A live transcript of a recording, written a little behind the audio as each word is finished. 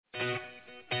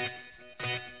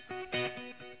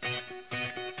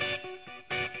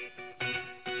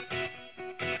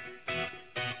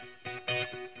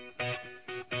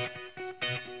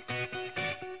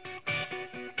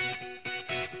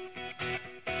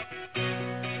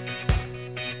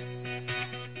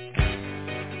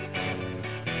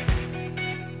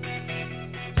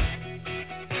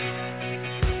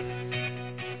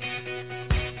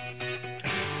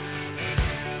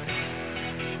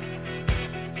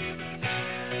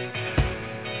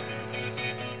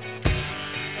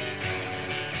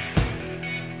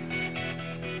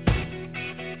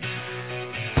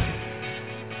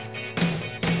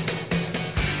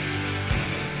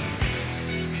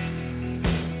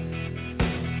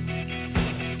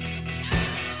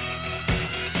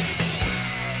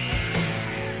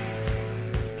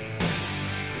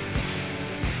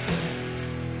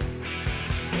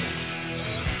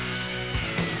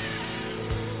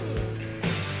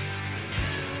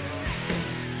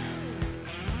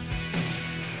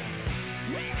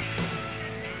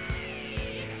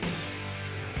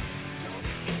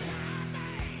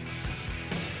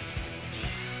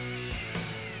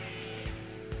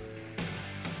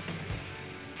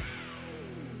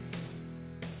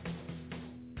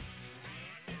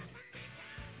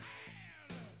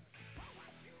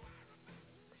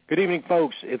Good evening,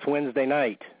 folks. It's Wednesday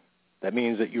night. That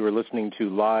means that you are listening to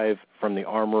Live from the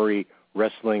Armory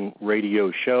Wrestling Radio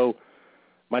Show.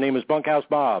 My name is Bunkhouse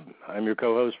Bob. I'm your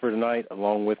co-host for tonight.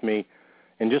 Along with me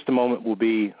in just a moment will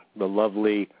be the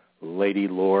lovely Lady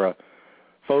Laura.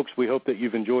 Folks, we hope that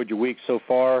you've enjoyed your week so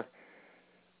far.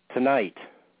 Tonight,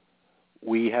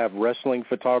 we have wrestling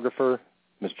photographer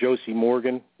Miss Josey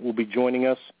Morgan will be joining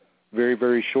us very,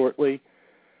 very shortly.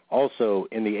 Also,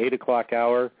 in the 8 o'clock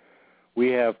hour, we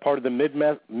have part of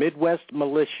the Midwest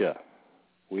Militia.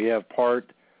 We have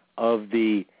part of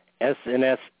the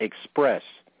SNS Express.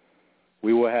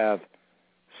 We will have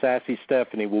Sassy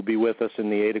Stephanie will be with us in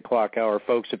the 8 o'clock hour.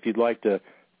 Folks, if you'd like to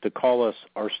call us,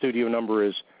 our studio number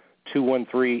is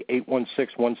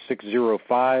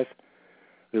 213-816-1605.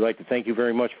 We'd like to thank you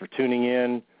very much for tuning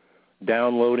in,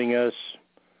 downloading us,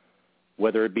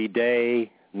 whether it be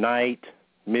day, night,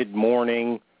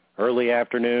 mid-morning, early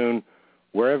afternoon,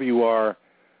 wherever you are.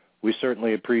 We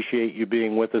certainly appreciate you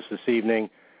being with us this evening.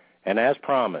 And as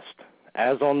promised,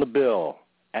 as on the bill,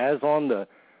 as on the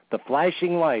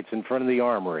flashing lights in front of the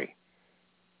Armory,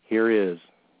 here is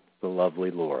the lovely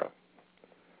Laura.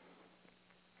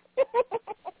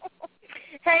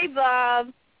 Hey,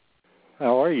 Bob.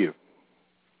 How are you?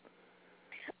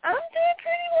 I'm doing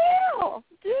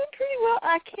pretty well.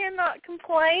 I cannot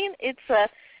complain.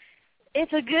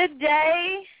 It's a good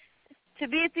day to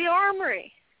be at the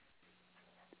Armory.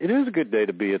 It is a good day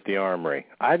to be at the Armory.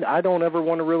 I don't ever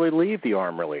want to really leave the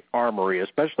Armory,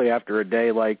 especially after a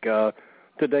day like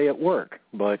today at work.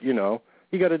 But, you know,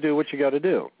 you got to do what you got to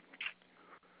do.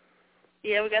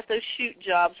 Yeah, we got those shoot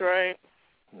jobs, right?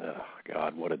 Oh,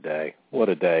 God, what a day. What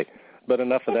a day. But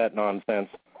enough of that nonsense.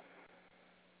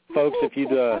 Folks, if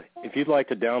you'd like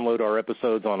to download our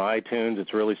episodes on iTunes,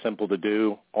 it's really simple to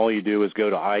do. All you do is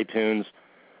go to iTunes,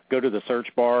 go to the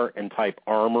search bar and type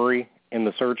Armory in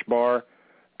the search bar.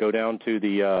 Go down to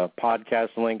the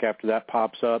podcast link after that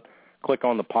pops up. Click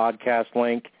on the podcast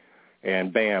link,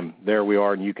 and bam, there we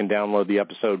are, and you can download the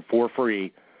episode for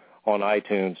free on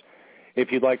iTunes.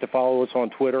 If you'd like to follow us on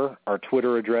Twitter, our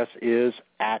Twitter address is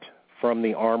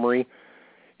 @FromTheArmory.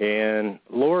 And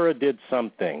Laura did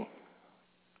something.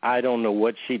 I don't know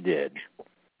what she did.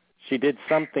 She did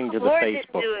something to the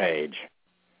Facebook page.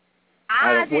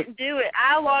 I didn't do it.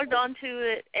 I logged onto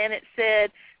it, and it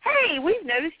said, hey, we've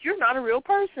noticed you're not a real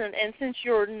person, and since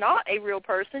you're not a real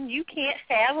person, you can't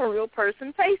have a real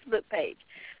person Facebook page.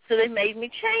 So they made me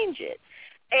change it.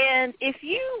 And if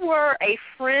you were a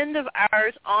friend of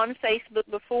ours on Facebook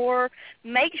before,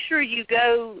 make sure you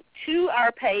go to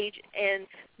our page and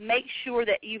make sure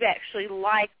that you've actually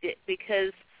liked it,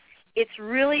 because it's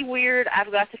really weird.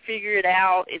 I've got to figure it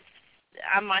out.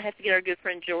 I might have to get our good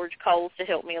friend George Coles to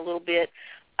help me a little bit,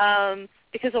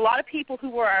 because a lot of people who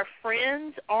were our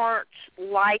friends aren't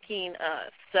liking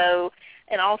us. So,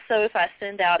 and also if I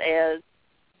send out an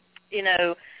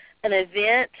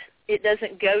event, it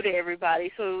doesn't go to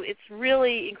everybody. So it's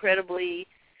really incredibly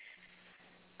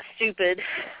stupid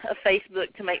of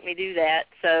Facebook to make me do that.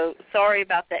 So sorry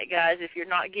about that, guys. If you're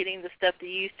not getting the stuff that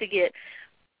you used to get,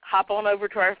 hop on over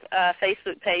to our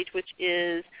Facebook page, which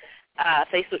is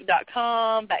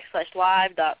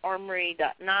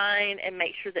facebook.com/live.armory.9, and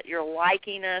make sure that you're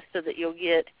liking us so that you'll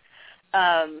get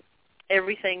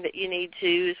everything that you need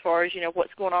to as far as,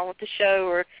 what's going on with the show,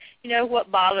 or,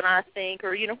 what Bob and I think,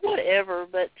 or, whatever.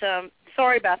 But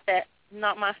sorry about that.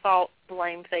 Not my fault.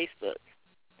 Blame Facebook.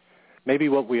 Maybe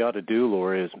what we ought to do,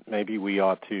 Laura, is maybe we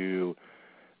ought to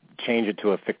change it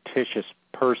to a fictitious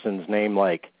person's name,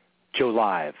 like Joe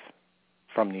Live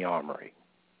from the Armory.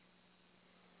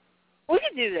 We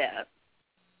could do that.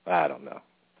 I don't know.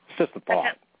 It's just a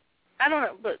thought. I don't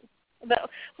know, but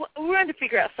we're going to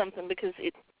figure out something, because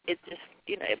it just,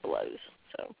 it blows.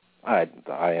 So I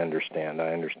understand.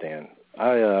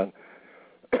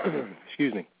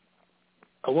 Excuse me.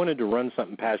 I wanted to run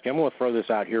something past you. I'm going to throw this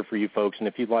out here for you folks, and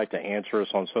if you'd like to answer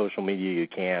us on social media, you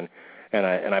can. And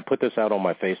I put this out on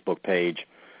my Facebook page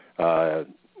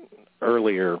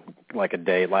earlier, like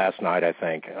last night, I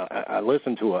think. I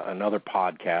listened to another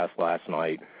podcast last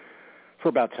night for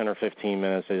about 10 or 15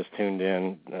 minutes. I just tuned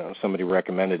in. Somebody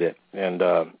recommended it. And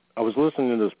I was listening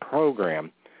to this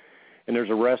program, and there's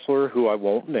a wrestler who I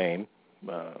won't name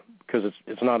because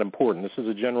it's not important. This is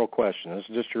a general question. This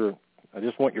is just I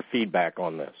just want your feedback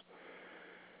on this.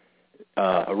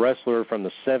 A wrestler from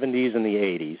the 70s and the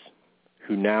 80s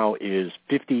who now is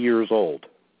 50 years old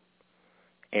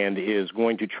and is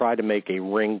going to try to make a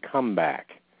ring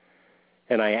comeback.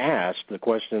 And the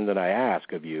question that I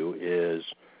ask of you is,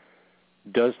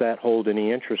 does that hold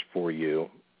any interest for you?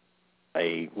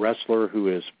 A wrestler who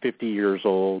is 50 years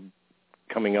old,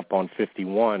 coming up on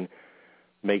 51,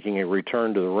 making a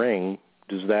return to the ring,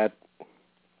 does that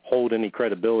hold any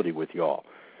credibility with y'all?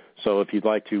 So if you'd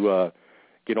like to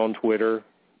get on Twitter,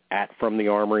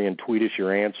 @FromTheArmory, and tweet us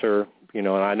your answer, and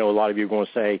I know a lot of you are going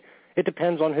to say, it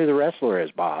depends on who the wrestler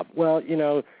is, Bob. Well,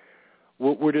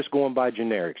 we're just going by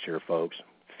generics here, folks.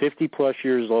 50-plus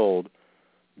years old,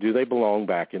 do they belong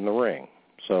back in the ring?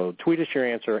 So tweet us your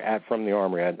answer,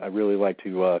 @FromTheArmory. I'd really like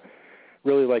to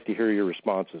hear your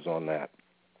responses on that.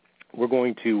 We're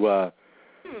going to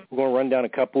run down a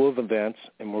couple of events,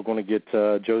 and we're going to get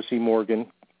Josey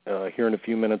Morgan here in a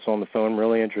few minutes on the phone.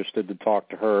 Really interested to talk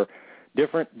to her.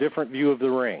 Different view of the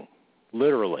ring,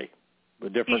 literally, the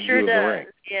different view of the ring.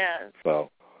 Yeah. So,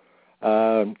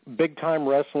 Big Time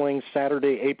Wrestling,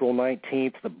 Saturday, April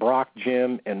 19th, the Brock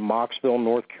Gym in Mocksville,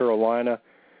 North Carolina,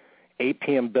 8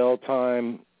 p.m. bell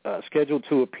time. Scheduled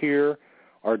to appear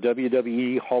are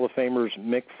WWE Hall of Famers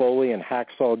Mick Foley and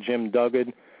Hacksaw Jim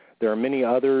Duggan. There are many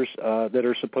others that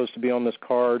are supposed to be on this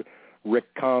card, Rick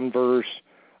Converse,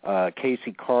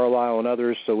 Casey Carlisle, and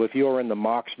others. So if you are in the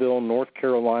Mocksville, North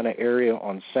Carolina area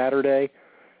on Saturday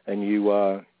and you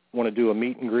want to do a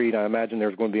meet and greet, I imagine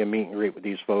there's going to be a meet and greet with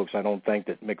these folks. I don't think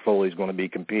that Mick Foley is going to be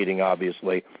competing,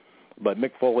 obviously. But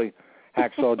Mick Foley,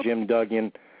 Hacksaw Jim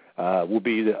Duggan will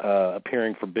be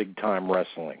appearing for Big Time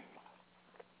Wrestling.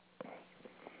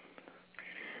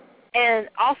 And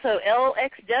also,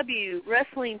 LXW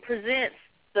Wrestling presents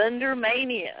Thunder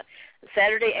Mania,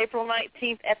 Saturday, April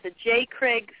 19th at the J.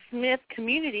 Craig Smith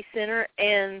Community Center,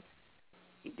 and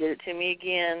you did it to me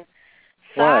again,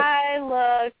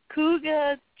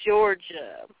 Sylacauga,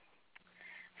 Georgia.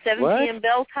 7 p.m.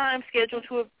 bell time, scheduled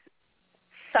to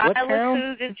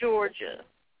Sylacauga, Georgia.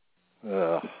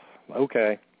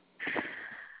 Okay.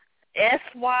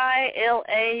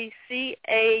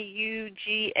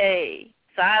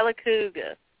 Sylacauga.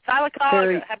 Sylacauga.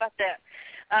 Sylacauga. How about that?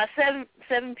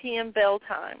 7 p.m. bell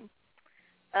time.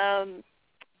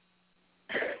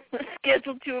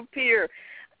 Scheduled to appear.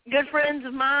 Good friends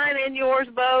of mine and yours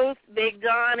both, Big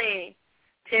Donnie,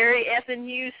 Terry F. in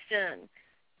Houston,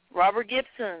 Robert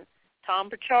Gibson, Tom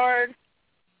Pritchard.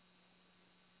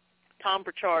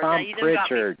 Now, you done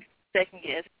got me second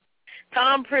guess.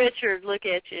 Tom Pritchard, look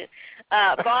at you.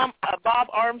 Bob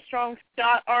Armstrong,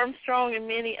 Scott Armstrong, and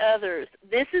many others.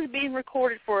 This is being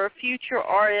recorded for a future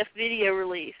RF video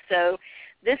release. So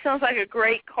this sounds like a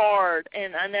great card,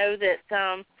 and I know that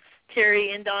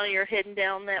Terry and Donnie are heading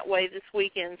down that way this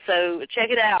weekend. So check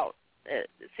it out. It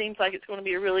seems like it's going to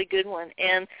be a really good one.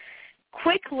 And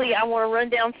quickly, I want to run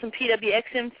down some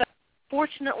PWX info.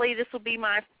 Fortunately, this will be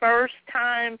my first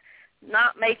time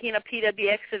not making a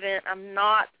PWX event. I'm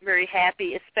not very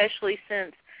happy, especially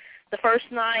since the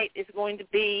first night is going to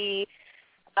be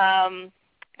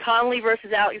Conley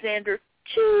versus Alexander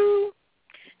 2.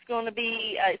 It's going to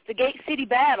be it's the Gate City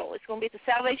Battle. It's going to be at the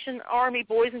Salvation Army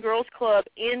Boys and Girls Club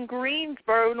in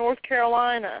Greensboro, North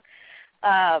Carolina.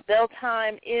 Bell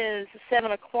time is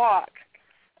 7 o'clock.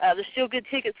 There's still good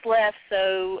tickets left,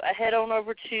 so head on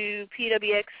over to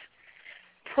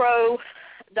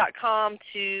pwxpro.com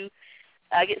to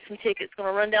get some tickets. Going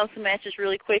to run down some matches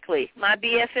really quickly. My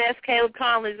BFF, Caleb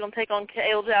Conley, is going to take on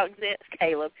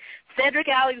Cedric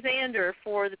Alexander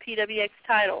for the PWX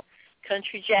title.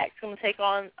 Country Jack's going to take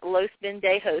on Los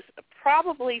Bendejos,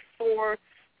 probably for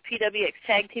PWX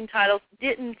tag team titles.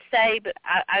 Didn't say, but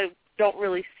I don't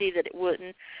really see that it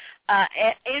wouldn't.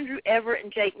 Andrew Everett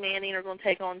and Jake Manning are going to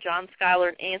take on John Schuyler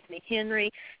and Anthony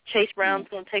Henry. Chase Brown's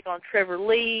going to take on Trevor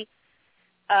Lee.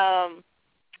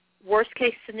 Worst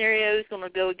case scenario is going to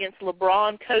go against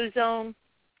LeBron Cozone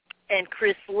and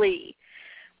Chris Lee.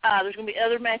 There's going to be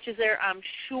other matches there. I'm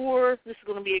sure this is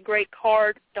going to be a great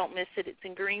card. Don't miss it. It's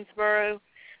in Greensboro.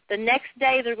 The next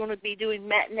day, they're going to be doing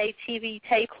Matinee TV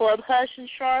Tape Club Hush in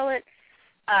Charlotte.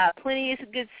 Plenty of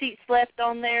good seats left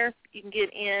on there. You can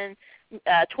get in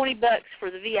 $20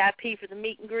 for the VIP for the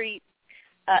meet and greet.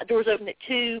 Doors open at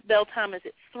 2. Bell time is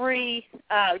at 3.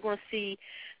 We're going to see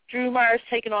Drew Myers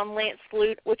taking on Lance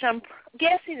Lute, which I'm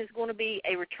guessing is going to be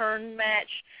a return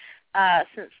match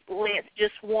since Lance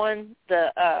just won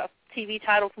the TV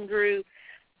title from Drew.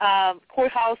 Corey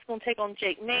Hall is going to take on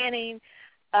Jake Manning.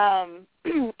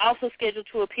 Also scheduled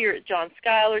to appear at John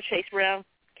Schuyler, Chase Brown,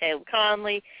 Caleb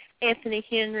Conley, Anthony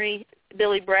Henry,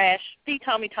 Billy Brash, D.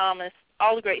 Tommy Thomas,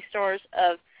 all the great stars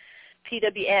of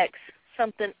PWX.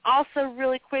 Something also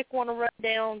really quick want to run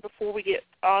down before we get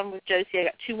on with Josey. I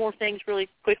got 2 more things really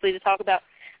quickly to talk about.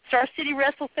 Star City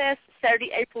WrestleFest, Saturday,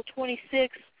 April 26th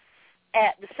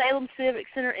at the Salem Civic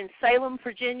Center in Salem,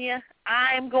 Virginia.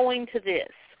 I am going to this.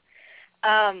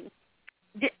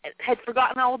 Had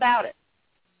forgotten all about it.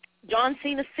 John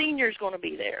Cena Sr. is going to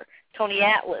be there. Tony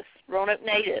Atlas, Roanoke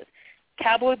native.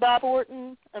 Cowboy Bob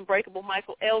Orton, Unbreakable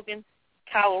Michael Elgin,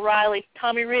 Kyle O'Reilly,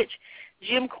 Tommy Rich,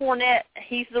 Jim Cornette.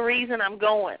 He's the reason I'm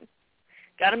going.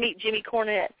 Got to meet Jimmy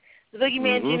Cornette. The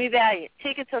Boogeyman, Jimmy Valiant.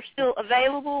 Tickets are still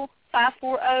available,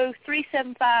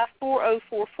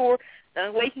 540-375-4044. The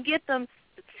only way you can get them is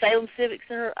the Salem Civic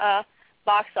Center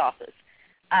box office.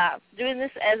 Doing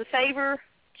this as a favor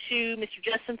to Mr.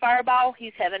 Justin Fireball.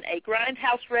 He's having a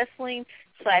Grindhouse Wrestling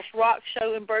 / rock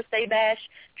show and birthday bash,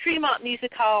 Tremont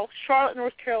Music Hall, Charlotte,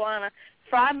 North Carolina,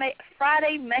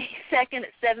 Friday, May 2nd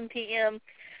at 7 p.m.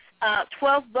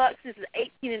 $12. This is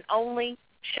 18 and only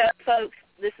show, folks.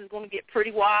 This is going to get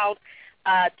pretty wild.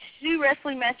 2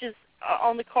 wrestling matches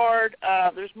on the card.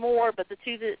 There's more, but the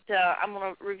 2 that I'm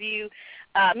going to review,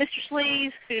 Mr.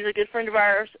 Sleeves, who's a good friend of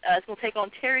ours, is going to take on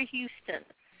Terry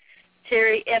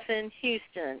Effin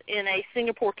Houston in a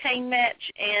Singapore cane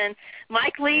match, and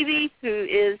Mike Levy, who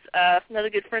is another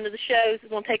good friend of the show, is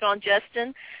going to take on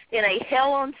Justin in a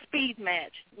Hell on Speed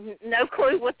match. No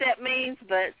clue what that means,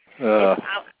 but I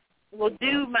will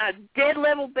do my dead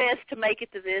level best to make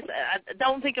it to this. I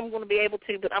don't think I'm going to be able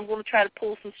to, but I'm going to try to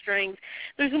pull some strings.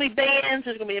 There's going to be bands.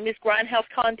 There's going to be a Miss Grindhouse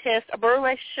contest, a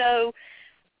burlesque show,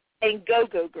 and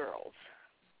Go-Go Girls.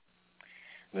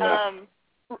 Yeah.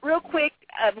 Real quick,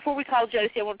 before we call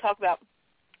Josey, I want to talk about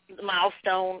the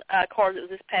milestone card that was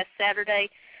this past Saturday,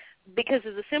 because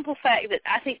of the simple fact that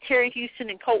I think Terry Houston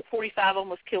and Colt 45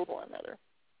 almost killed one another.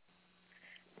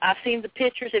 I've seen the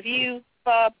pictures. Have you,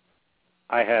 Bob?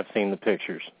 I have seen the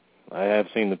pictures.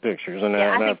 And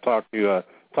I've talked to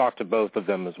both of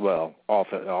them as well, off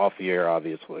the air,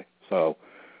 obviously. So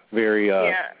very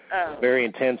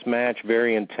intense match,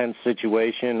 very intense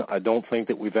situation. I don't think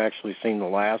that we've actually seen the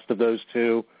last of those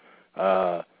 2.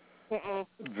 No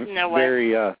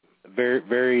way.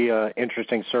 Very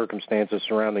interesting circumstances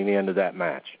surrounding the end of that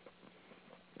match.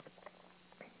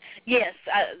 Yes,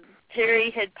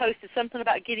 Terry had posted something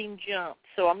about getting jumped,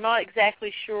 so I'm not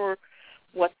exactly sure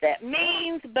what that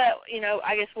means, but,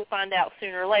 I guess we'll find out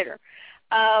sooner or later.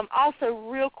 Also,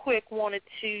 real quick, wanted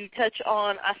to touch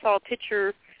on, I saw a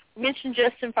picture, mentioned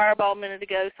Justin Fireball a minute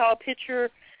ago, saw a picture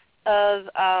of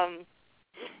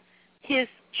his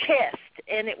chest,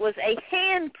 and it was a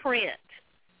handprint.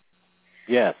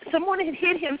 Yes. Someone had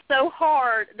hit him so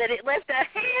hard that it left a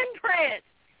handprint.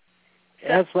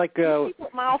 That's like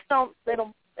milestones they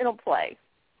don't play.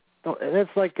 That's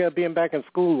like being back in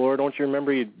school, Laura. Don't you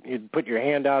remember you'd put your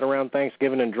hand out around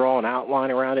Thanksgiving and draw an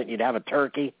outline around it, and you'd have a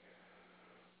turkey?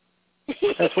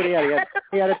 That's what he had.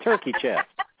 He had a turkey chest.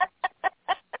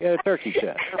 He had a turkey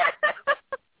chest.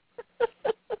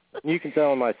 You can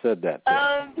tell him I said that.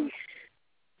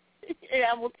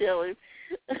 Yeah, we'll tell him.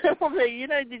 Well,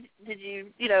 did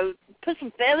you put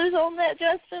some feathers on that,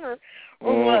 Justin, or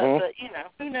what? But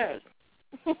who knows?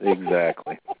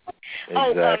 Exactly.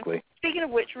 Speaking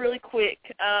of which, really quick,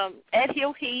 at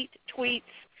Hill Heat tweets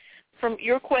from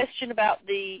your question about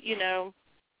the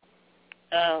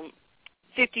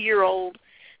 50-year-old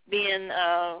being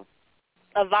a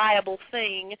viable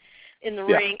thing in the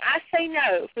ring. I say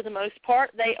no for the most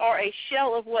part. They are a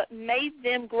shell of what made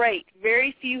them great.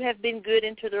 Very few have been good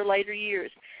into their later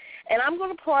years. And I'm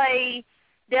going to play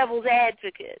devil's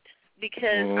advocate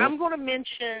because I'm going to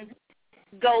mention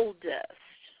Goldust.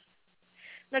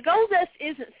 Now, Goldust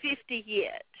isn't 50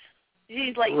 yet.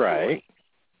 He's like 40.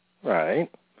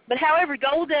 Right. But however,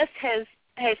 Goldust has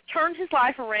turned his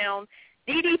life around.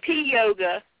 DDP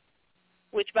yoga,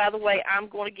 which, by the way, I'm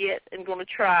going to get and going to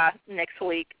try next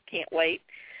week. Can't wait.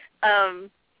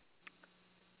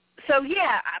 So,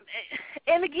 yeah,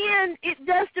 and again, it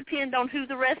does depend on who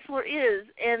the wrestler is.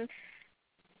 And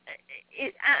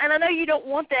I know you don't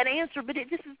want that answer, but it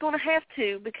just is going to have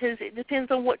to because it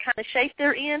depends on what kind of shape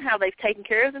they're in, how they've taken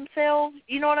care of themselves.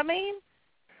 You know what I mean?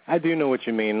 I do know what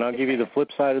you mean, and I'll give you the flip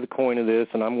side of the coin of this,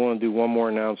 and I'm going to do one more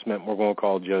announcement. We're going to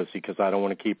call Josey because I don't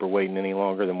want to keep her waiting any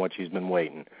longer than what she's been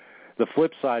waiting. The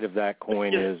flip side of that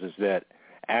coin is that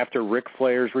after Ric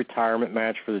Flair's retirement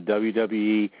match for the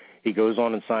WWE, he goes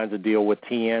on and signs a deal with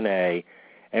TNA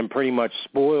and pretty much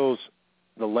spoils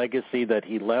the legacy that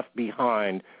he left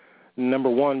behind, number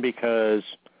one, because,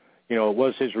 it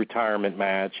was his retirement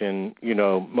match, and,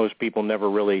 most people never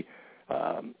really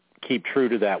keep true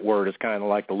to that word. It's kind of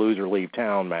like the loser leave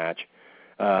town match.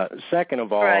 Second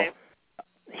of all,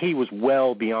 he was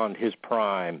well beyond his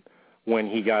prime when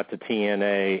he got to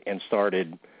TNA and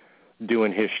started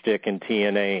doing his shtick in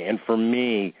TNA. And for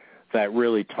me, that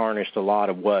really tarnished a lot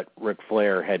of what Ric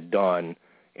Flair had done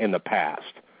in the past.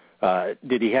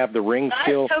 Did he have the ring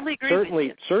skill? I totally agree with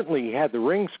you. Certainly he had the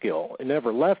ring skill. It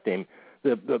never left him.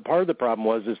 The part of the problem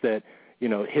was that,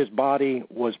 his body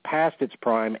was past its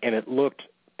prime and it looked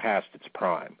past its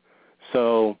prime.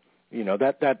 So,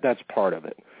 that's part of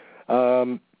it.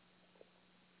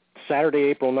 Saturday,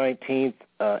 April 19th,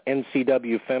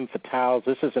 NCW Femme Fatales.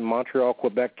 This is in Montreal,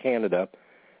 Quebec, Canada,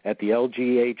 at the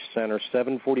LGH Center,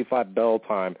 7:45 bell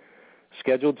time.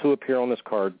 Scheduled to appear on this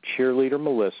card, cheerleader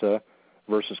Melissa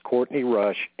versus Courtney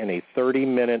Rush in a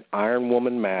 30-minute Iron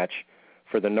Woman match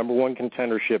for the number one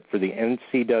contendership for the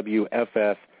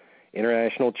NCWFF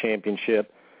International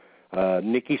Championship.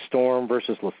 Nikki Storm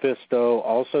versus LaFisto,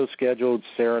 also scheduled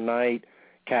Sarah Knight,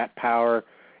 Cat Power,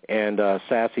 and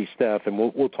Sassy Steph. And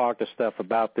we'll talk to Steph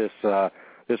about this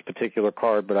particular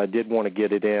card, but I did want to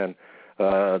get it in.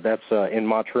 That's in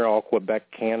Montreal, Quebec,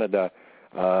 Canada,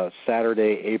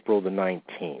 Saturday, April the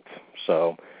 19th.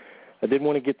 So I did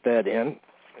want to get that in.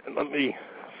 And let me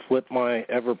flip my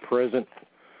ever-present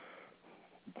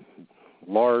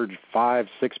large 5-6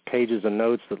 pages of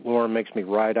notes that Lauren makes me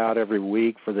write out every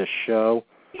week for this show.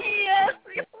 Yes,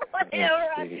 whatever.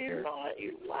 I do not,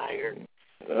 you liar.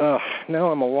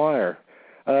 Now I'm a liar.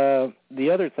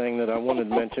 The other thing that I wanted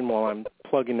to mention while I'm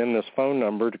plugging in this phone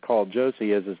number to call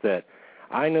Josey is that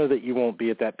I know that you won't be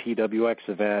at that PWX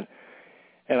event,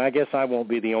 and I guess I won't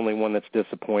be the only one that's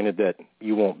disappointed that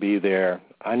you won't be there.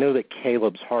 I know that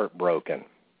Caleb's heartbroken.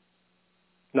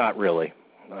 Not really.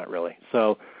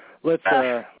 So let's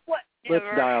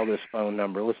dial this phone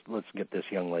number. Let's get this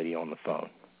young lady on the phone.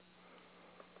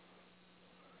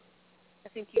 I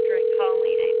think you drank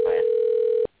Conley last.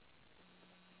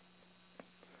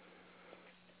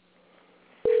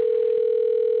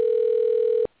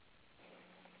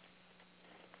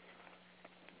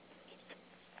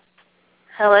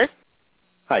 Hello?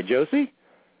 Hi, Josey?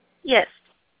 Yes.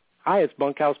 Hi, it's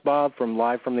Bunkhouse Bob from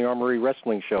Live from the Armory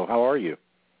Wrestling Show. How are you?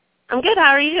 I'm good.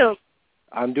 How are you?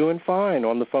 I'm doing fine.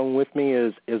 On the phone with me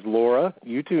is Laura.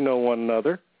 You two know one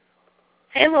another.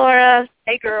 Hey, Laura.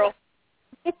 Hey, girl.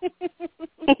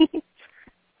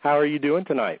 How are you doing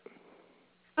tonight?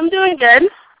 I'm doing good.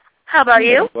 How about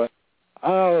you?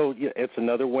 Oh, yeah, it's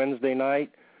another Wednesday night.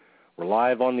 We're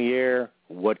live on the air.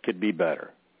 What could be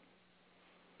better?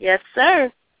 Yes,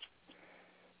 sir.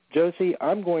 Josey,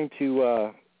 I'm going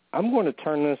to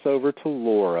turn this over to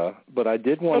Laura, but I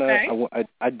did want to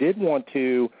I did want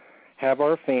to have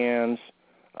our fans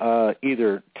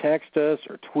either text us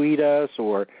or tweet us,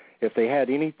 or if they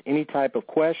had any type of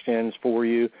questions for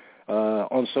you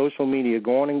on social media,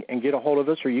 go on and get a hold of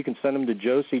us, or you can send them to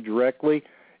Josey directly,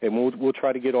 and we'll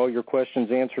try to get all your questions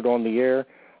answered on the air.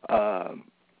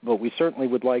 But we certainly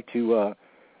would like to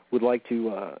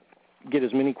get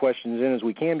as many questions in as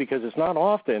we can, because it's not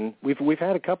often. We've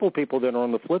had a couple of people that are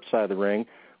on the flip side of the ring.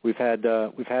 We've had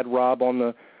Rob on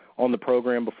the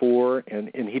program before, and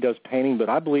he does painting, but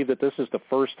I believe that this is the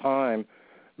first time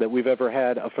that we've ever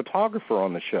had a photographer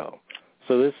on the show.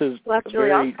 So this is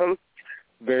really awesome.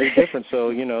 Very different.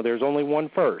 So, there's only one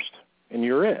first, and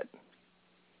you're it.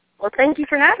 Well, thank you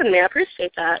for having me. I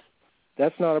appreciate that.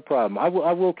 That's not a problem. I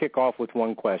will kick off with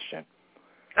one question.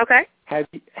 Okay.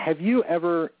 Have you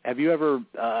ever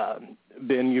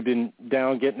been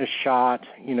down getting a shot,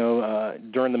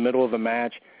 during the middle of a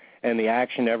match, and the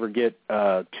action ever get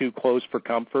too close for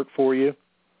comfort for you?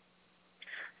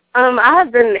 I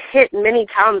have been hit many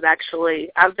times, actually.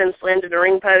 I've been slammed to the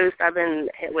ring post. I've been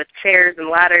hit with chairs and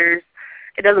ladders.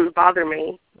 It doesn't bother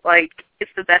me.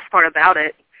 It's the best part about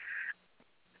it.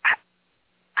 I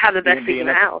have the best seat in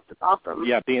the house. It's awesome.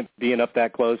 Yeah, being up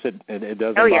that close, it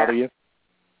doesn't bother you?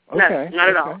 Okay. No, not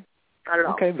at all. Not at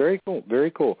all. Okay, very cool. Very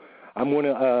cool. I'm going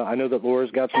to, I know that Laura's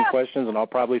got some questions, and I'll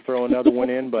probably throw another one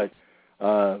in, but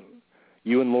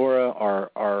you and Laura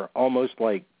are almost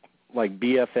like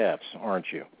BFFs, aren't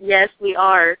you? Yes, we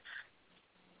are.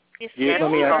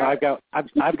 I've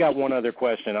got one other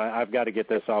question. I've got to get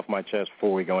this off my chest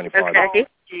before we go any farther. Okay.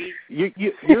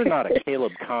 You're not a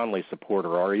Caleb Conley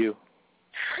supporter, are you?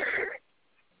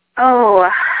 Oh,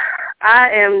 I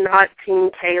am not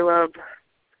Team Caleb.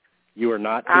 You are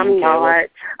not Team Caleb?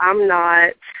 I'm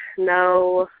not.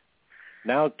 No.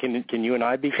 Now, can you and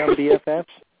I become BFFs?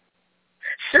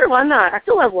 Sure, why not? I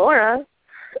still love Laura.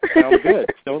 Sounds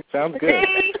good. Sounds good.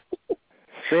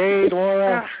 See,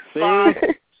 Laura. See?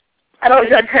 I don't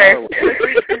judge her.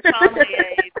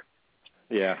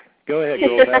 Yeah. Go ahead,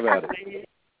 girls. Have at it.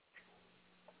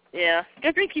 Yeah.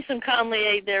 Go drink you some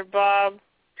Conley there, Bob.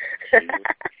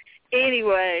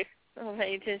 Anyway, don't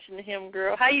pay attention to him,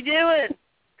 girl. How you doing?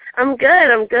 I'm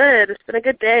good. It's been a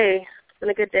good day.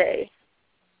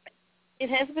 It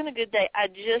has been a good day. I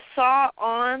just saw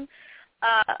on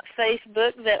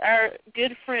Facebook that our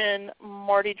good friend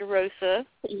Marty DeRosa.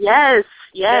 Yes.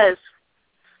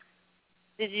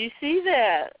 Did you see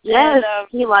that? Yes, and,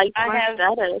 he liked my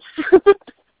status.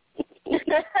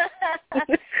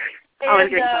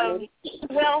 And,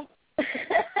 well,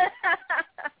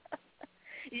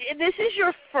 this is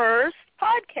your first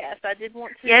podcast. I did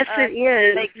want to it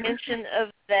is. make mention of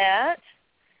that.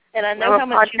 And I know how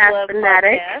much you love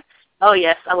podcasts. Oh,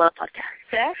 yes, I love podcasts.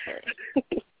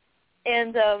 Exactly.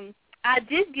 And I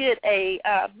did get a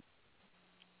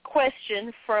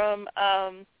question from,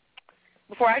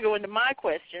 before I go into my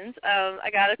questions, I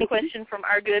got a question from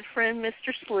our good friend,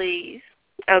 Mr. Sleaze.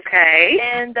 Okay.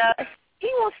 And he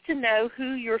wants to know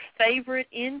who your favorite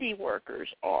indie workers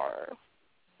are.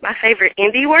 My favorite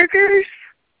indie workers?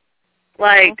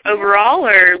 Like overall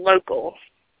or local?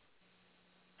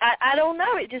 I don't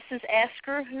know. It just says ask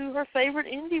her who her favorite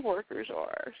indie workers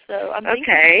are. So I'm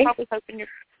probably hoping you're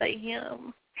going to say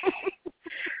him.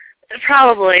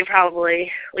 Probably.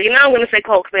 Well, I'm going to say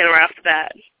Colt Cabana right off the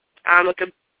bat. I'm a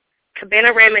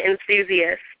Cabana-Rama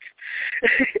enthusiast.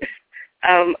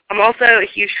 I'm also a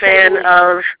huge fan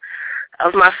of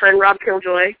my friend Rob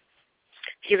Killjoy.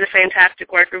 He's a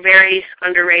fantastic worker, very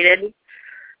underrated.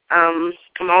 I'm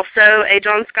also a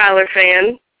John Schuyler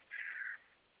fan.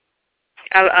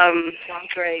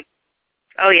 John's great.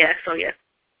 Oh yes.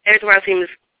 Every time I see him,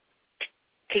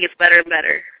 he gets better and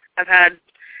better. I've had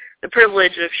the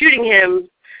privilege of shooting him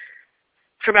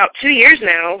for about 2 years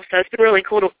now, so it's been really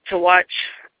cool to watch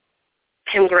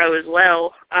him grow as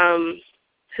well.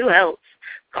 Who else?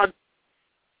 God,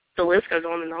 the list goes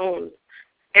on and on.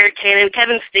 Eric Cannon,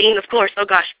 Kevin Steen, of course. Oh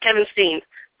gosh, Kevin Steen.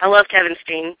 I love Kevin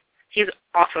Steen. He's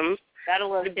awesome. Gotta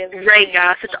love Kevin. Great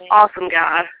guy, such an awesome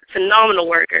guy, phenomenal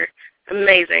worker,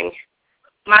 amazing.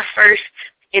 My first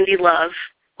indie love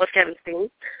was Kevin Steen.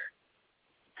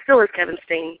 Still is Kevin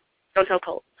Steen. Don't tell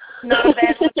Colt. Not a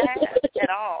bad one to have at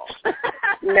all.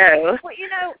 No.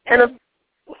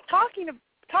 Well, talking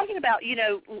about,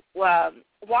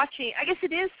 watching, I guess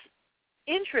it is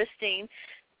interesting.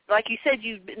 Like you said,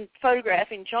 you've been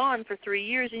photographing John for 3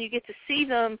 years, and you get to see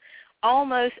them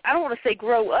almost, I don't want to say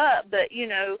grow up, but,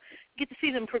 get to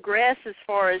see them progress as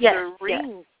far as their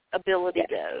ring ability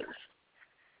goes.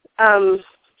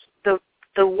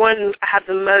 The one I have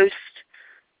the most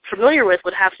familiar with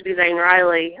would have to be Zane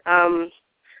Riley.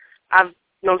 I've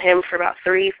known him for about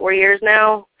 3-4 years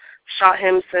now. Shot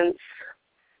him since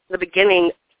the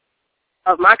beginning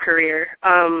of my career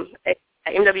at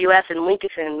MWF in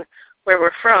Lincoln, where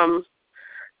we're from.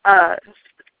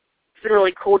 It's been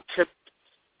really cool to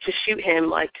shoot him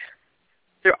like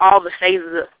through all the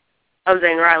phases of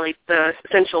Zane Riley, the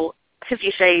essential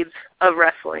 50 Shades of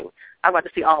wrestling. I'd like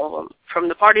to see all of them, from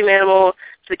the Party Manimal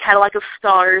to the Cadillac of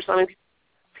Stars. I mean,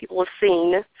 people have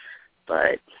seen,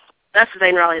 but that's the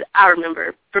Zane Riley that I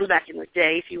remember from back in the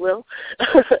day, if you will.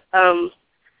 And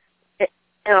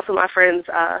also my friends,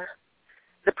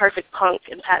 The Perfect Punk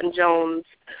and Patton Jones.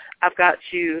 I've got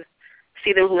to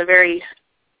see them from the very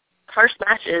first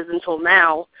matches until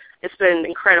now. It's been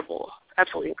incredible,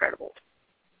 absolutely incredible.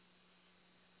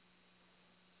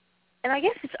 And I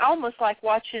guess it's almost like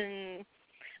watching,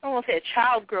 I don't want to say a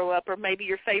child grow up, or maybe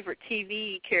your favorite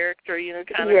TV character,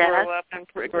 kind of grow up and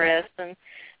progress, and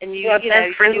you,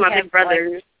 best friends with my big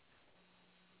brothers.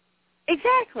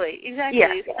 Exactly.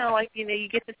 Yeah. It's kind of like, you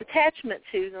get this attachment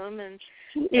to them, and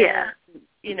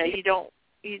you don't.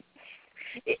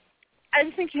 I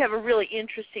just think you have a really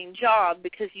interesting job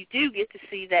because you do get to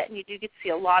see that, and you do get to see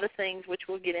a lot of things, which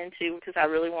we'll get into because I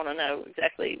really want to know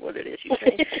exactly what it is you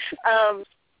see.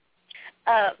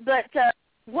 But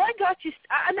what got you?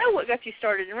 I know what got you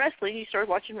started in wrestling. You started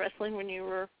watching wrestling when you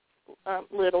were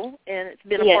little, and it's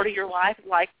been a part of your life,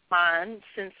 like mine,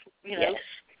 since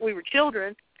we were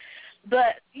children.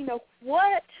 But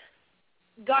what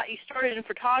got you started in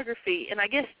photography? And I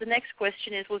guess the next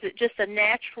question is: was it just a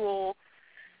natural?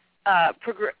 I'm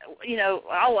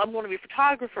going to be a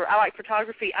photographer. I like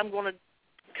photography. I'm going to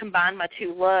combine my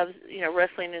two loves,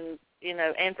 wrestling and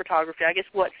and photography. I guess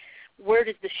where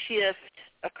did the shift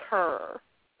occur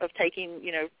of taking,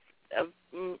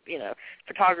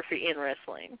 photography in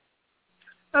wrestling?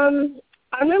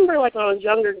 I remember, like, when I was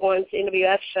younger going to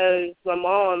NWF shows, my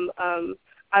mom,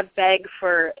 I'd beg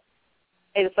for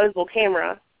a disposable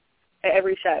camera at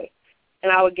every show,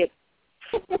 and I would get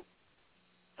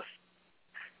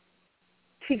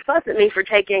she'd fuss at me for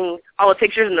taking all the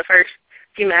pictures in the first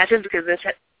few matches because then she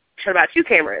had about 2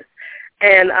 cameras.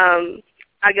 And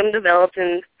I got them developed,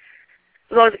 and it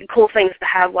was always cool things to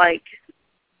have, like,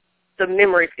 the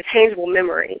memories, a tangible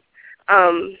memory.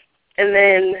 And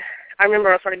then I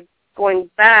remember I started going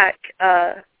back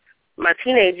my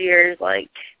teenage years, like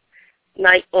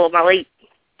my late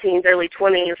teens, early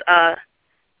 20s,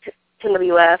 to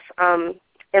NWF, and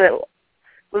it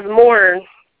was more,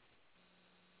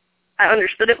 I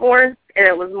understood it more, and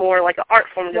it was more like an art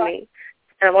form to me.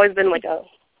 and I've always been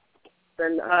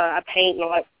I paint and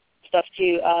all that stuff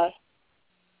too.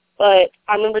 But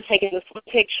I remember taking this one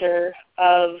picture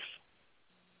of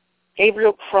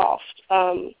Gabriel Croft.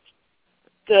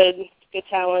 Good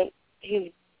talent.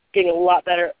 He's getting a lot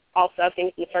better also, I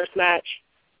think, in the first match.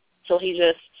 So he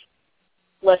just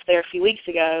left there a few weeks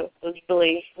ago. It was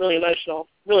really, really emotional,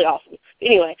 really awesome. But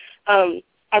anyway, I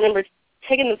remember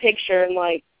taking the picture and,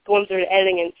 going through the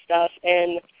editing and stuff,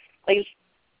 and,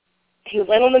 he was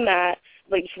laying on the mat,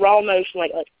 just raw emotion,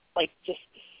 just,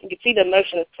 you could see the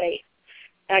emotion in his face.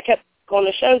 And I kept going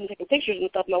to shows and taking pictures and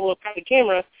stuff with my little private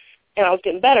camera, and I was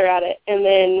getting better at it. And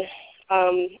then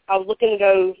I was looking to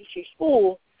go to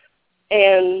school,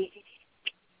 and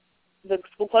the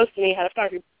school close to me had a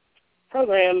photography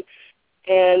program,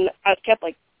 and I kept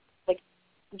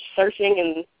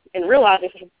searching and realizing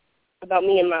about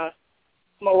me and my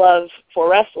love for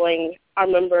wrestling. I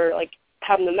remember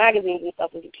having the magazines and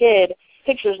stuff as a kid,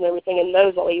 pictures and everything, and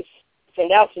those always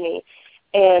stand out to me.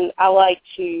 And I like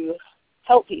to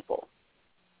help people.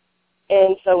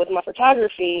 And so with my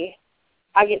photography,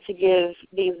 I get to give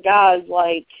these guys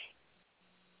I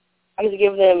get to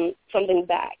give them something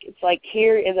back. It's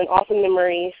here is an awesome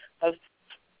memory of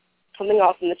something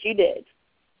awesome that you did.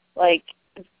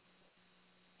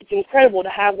 It's incredible to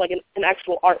have an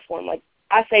actual art form.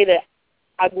 I say that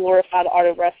I glorify the art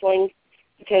of wrestling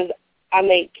because I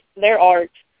make their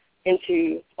art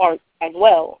into art as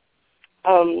well.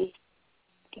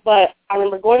 But I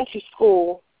remember going to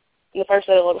school, and the first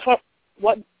day,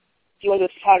 what do you want to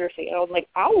do with photography? And I was like,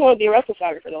 I want to be a wrestling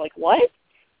photographer. They're like, what?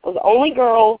 I was the only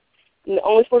girl and the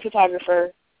only sports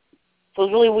photographer, so it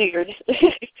was really weird.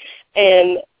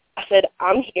 And I said,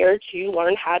 I'm here to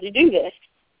learn how to do this.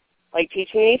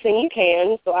 Teach me anything you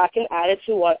can so I can add it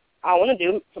to what I want to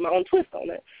do, put my own twist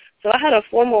on it. So I had a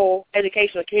formal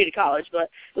education at community college, but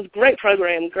it was a great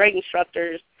program, great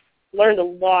instructors, learned a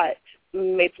lot,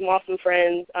 made some awesome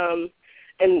friends, and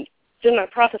during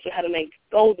that process we had to make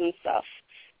goals and stuff.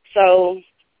 So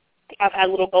I've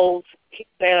had little goals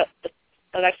that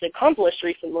I've actually accomplished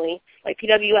recently, like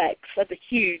PWX. That's a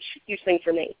huge, huge thing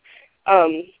for me.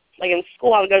 In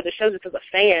school I would go to the shows as a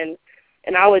fan,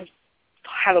 and I would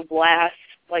have a blast,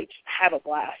 have a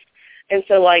blast. And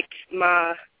so, my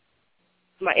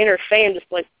inner fan just,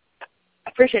 I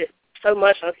appreciate it so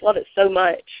much. I just love it so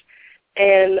much.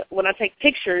 And when I take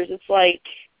pictures, it's I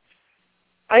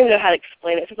don't even know how to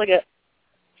explain it. It's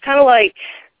kind of like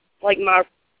my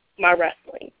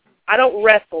wrestling. I don't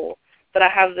wrestle, but I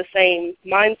have the same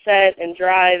mindset and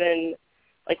drive and,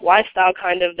 lifestyle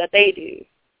kind of that they do.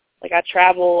 I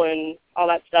travel and all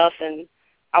that stuff, and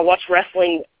I watch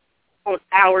wrestling on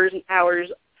hours and hours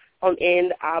on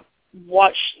end. I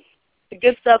watch the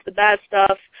good stuff, the bad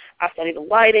stuff. I study the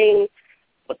lighting,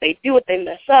 what they do, what they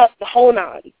mess up, the whole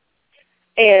nine.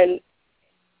 And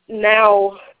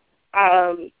now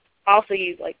I also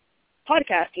use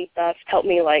podcasting stuff to help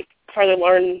me further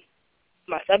learn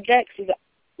my subjects. A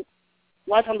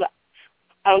lot of times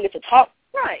I don't get to talk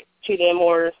to them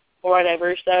or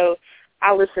whatever, so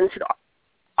I listen to the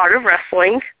Art of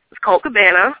Wrestling. It's Colt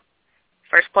Cabana.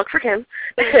 First plug for him.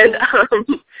 And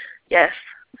yes.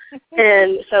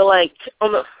 And so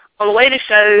on the way to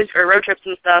shows or road trips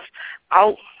and stuff,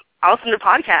 I'll listen to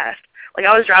podcasts.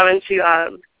 I was driving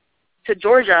to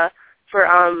Georgia for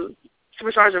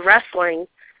Superstars of Wrestling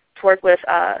to work with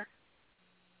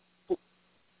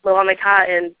Lilana Kai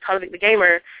and Todovic the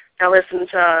Gamer, and I listened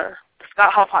to the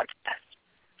Scott Hall podcast.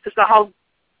 So Scott Hall's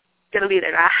going to be there.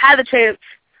 And I had the chance.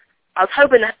 I was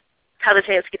hoping to have the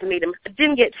chance to get to meet him. I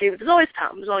didn't get to, but there's always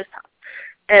time.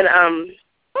 And I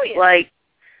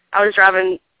was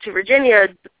driving to Virginia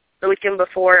the weekend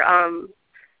before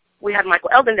we had Michael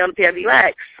Eldon down at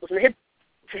PWX. Listening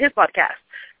to his podcast.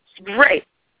 It's great.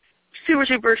 Super,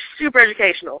 super, super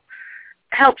educational.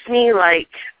 It helps me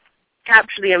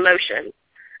capture the emotion.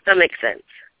 If that makes sense.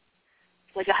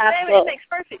 It makes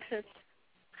perfect sense.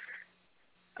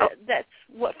 That's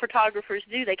what photographers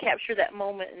do. They capture that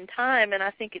moment in time, and I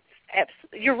think it's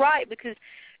you're right, because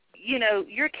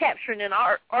you're capturing an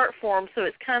art form, so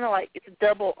it's kind of it's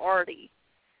double arty,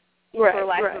 for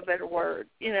lack of a better word.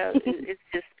 It's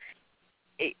just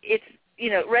it's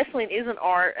wrestling is an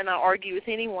art, and I argue with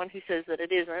anyone who says that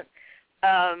it isn't.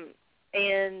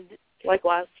 And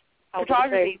likewise,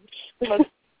 photography.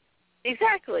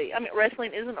 Exactly. I mean,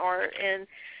 wrestling is an art, and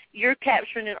you're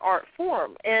capturing an art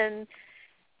form, and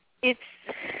it's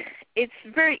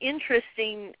very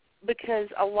interesting because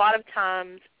a lot of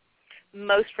times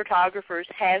most photographers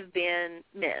have been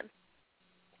men.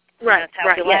 Right. That's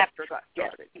how Bill Apter got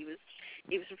started. He was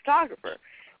a photographer,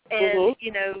 and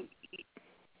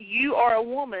you are a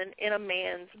woman in a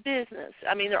man's business.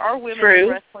 I mean, there are women True. in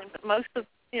wrestling, but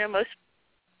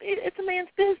it's a man's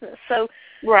business. So,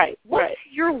 what's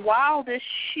your wildest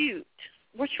shoot?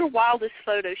 What's your wildest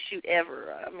photo shoot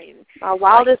ever? I mean, my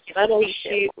wildest photo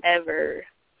shoot ever.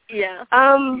 Yeah.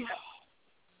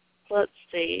 Let's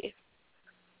see.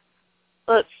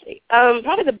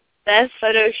 Probably the best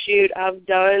photo shoot I've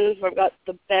done, where I've got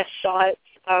the best shots,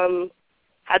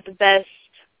 had the best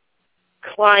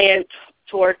client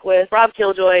to work with, Rob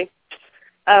Killjoy.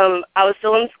 I was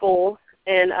still in school,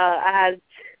 and I had to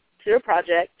do a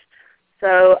project,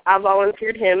 so I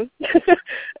volunteered him.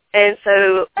 And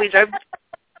so we drove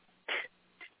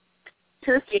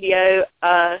to the studio.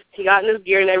 He got in his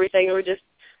gear and everything, and we were just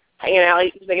hanging out,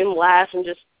 making him laugh and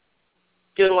just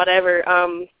doing whatever.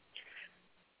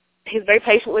 He was very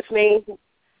patient with me,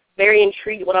 very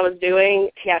intrigued what I was doing.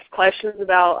 He asked questions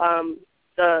about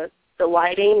the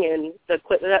lighting and the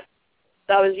equipment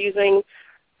that I was using.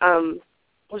 It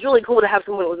was really cool to have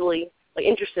someone that was really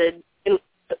interested in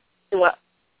what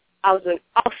I was doing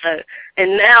also.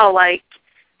 And now,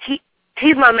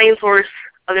 he's my main source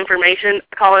of information.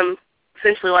 I call him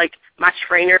essentially my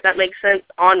trainer, if that makes sense,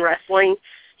 on wrestling.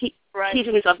 He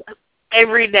teaches me stuff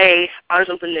every day on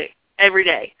something new, every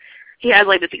day. He has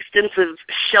this extensive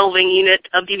shelving unit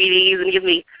of DVDs and gives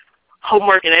me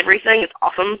homework and everything. It's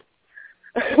awesome.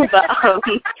 But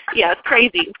yeah, it's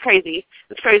crazy.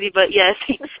 But yes,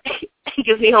 he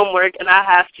gives me homework and I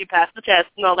have to pass the test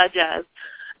and all that jazz.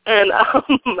 And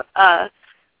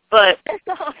but that's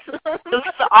awesome. It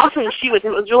was an awesome shoot with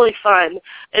him. It was really fun.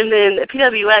 And then at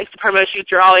PWX, the promo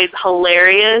shoots are always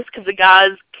hilarious because the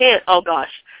guys can't. Oh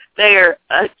gosh, they are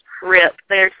a trip.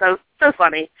 They are so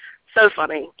funny, so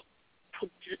funny.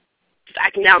 Just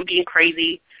acting out and being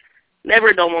crazy. Never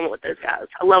a dull moment with those guys.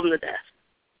 I love them to death.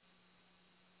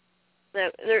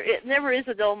 It never is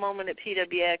a dull moment at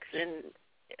PWX, and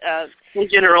in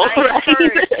general,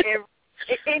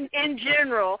 in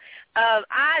general,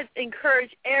 I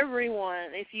encourage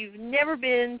everyone, if you've never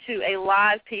been to a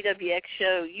live PWX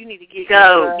show, you need to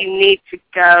go. You need to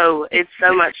go. It's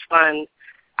so much fun.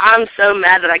 I'm so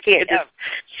mad that I can't just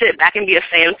sit back and be a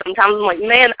fan. Sometimes I'm like,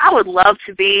 man, I would love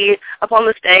to be up on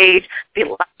the stage, be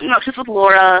obnoxious with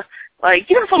Laura. We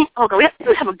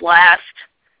have a blast.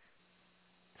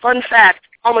 Fun fact,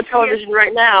 on the television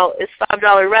right now is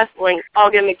 $5 wrestling, all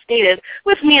gimmicks needed,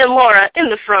 with me and Laura in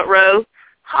the front row.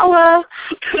 Holla.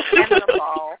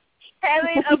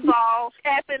 Having a ball,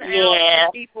 tapping out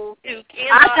to people who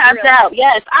cannot. I tapped out,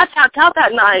 yes. I tapped out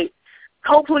that night.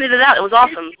 Cole pointed it out. It was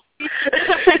awesome.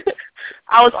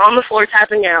 I was on the floor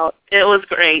tapping out. It was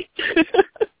great.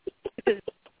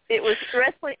 It was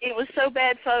wrestling. It was so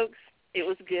bad, folks. It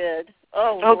was good.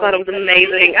 Oh God, it was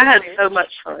amazing. I had so much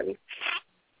fun.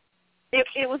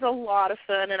 It was a lot of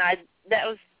fun, and that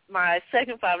was my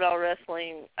second $5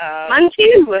 wrestling. Mine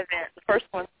too. Event. The first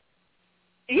one.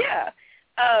 Yeah.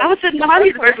 I was sitting behind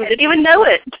you the first one. Didn't even know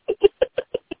it.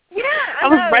 Yeah, I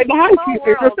was right behind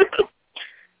you.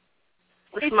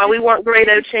 Listen, my We Want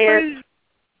Grado chant.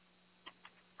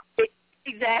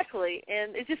 Exactly,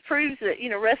 and it just proves that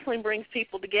wrestling brings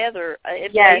people together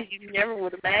in ways you never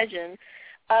would imagine.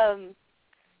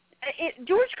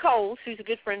 George Coles, who's a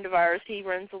good friend of ours, he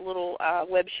runs a little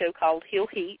web show called Heel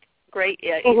Heat. Great.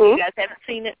 If you guys haven't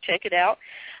seen it, check it out.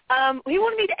 He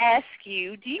wanted me to ask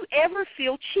you, do you ever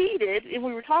feel cheated? And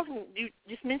we were talking, you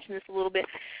just mentioned this a little bit,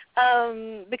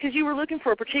 because you were looking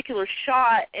for a particular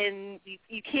shot and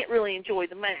you can't really enjoy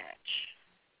the match.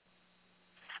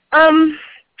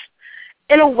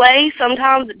 In a way,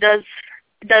 sometimes it does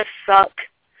suck,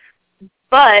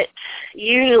 but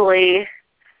usually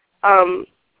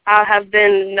I have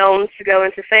been known to go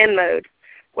into fan mode,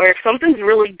 where if something's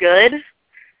really good,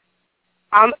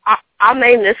 I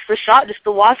may miss the shot just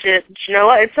to watch it. But you know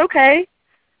what? It's okay.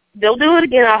 They'll do it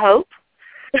again, I hope.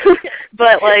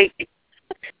 But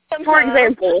for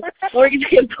example,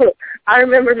 I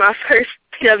remember my first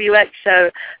PWX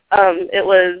show. It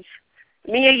was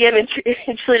Mia Yim and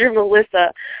cheerleader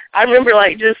Melissa. I remember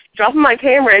just dropping my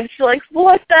camera and she's like,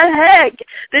 "What the heck?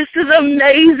 This is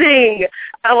amazing!"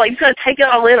 I'm trying to take it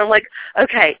all in. I'm like,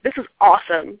 "Okay, this is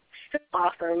awesome. This is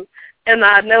awesome." And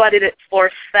I know I did it for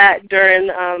a fact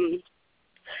during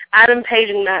Adam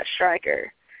Page and Matt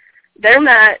Stryker. Their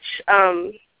match,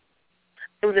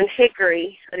 it was in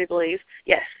Hickory, I do believe.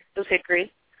 Yes, it was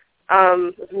Hickory.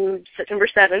 It was September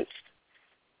 7th,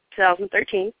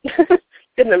 2013.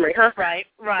 Good memory, huh? Right.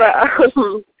 But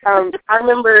I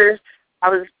remember I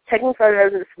was taking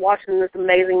photos and just watching this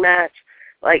amazing match.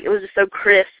 It was just so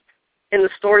crisp, and the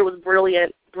story was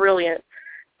brilliant.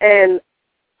 And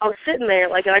I was sitting there,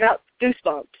 and I got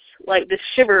goosebumps, this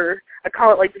shiver. I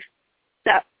call it like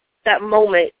that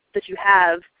moment that you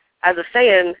have as a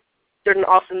fan during an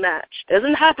awesome match. It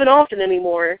doesn't happen often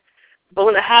anymore, but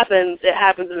when it happens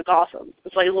and it's awesome.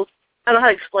 It's like, well, I don't know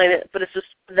how to explain it, but it's just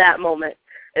that moment.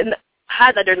 And I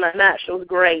had that during that match. It was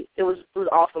great. It was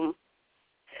awesome.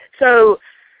 So,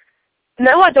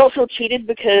 no, I don't feel cheated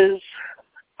because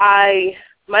my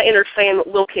inner fan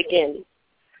will kick in.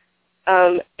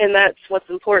 And that's what's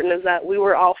important, is that we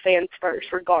were all fans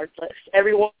first, regardless.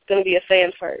 Everyone's going to be a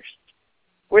fan first.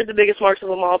 We're the biggest marks of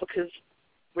them all because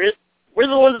we're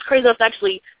the ones that's crazy enough to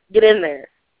actually get in there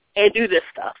and do this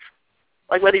stuff.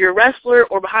 Like, whether you're a wrestler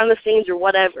or behind the scenes or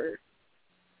whatever.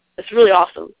 It's really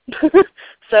awesome.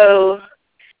 So,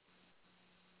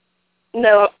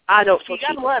 no, I don't feel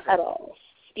cheated at all.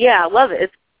 Yeah, I love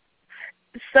it.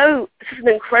 It's just an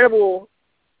incredible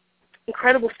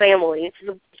family.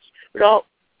 We're all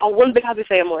one big happy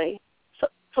family. So,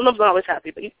 sometimes not always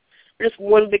happy, but we're just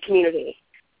one big community.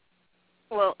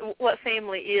 Well, what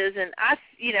family is, and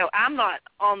I'm not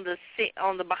on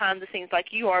the behind the scenes like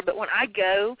you are, but when I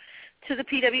go to the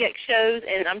PWX shows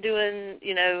and I'm doing,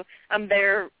 I'm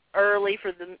there early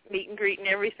for the meet and greet and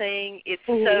everything, it's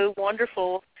so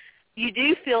wonderful. You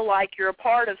do feel like you're a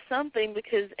part of something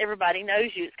because everybody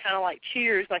knows you. It's kind of like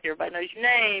Cheers, like everybody knows your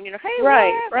name. Hey,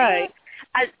 right.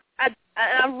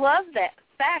 I love that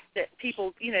fact that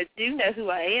people, do know who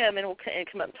I am and will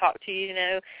come up and talk to you,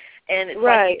 and it's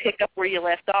like you pick up where you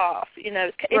left off.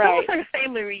 It's almost like a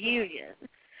family reunion.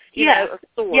 Of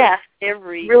sorts. Yeah. It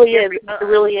really is. It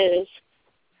really is.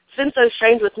 It's been so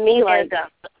strange with me,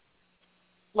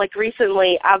 like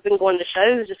recently I've been going to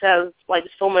shows just as, like,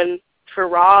 just filming for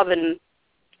Rob and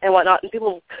whatnot, and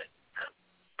people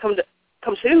come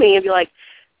to me and be like,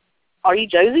 "Are you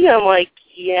Josey?" I'm like,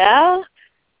 "Yeah."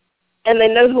 And they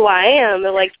know who I am.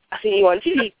 They're like, "I see you on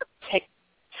TV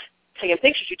taking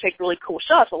pictures. You take really cool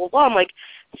shots." Blah blah blah. I'm like,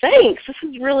 "Thanks.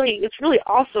 It's really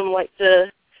awesome. Like to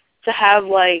have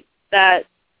like that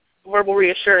verbal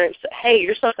reassurance that, hey,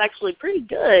 your stuff's actually pretty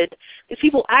good. If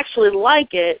people actually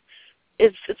like it,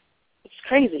 it's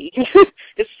crazy.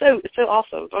 it's so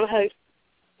awesome. I don't know how.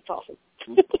 It's awesome."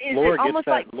 Is it almost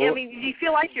like, do you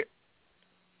feel like you're...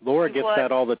 Laura gets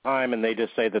that all the time, and they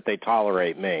just say that they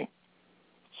tolerate me.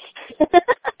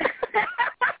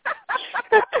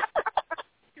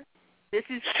 This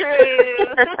is true.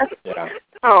 Yeah.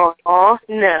 Oh,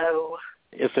 no.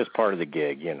 It's just part of the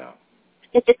gig,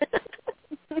 So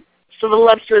the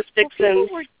voluptuous vixen.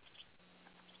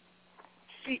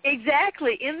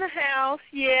 Exactly. In the house,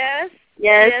 yes.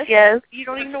 Yes. You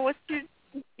don't even know what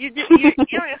you don't know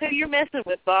who you're messing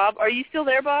with, Bob. Are you still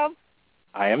there, Bob?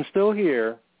 I am still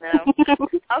here. No.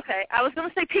 Okay. I was going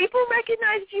to say, people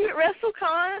recognized you at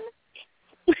WrestleCon.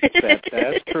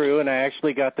 That's true, and I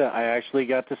actually got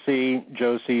to see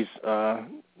Josey's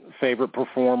favorite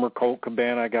performer, Colt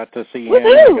Cabana. I got to see him. I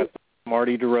got to see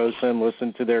Marty DeRosa and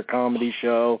listen to their comedy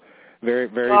show. Very,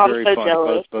 very, very so fun.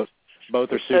 Jealous.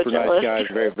 Both are super nice guys.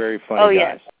 Very, very funny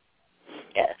guys.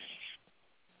 Yes.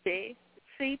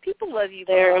 See, people love you,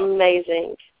 Bob. They're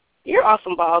amazing. You're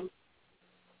awesome, Bob.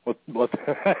 Well,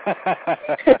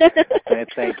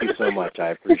 thank you so much. I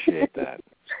appreciate that.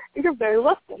 You're very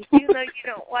welcome. Even though you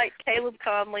don't like Caleb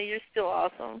Conley, you're still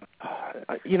awesome.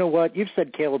 You know what? You've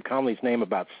said Caleb Conley's name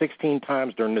about 16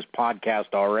 times during this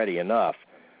podcast already. Enough.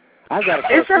 I've got a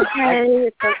question.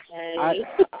 It's okay.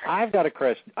 I've got a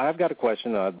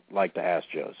question I'd like to ask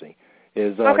Josey.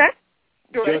 Okay.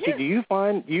 Josey, do you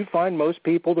find most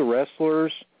people, the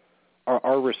wrestlers,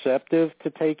 are receptive to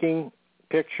taking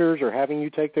pictures or having you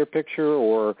take their picture,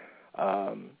 or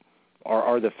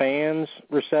are the fans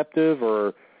receptive,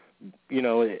 or do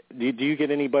you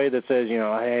get anybody that says,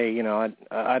 hey,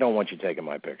 I don't want you taking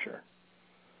my picture?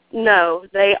 No,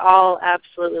 they all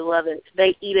absolutely love it.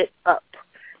 They eat it up.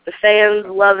 The fans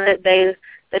love it. They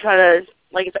try to,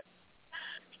 like,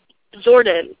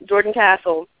 Jordan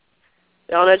Castle.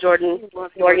 Y'all know Jordan.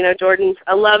 You know Jordan.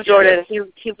 I love Jordan.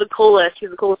 He's the coolest. He's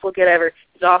the coolest little kid ever.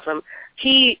 He's awesome.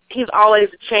 He's always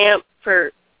a champ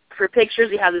for pictures.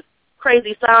 He has his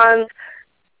crazy signs.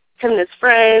 Him and his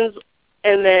friends.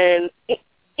 And then,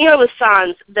 with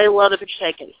signs, they love the picture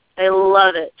taken. They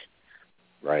love it.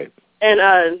 Right.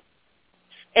 And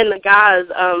the guys,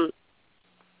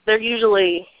 they're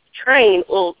usually trained.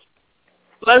 Well,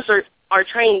 most are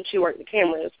trained to work the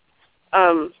cameras.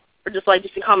 Or just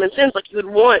in common sense, like you would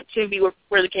want to be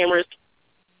where the cameras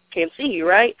can see you,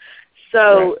 right?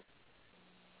 So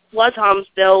a lot of times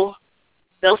they'll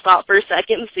stop for a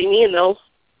second and see me, and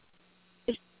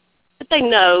if they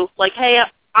know, like, hey,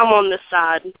 I'm on this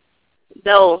side,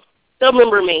 they'll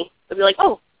remember me. They'll be like,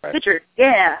 oh, picture,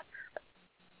 yeah.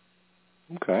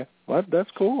 Okay. Well, that's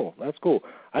cool. That's cool.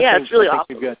 It's really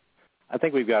awesome. I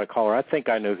think we've got a caller. I think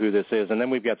I know who this is. And then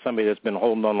we've got somebody that's been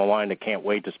holding on the line that can't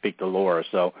wait to speak to Laura.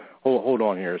 So hold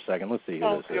on here a second. Let's see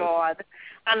who this is. Oh, God.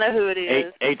 I know who it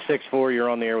is. 864, you're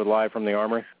on the air with Live from the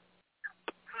Armory.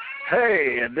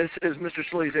 Hey, this is Mr.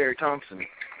 Sleaze, Eric Thompson.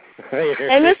 Hey,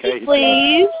 Mr.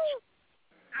 Sleaze.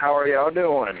 How are y'all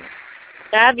doing?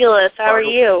 Fabulous. How are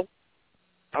you?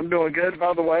 I'm doing good.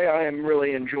 By the way, I am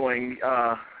really enjoying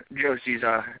Josey's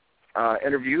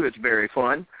interview. It's very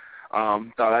fun.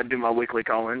 Thought I'd do my weekly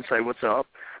call-in, say what's up.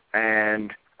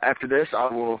 And after this,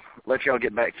 I will let y'all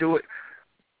get back to it.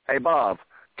 Hey, Bob.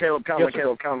 Caleb Conley, yes,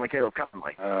 Caleb Conley, Caleb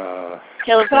Conley.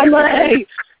 Caleb Conley.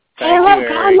 Caleb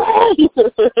Conley.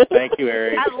 Thank you,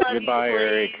 Eric. Goodbye,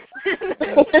 Eric.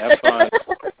 Have fun.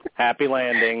 Happy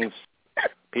landings.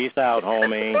 Peace out,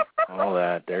 homie. All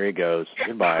that. There he goes.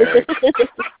 Goodbye, Eric.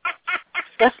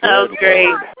 That was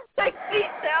great.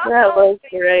 That was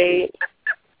great.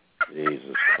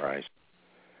 Jesus Christ.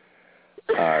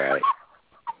 All right.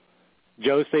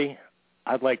 Josey,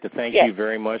 I'd like to thank you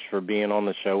very much for being on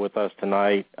the show with us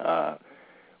tonight.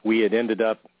 We had ended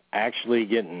up actually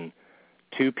getting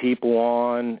 2 people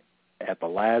on at the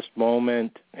last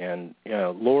moment, and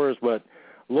Laura's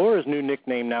new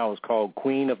nickname now is called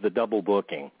Queen of the Double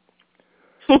Booking.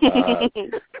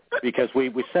 Because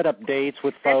we set up dates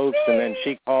with folks, and then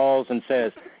she calls and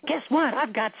says, guess what?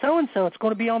 I've got so-and-so. It's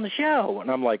going to be on the show. And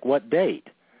I'm like, what date?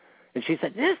 And she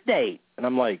said, this date. And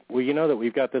I'm like, well, you know that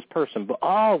we've got this person. But,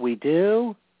 oh, we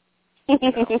do?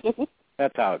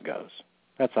 That's how it goes.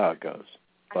 That's how it goes.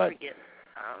 But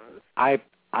I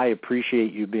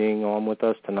appreciate you being on with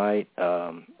us tonight.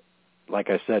 Like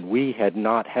I said, we had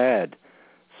not had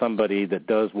somebody that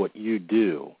does what you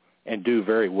do and do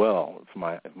very well, if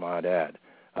I might add.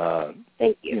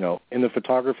 Thank you. In the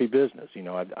photography business,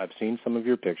 I've seen some of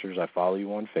your pictures. I follow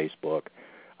you on Facebook.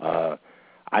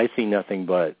 I see nothing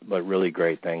but really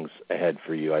great things ahead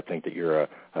for you. I think that you're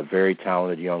a very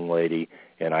talented young lady,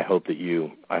 and I hope that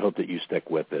you stick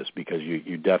with this, because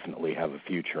you definitely have a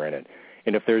future in it.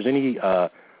 And if there's any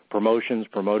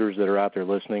promoters that are out there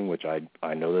listening, which I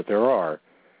know that there are,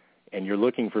 and you're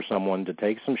looking for someone to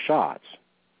take some shots,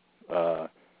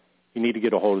 you need to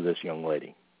get a hold of this young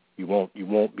lady. You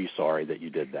won't be sorry that you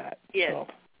did that. Yes. So.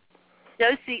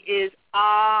 Josey is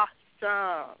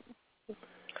awesome.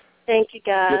 Thank you,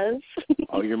 guys.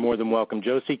 Oh, you're more than welcome.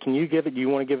 Josey, do you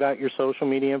want to give out your social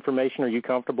media information? Are you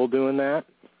comfortable doing that?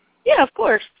 Yeah, of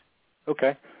course.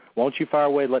 Okay. Why don't you fire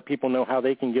away and let people know how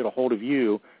they can get a hold of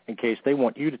you in case they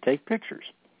want you to take pictures?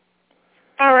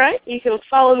 All right. You can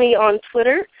follow me on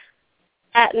Twitter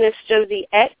at Miss Josey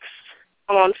X.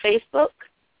 I'm on Facebook,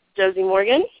 Josey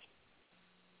Morgan.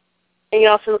 And you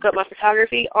can also look up my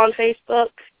photography on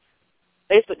Facebook,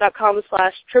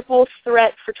 facebook.com/Triple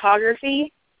Threat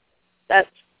Photography. That's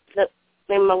the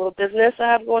name of my little business I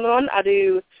have going on. I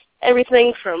do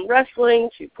everything from wrestling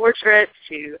to portraits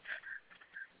to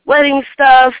wedding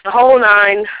stuff, the whole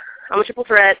 9. I'm a triple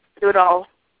threat, do it all.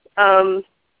 And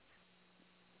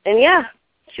yeah,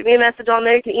 shoot me a message on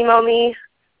there. You can email me,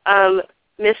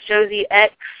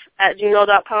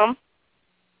 MissJoseyX@gmail.com.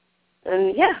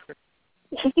 And yeah.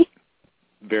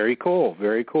 Very cool,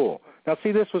 very cool. Now,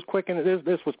 see, this was quick and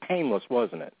this was painless,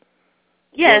 wasn't it?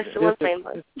 Yes, it was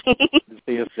painless.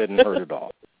 This didn't hurt at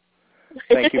all.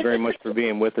 Thank you very much for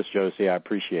being with us, Josey. I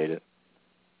appreciate it.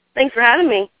 Thanks for having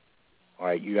me. All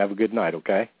right, you have a good night,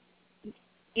 okay?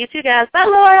 You too, guys. Bye,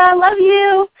 Laura. Love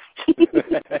you.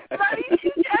 Love you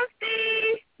too,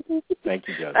 Josey. Thank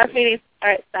you, Josey. Bye, sweetie. All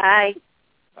right, bye.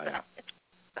 Bye now.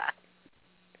 Bye.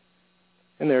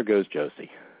 And there goes Josey.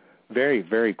 Very,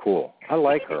 very cool. I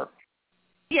like her.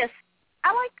 Yes.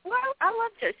 I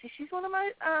love Josey. She's one of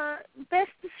my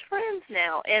bestest friends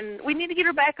now, and we need to get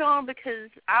her back on because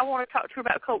I want to talk to her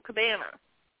about Colt Cabana.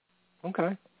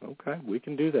 Okay, we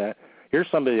can do that. Here's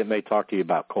somebody that may talk to you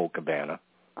about Colt Cabana.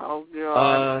 Oh,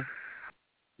 God.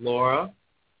 Laura,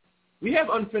 we have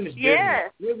unfinished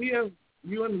business. We have.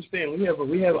 You understand? We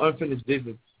have unfinished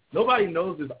business. Nobody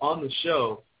knows this on the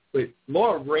show, but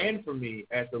Laura ran for me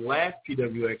at the last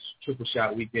PWX Triple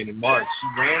Shot weekend in March. She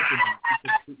ran for me.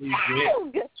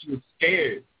 She was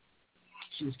scared.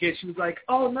 She was like,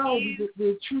 "Oh no,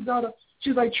 the True Daughter." She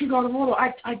was like, "True Daughter Moto,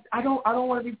 I don't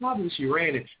want to be popular." She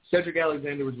ran it. Cedric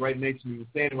Alexander was right next to me. Was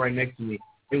standing right next to me,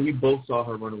 and we both saw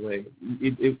her run away.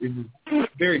 It was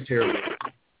very terrible.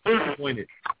 Disappointed.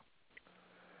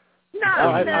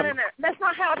 No. That's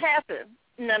not how it happened.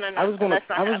 No. I was going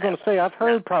to say I've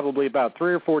heard probably about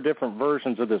 3 or 4 different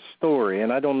versions of this story,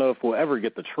 and I don't know if we'll ever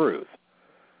get the truth.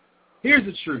 Here's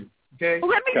the truth, okay? Well,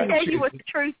 let me tell you what the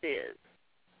truth is.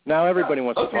 Now everybody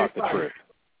wants to talk the truth.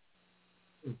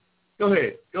 Go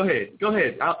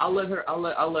ahead. I'll let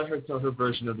her tell her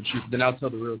version of the truth. Then I'll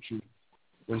tell the real truth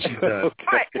when she's done. All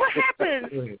right. What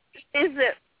happens is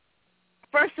that,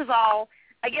 first of all,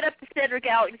 I get up to Cedric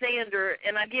Alexander,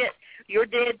 and I get, "You're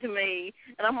dead to me."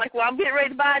 And I'm like, "Well, I'm getting ready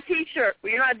to buy a T-shirt."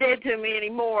 "Well, you're not dead to me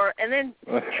anymore." And then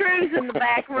True's in the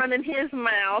back running his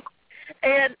mouth.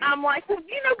 And I'm like, "Well, come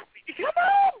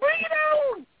on, bring it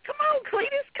on. Come on,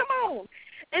 Cletus, come on."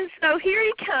 And so here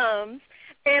he comes,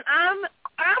 and I'm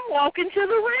walking to the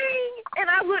ring, and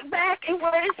I look back, and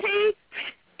where is he?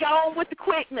 Gone with the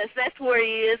quickness. That's where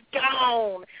he is.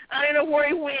 Gone. I don't know where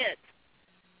he went.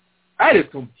 That is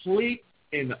complete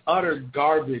and utter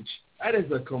garbage. That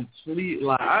is a complete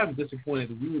lie. I'm disappointed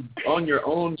that you would, on your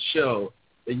own show,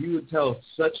 that you would tell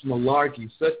such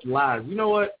malarkey, such lies. You know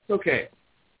what? It's okay.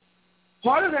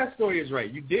 Part of that story is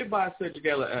right. You did buy a Cedric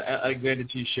Alexander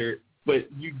T-shirt, but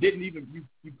you didn't even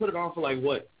you put it on for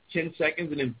 10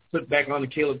 seconds and then put back on the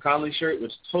Caleb Conley shirt,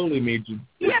 which totally made you.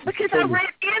 Yeah, because I ran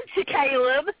into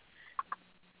Caleb.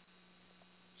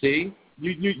 See,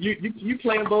 you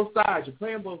playing both sides. You're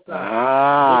playing both sides.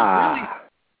 Ah.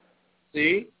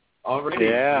 Really, see already.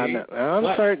 Yeah, see? I'm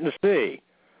starting to see.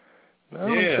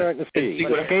 I'm starting to see.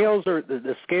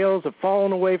 The scales have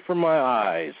fallen away from my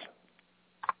eyes.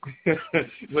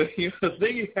 But the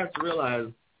thing you have to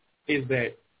realize is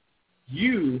that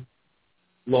you,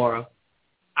 Laura,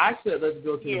 I said let's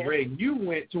go to the ring. You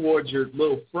went towards your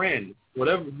little friend,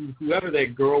 whoever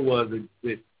that girl was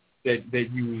that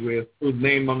you were with, whose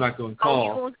name I'm not going to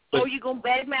call. You're going to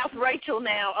badmouth Rachel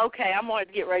now? Okay, I'm going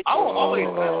to get Rachel.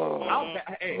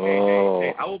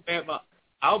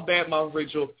 I'll badmouth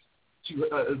Rachel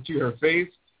to her face,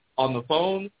 on the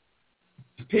phone,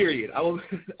 period. I will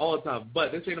all the time.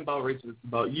 But this ain't about Rachel. It's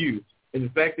about you. And the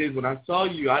fact is, when I saw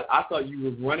you, I thought you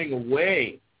were running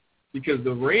away because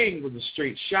the ring was a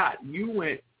straight shot. You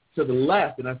went to the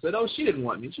left, and I said, "Oh, she didn't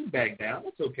want me. She backed down.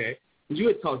 That's okay." Because you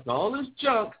had talked all this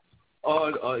junk,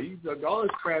 you talked all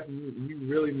this crap, and you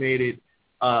really made it.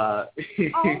 Oh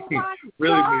my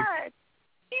God!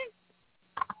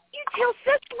 You tell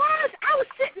such lies. I was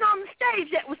sitting on the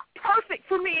stage. That was perfect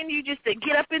for me and you just to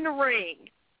get up in the ring.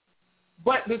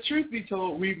 But the truth be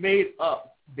told, we made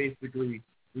up, basically.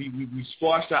 We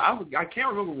squashed it. I can't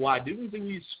remember why. Didn't we think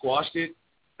we squashed it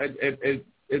at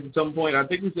some point? I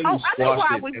think we said we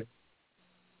squashed it.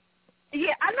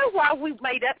 Yeah, I know why we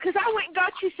made up, because I went and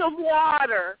got you some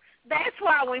water. That's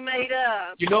why we made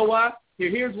up. You know why?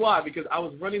 Here's why. Because I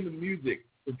was running the music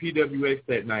for PWX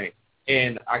that night,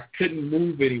 and I couldn't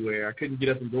move anywhere. I couldn't get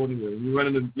up and go anywhere. You're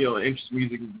running the interest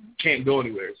music, and you can't go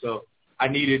anywhere. So I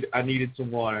needed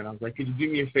some water, and I was like, "Could you do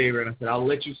me a favor?" And I said, "I'll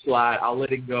let you slide. I'll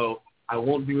let it go. I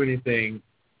won't do anything.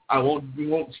 We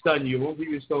won't stun you. I won't give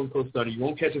you a Stone Cold Stunner. You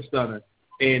won't catch a stunner."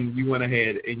 And you went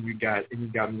ahead and you got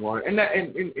me water.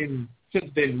 And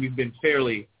since then we've been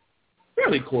fairly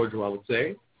cordial, I would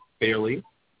say. Fairly.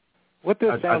 What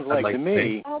this sounds like to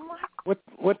me.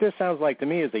 What this sounds like to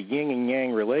me is a yin and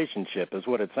yang relationship. Is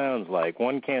what it sounds like.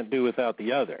 One can't do without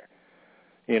the other.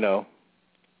 The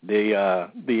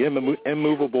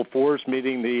immovable force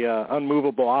meeting the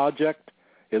unmovable object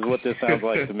is what this sounds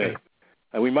like to me.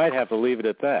 And we might have to leave it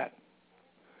at that.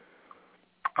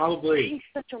 Probably. He's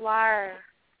such a liar.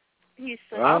 He's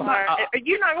such a liar.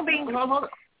 You're not going to be.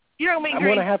 You're going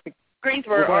to be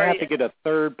Greensboro. We're going to have to get a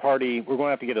third party. We're going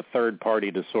to have to get a third party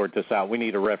to sort this out. We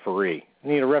need a referee.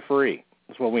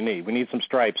 That's what we need. We need some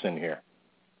stripes in here.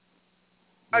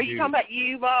 Are you talking about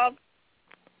you, Bob?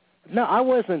 No, I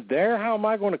wasn't there. How am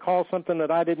I going to call something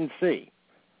that I didn't see?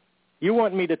 You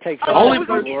want me to take something?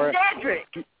 Laura? Cedric.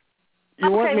 You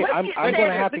want me? I'm going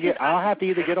to have to get. I'll have to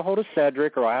either get a hold of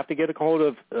Cedric or I'll have to get a hold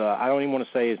of. I don't even want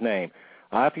to say his name.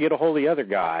 I'll have to get a hold of the other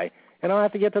guy, and I'll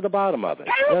have to get to the bottom of it.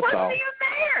 Caleb That's all. wasn't even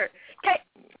there.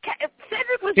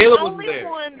 Cedric was Caleb the only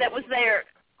one that was there.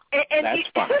 And That's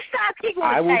fine. Whose side he going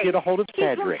to take? I will get a hold of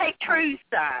Cedric. He's going to take True's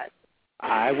side.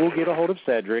 I will get a hold of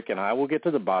Cedric, and I will get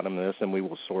to the bottom of this, and we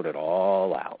will sort it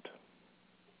all out.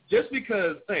 Just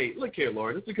because, hey, look here,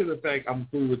 Laura. Just because of the fact I'm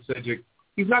cool with Cedric,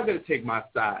 he's not going to take my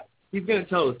side. He's going to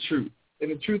tell the truth.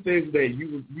 And the truth is that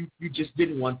you just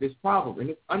didn't want this problem. And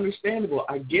it's understandable.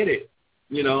 I get it.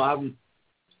 People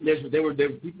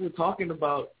were talking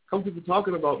about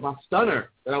my stunner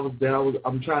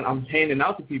I'm handing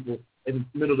out to people in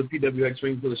the middle of the PWX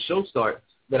ring before the show starts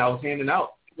that I was handing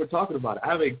out. People were talking about it. I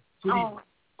have a pretty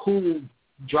cool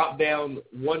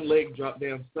one leg drop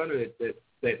down stunner that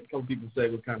a couple people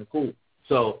said was kind of cool.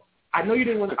 So I know you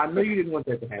didn't want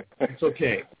that to happen. It's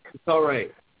okay. It's all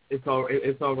right. It's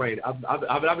all right.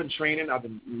 I've been training. I've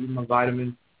been eating my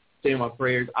vitamins, saying my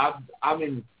prayers. I'm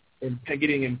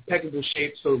getting in impeccable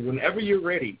shape. So whenever you're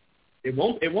ready, It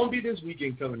won't be this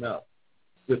weekend coming up,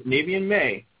 but maybe in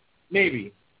May,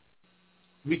 maybe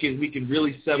we can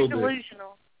really settle this. You're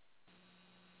delusional.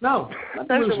 No, not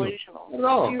so delusional. Not at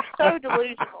all. You're so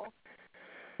delusional.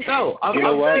 No, I'm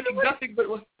thinking nothing but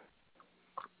what.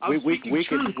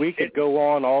 We could go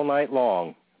on all night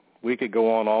long. We could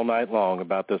go on all night long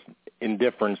about this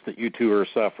indifference that you two are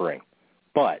suffering,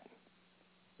 but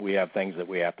we have things that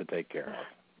we have to take care of.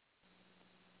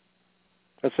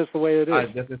 That's just the way it is.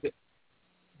 Definitely.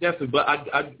 But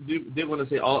I did want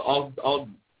to say, all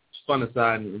fun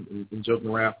aside and joking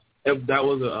around, it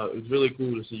was really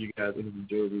cool to see you guys interview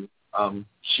Josey.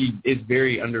 She is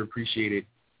very underappreciated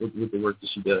with the work that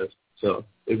she does. So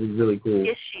it was really cool.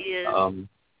 Yes, she is.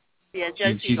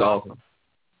 She's awesome.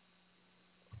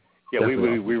 Yeah, we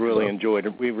really enjoyed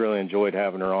it. We really enjoyed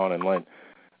having her on, and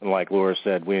like Laura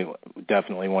said, we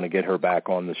definitely want to get her back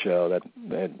on the show.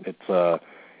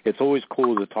 It's always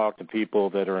cool to talk to people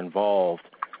that are involved,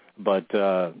 but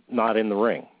not in the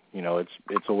ring. You know,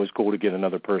 it's always cool to get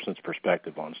another person's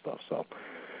perspective on stuff. So,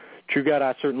 True God,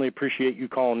 I certainly appreciate you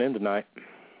calling in tonight.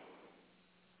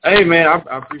 Hey, man, I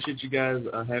appreciate you guys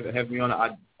having me on.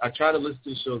 I try to listen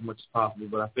to the show as much as possible,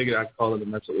 but I figured I'd call it a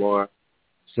mess with Laura.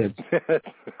 Since I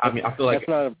feel like that's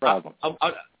not a problem.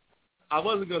 I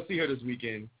wasn't going to see her this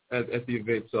weekend at the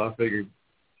event, so I figured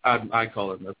I'd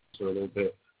call it a mess for a little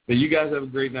bit. But you guys have a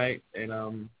great night,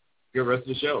 and good rest of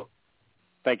the show.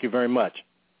 Thank you very much.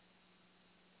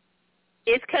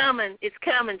 It's coming. It's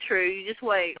coming, True. You just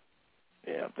wait.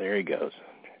 Yeah, there he goes.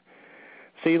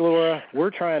 See, Laura, we're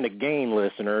trying to gain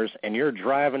listeners, and you're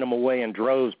driving them away in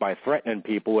droves by threatening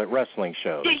people at wrestling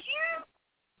shows.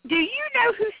 Do you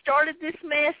know who started this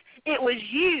mess? It was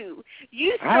you.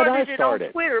 You started it on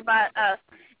Twitter by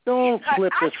Don't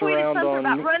flip this around on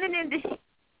about running into him.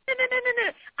 No.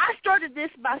 I started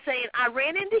this by saying I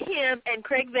ran into him and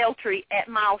Craig Veltri at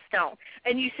Milestone,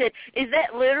 and you said, "Is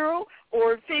that literal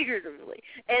or figuratively?"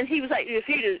 And he was like, "If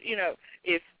she'd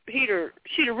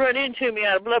have run into me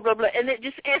out of blah blah blah," and it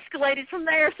just escalated from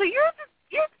there. So you're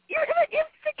the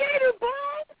instigator,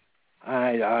 Bob.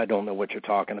 I don't know what you're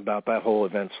talking about. That whole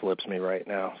event slips me right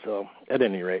now. So at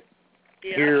any rate,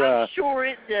 I'm sure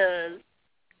it does.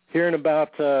 Here in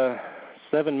about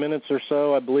 7 minutes or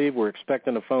so, I believe, we're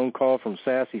expecting a phone call from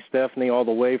Sassy Stephanie all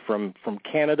the way from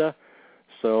Canada.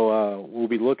 So we'll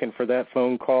be looking for that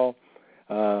phone call.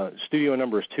 Studio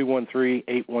number is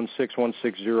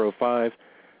 213-816-1605.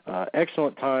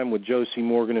 Excellent time with Josey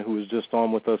Morgan, who was just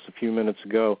on with us a few minutes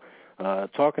ago,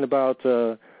 talking about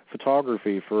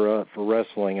photography for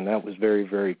wrestling, and that was very,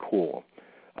 very cool.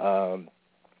 I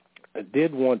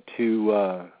did want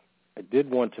to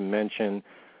mention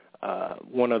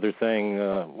one other thing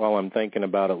while I'm thinking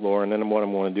about it, Laura, and then what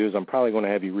I'm going to do is I'm probably going to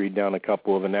have you read down a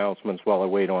couple of announcements while I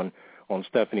wait on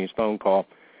Stephanie's phone call.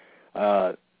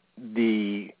 I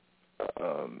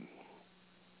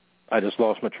just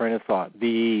lost my train of thought.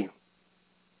 The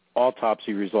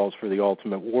autopsy results for the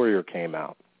Ultimate Warrior came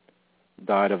out.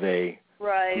 Died of a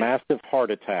massive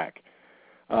heart attack.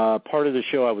 Part of the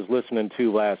show I was listening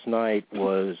to last night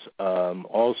was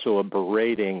also a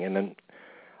berating, and then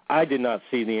I did not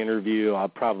see the interview. I'll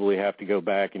probably have to go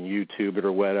back and YouTube it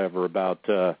or whatever about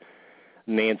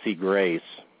Nancy Grace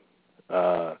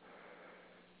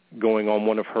going on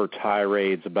one of her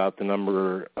tirades about the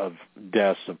number of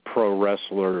deaths of pro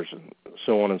wrestlers and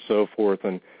so on and so forth.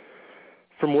 And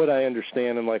from what I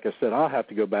understand, and like I said, I'll have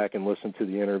to go back and listen to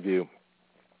the interview,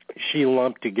 she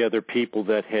lumped together people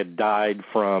that had died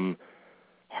from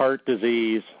heart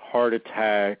disease, heart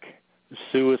attack,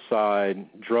 suicide,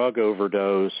 drug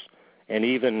overdose, and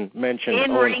even mentioned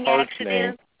Owen Hart's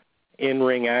name,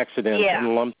 in-ring accidents,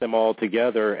 and lumped them all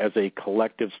together as a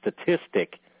collective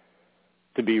statistic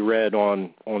to be read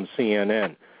on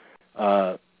CNN.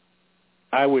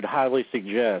 I would highly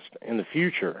suggest in the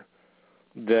future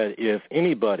that if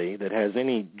anybody that has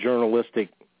any journalistic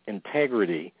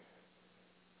integrity,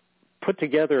 put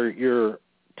together your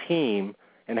team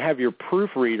and have your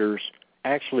proofreaders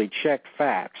actually check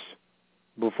facts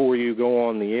before you go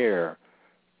on the air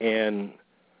and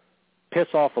piss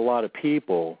off a lot of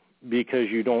people because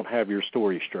you don't have your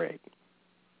story straight.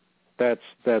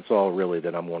 That's all really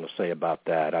that I'm going to say about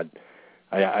that.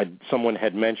 Someone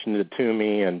had mentioned it to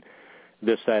me, and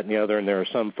this, that, and the other, and there are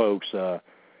some folks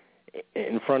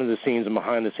in front of the scenes and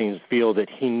behind the scenes feel that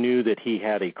he knew that he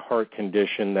had a heart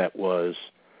condition that was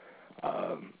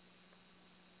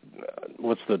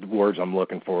what's the words I'm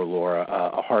looking for, Laura?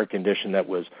 A heart condition that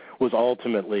was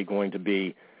ultimately going to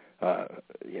be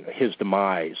his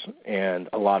demise, and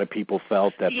a lot of people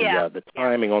felt that the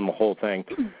timing on the whole thing.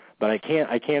 But I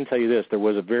can tell you this: there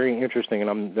was a very interesting, and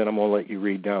then I'm going to let you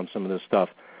read down some of this stuff.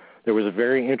 there was a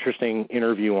very interesting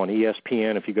interview on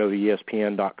ESPN, if you go to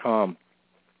ESPN.com,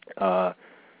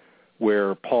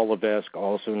 where Paul Levesque,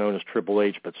 also known as Triple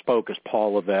H, but spoke as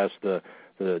Paul Levesque, the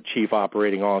chief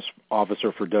operating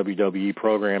officer for WWE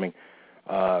programming,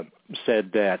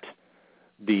 said that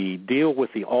the deal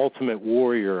with the Ultimate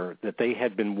Warrior, that they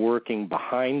had been working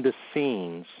behind the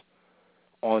scenes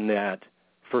on that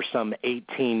for some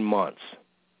 18 months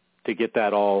to get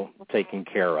that all taken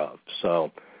care of.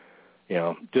 So,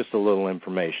 just a little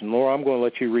information. Laura, I'm going to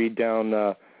let you read down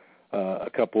a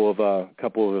couple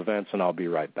of events, and I'll be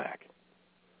right back.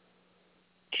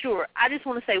 Sure. I just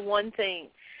want to say one thing.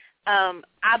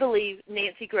 I believe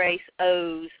Nancy Grace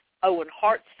owes Owen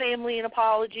Hart's family an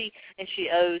apology, and she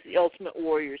owes the Ultimate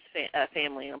Warrior's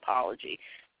family an apology.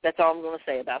 That's all I'm going to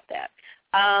say about that.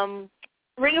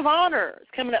 Ring of Honor is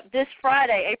coming up this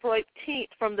Friday, April 18th,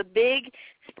 from the Big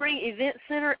Spring Event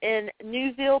Center in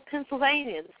Newville,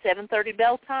 Pennsylvania. The 7:30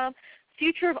 bell time.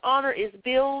 Future of Honor is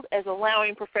billed as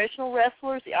allowing professional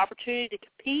wrestlers the opportunity to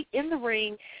compete in the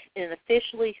ring in an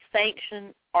officially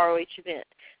sanctioned ROH event.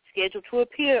 Scheduled to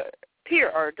appear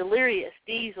are Delirious,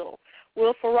 Diesel,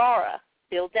 Will Ferrara,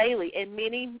 Bill Daly, and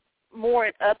many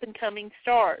more up-and-coming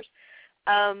stars.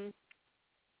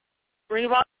 Ring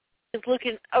of Honor is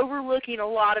overlooking a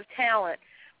lot of talent.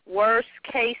 Worst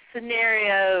case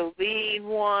scenario being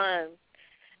one,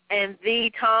 and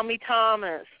the Tommy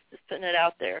Thomas, just putting it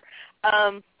out there.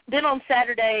 Then on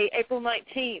Saturday, April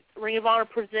 19th, Ring of Honor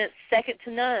presents Second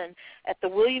to None at the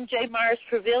William J. Myers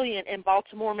Pavilion in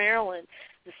Baltimore, Maryland.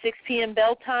 The 6 p.m.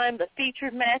 bell time. The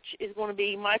featured match is going to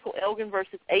be Michael Elgin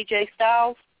versus AJ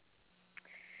Styles.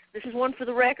 This is one for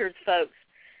the records, folks.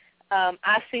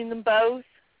 I've seen them both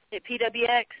at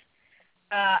PWX.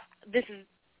 This is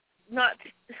not,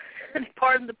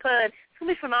 pardon the pun, it's going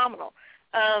to be phenomenal.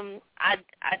 I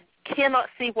cannot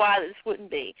see why this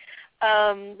wouldn't be.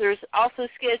 There's also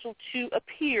scheduled to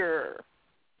appear,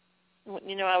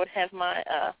 I would have my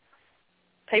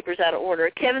papers out of order,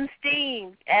 Kevin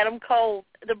Steen, Adam Cole,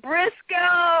 the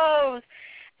Briscoes,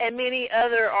 and many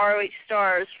other ROH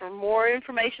stars. For more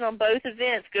information on both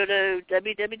events, go to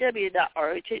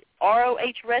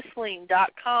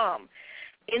www.rohwrestling.com.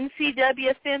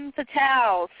 NCW Femme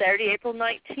Fatale, Saturday, April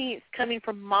 19th, coming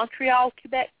from Montreal,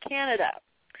 Quebec, Canada,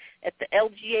 at the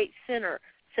LGH Center,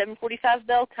 7:45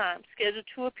 bell time. Scheduled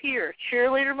to appear,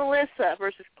 Cheerleader Melissa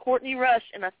versus Courtney Rush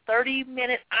in a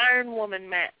 30-minute Iron Woman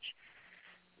match.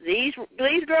 These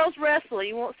girls wrestle.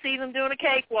 You won't see them doing a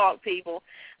cakewalk, people.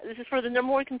 This is for the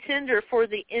number one contender for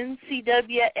the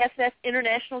NCWFF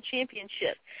International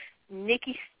Championship.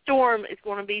 Nikki Storm is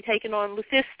going to be taking on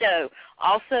Lufisto.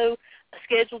 Also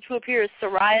scheduled to appear is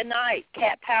Soraya Knight,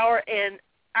 Cat Power, and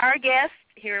our guest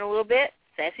here in a little bit,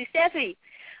 Sassy Steffi.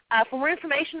 For more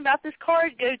information about this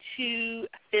card, go to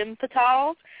Femme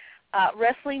Fatale,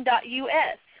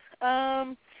 wrestling.us.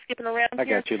 Skipping around I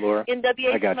here. got you, Laura.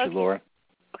 NWA I got Smoky. you, Laura.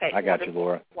 Okay, I got you,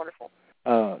 Laura. Wonderful.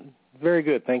 Very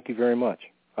good. Thank you very much.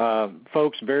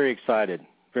 Folks, very excited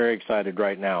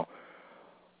right now.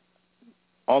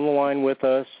 On the line with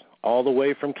us, all the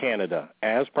way from Canada,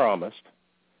 as promised,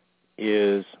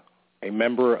 is a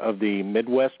member of the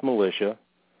Midwest Militia.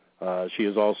 She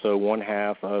is also one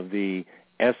half of the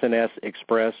SNS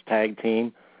Express tag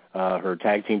team, her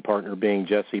tag team partner being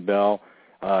Jesse Bell.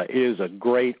 It is a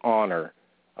great honor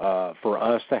for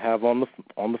us to have on the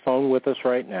phone with us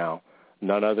right now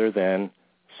none other than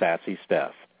Sassy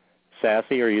Steph.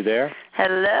 Sassy, are you there?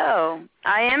 Hello.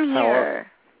 I am here.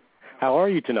 How are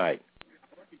you tonight?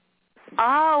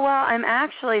 Oh, well, I'm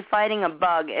actually fighting a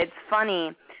bug. It's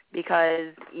funny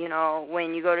because,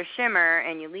 when you go to Shimmer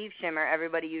and you leave Shimmer,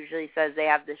 everybody usually says they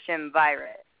have the Shim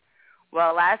virus.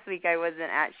 Well, last week I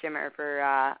wasn't at Shimmer for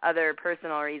other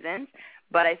personal reasons,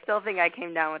 but I still think I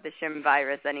came down with the Shim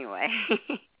virus anyway.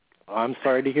 I'm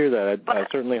sorry to hear that. I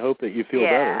certainly hope that you feel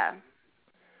better.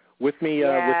 With me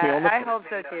on the I hope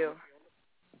so too.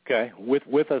 Okay.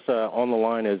 With us on the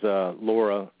line is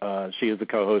Laura. She is the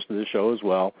co-host of the show as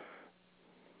well.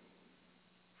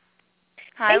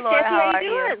 Hi, hey, Laura. Steph, how are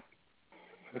you?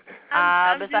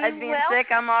 Besides being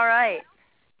sick, I'm all right.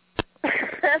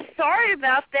 Sorry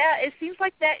about that. It seems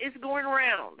like that is going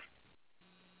around.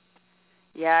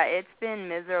 Yeah, it's been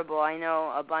miserable. I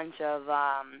know a bunch of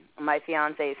my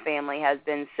fiance's family has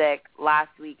been sick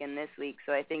last week and this week,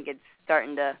 so I think it's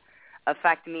starting to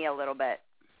affect me a little bit.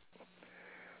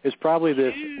 It's probably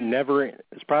this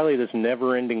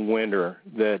never-ending winter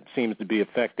that seems to be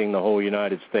affecting the whole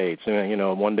United States.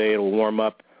 And, one day it'll warm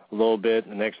up a little bit,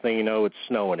 and the next thing you know, it's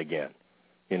snowing again.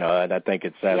 I think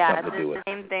it has something to do with it.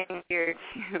 Yeah, the same thing here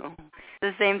too.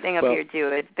 The same thing up here too.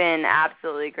 It's been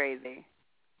absolutely crazy.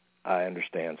 I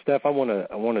understand. Steph, I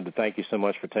wanted to thank you so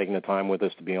much for taking the time with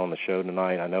us to be on the show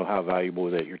tonight. I know how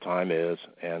valuable that your time is,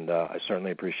 and I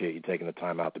certainly appreciate you taking the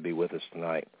time out to be with us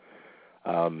tonight.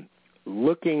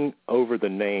 Looking over the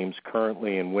names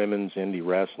currently in women's indie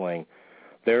wrestling,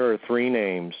 there are 3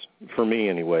 names, for me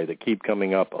anyway, that keep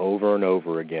coming up over and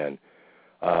over again.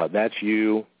 That's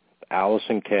you,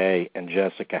 Allison Kay, and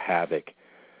Jessica Havoc.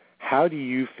 How do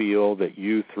you feel that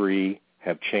you 3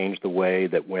 have changed the way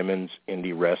that women's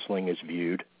indie wrestling is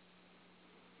viewed?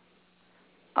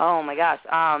 Oh my gosh,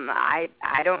 I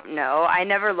don't know. I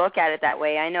never look at it that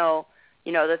way. I know,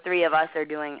 the 3 of us are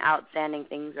doing outstanding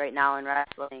things right now in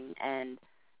wrestling, and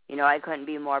I couldn't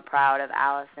be more proud of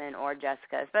Allison or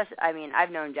Jessica. Especially, I've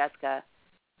known Jessica,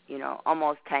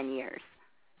 almost 10 years.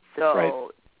 So right.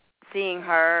 Seeing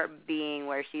her being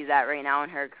where she's at right now in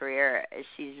her career,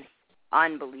 she's just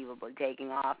unbelievably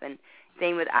taking off. And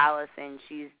same with Allison.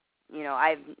 She's,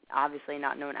 I've obviously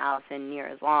not known Allison near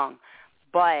as long,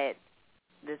 but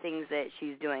the things that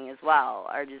she's doing as well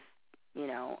are just,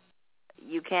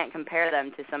 you can't compare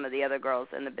them to some of the other girls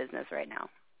in the business right now.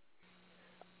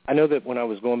 I know that when I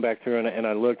was going back through and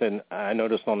I looked, and I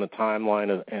noticed on the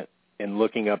timeline and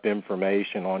looking up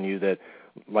information on you that,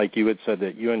 like you had said,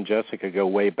 that you and Jessica go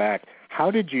way back.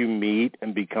 How did you meet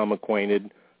and become acquainted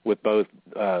with both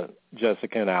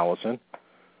Jessica and Allison?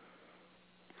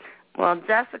 Well,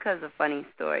 Jessica's a funny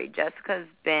story. Jessica's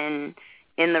been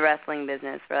in the wrestling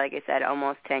business for, like I said,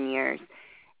 almost 10 years.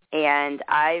 And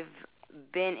I've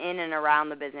been in and around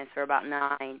the business for about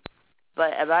 9.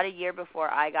 But about a year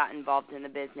before I got involved in the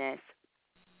business,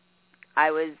 I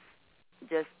was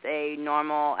just a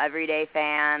normal, everyday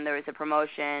fan. There was a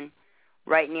promotion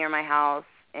right near my house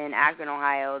in Akron,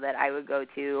 Ohio, that I would go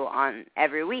to on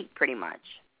every week pretty much.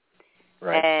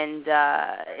 Right. And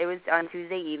it was on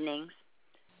Tuesday evenings.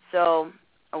 So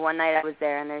one night I was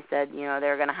there, and they said, they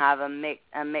were going to have a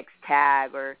mixed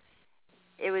tag, or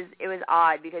it was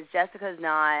odd because Jessica's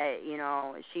not,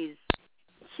 she's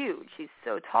huge. She's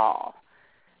so tall.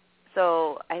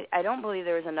 So I don't believe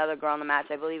there was another girl in the match.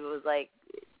 I believe it was like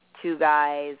 2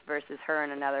 guys versus her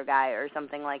and another guy or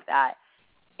something like that.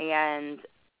 And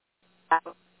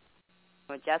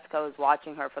Jessica was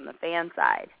watching her from the fan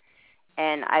side.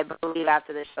 And I believe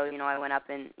after the show, I went up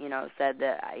and, said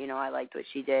that, I liked what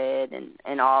she did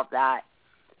and all of that.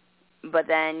 But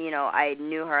then, I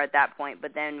knew her at that point.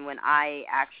 But then when I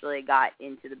actually got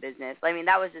into the business,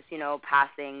 that was just,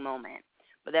 passing moment.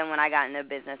 But then when I got into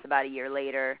business about a year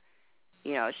later,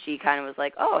 she kind of was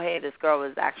like, oh, hey, this girl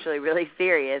was actually really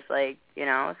serious,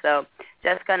 So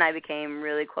Jessica and I became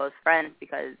really close friends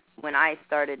because when I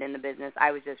started in the business,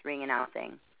 I was just ring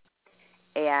announcing.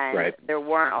 And right. There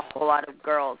weren't a whole lot of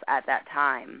girls at that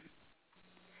time.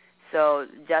 So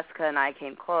Jessica and I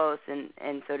came close,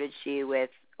 and so did she with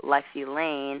Lexi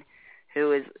Lane,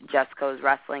 who is Jessica was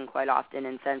wrestling quite often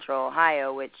in Central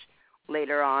Ohio, which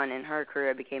later on in her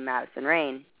career became Madison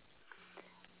Rain.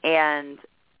 And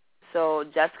so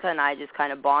Jessica and I just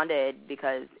kind of bonded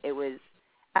because it was,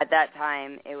 at that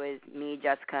time, it was me,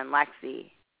 Jessica, and Lexi,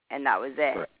 and that was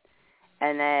it. Right.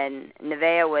 And then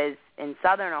Nevaeh was in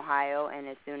Southern Ohio, and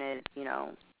as soon as,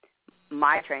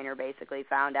 my trainer basically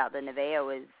found out that Nevaeh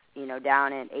was,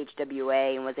 down in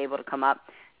HWA and was able to come up,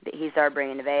 he started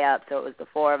bringing Nevaeh up, so it was the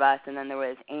 4 of us, and then there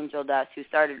was Angel Dust, who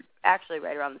started actually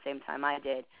right around the same time I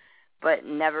did, but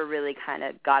never really kind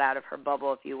of got out of her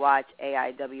bubble. If you watch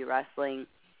AIW Wrestling,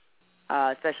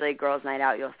 especially Girls Night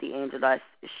Out, you'll see Angel Dust.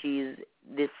 She's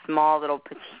this small little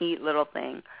petite little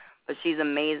thing, but she's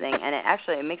amazing. And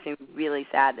it makes me really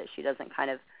sad that she doesn't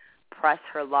kind of press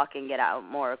her luck and get out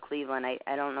more of Cleveland.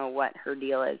 I don't know what her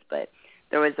deal is, but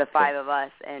there was the 5 of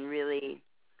us, and really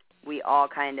we all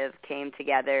kind of came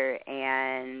together,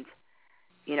 and,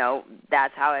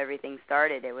 that's how everything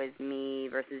started. It was me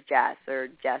versus Jess, or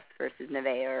Jess versus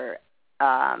Nevaeh, or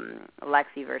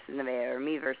Lexi versus Nevaeh, or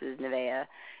me versus Nevaeh.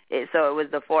 So it was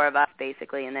the 4 of us,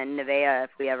 basically, and then Nevaeh,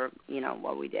 if we ever,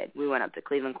 what we did. We went up to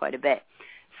Cleveland quite a bit.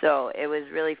 So it was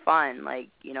really fun,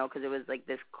 because it was like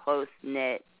this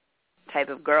close-knit type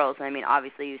of girls. And,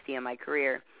 obviously you see in my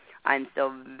career, I'm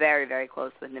still very, very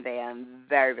close with Nevaeh. I'm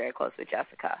very, very close with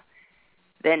Jessica.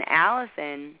 Then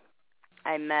Allison,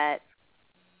 I met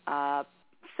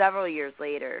several years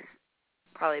later,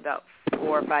 probably about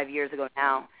 4 or 5 years ago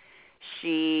now.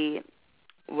 She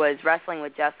was wrestling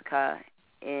with Jessica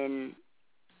in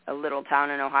a little town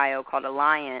in Ohio called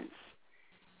Alliance.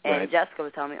 And right. Jessica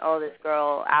was telling me, oh, this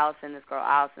girl, Allison, this girl,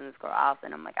 Allison, this girl,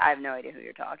 Allison. I'm like, I have no idea who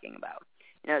you're talking about.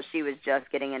 She was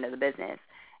just getting into the business.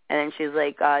 And then she's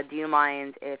like, do you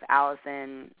mind if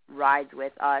Allison rides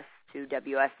with us to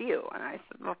WSU? And I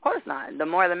said, well, of course not. The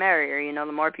more the merrier.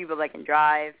 The more people that can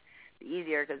drive,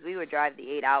 easier because we would drive the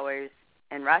 8 hours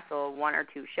and wrestle 1 or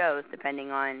 2 shows,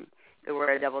 depending on if we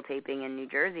were double taping in New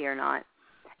Jersey or not.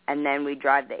 And then we'd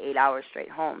drive the 8 hours straight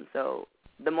home. So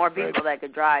the more people that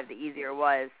could drive, the easier it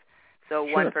was. So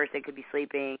one person could be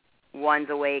sleeping, one's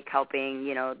awake, helping,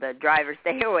 the driver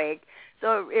stay awake.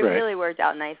 So it really worked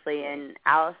out nicely. And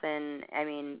Allison,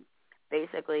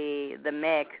 basically the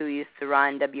Mick who used to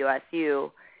run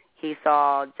WSU, he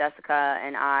saw Jessica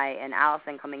and I and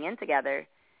Allison coming in together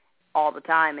all the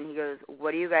time, and he goes,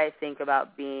 what do you guys think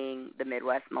about being the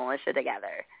Midwest Militia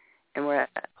together? And we're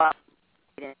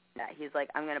he's like,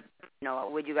 I'm going to,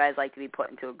 would you guys like to be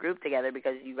put into a group together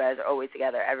because you guys are always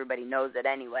together. Everybody knows it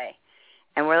anyway.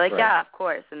 And we're like, yeah, of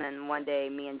course. And then one day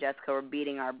me and Jessica were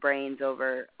beating our brains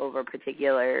over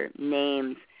particular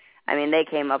names. They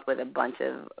came up with a bunch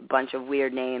of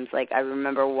weird names. Like I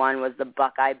remember one was the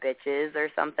Buckeye Bitches or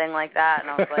something like that. And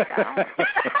I was like, I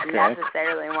don't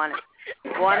necessarily want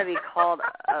to be called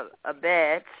a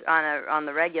bitch on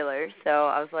the regular. So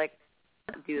I was like,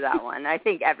 do that one. I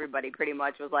think everybody pretty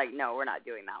much was like, no, we're not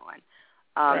doing that one.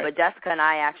 But Jessica and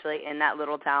I actually, in that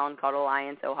little town called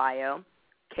Alliance, Ohio,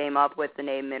 came up with the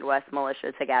name Midwest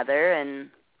Militia together, and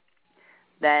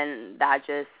then that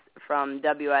just, from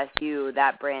WSU,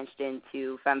 that branched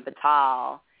into Femme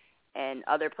Fatale and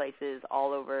other places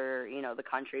all over, the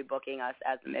country booking us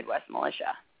as the Midwest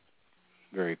Militia.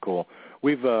 Very cool.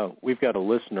 We've got a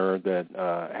listener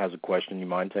that has a question. You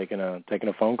mind taking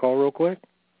a phone call real quick?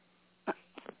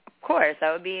 Of course.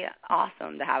 That would be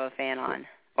awesome to have a fan on,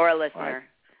 or a listener.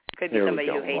 Could be somebody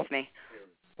who hates me.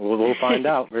 We'll find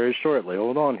out very shortly.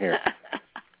 Hold on here.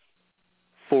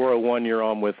 401, you're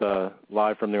on with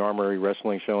live from the Armory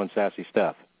Wrestling Show and Sassy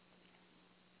Steph.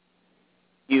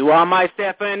 You are my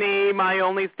Stephanie, my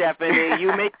only Stephanie. You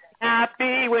make me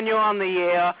happy when you're on the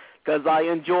air, 'cause I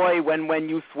enjoy when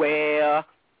you swear.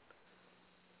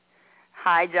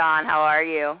 Hi, John. How are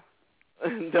you?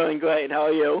 Doing great. How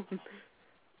are you?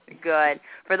 Good.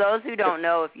 For those who don't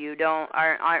know, if you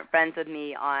aren't friends with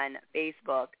me on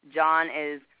Facebook, John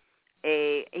is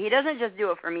he doesn't just do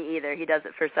it for me either. He does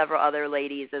it for several other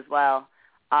ladies as well.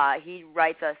 He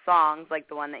writes us songs like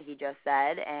the one that he just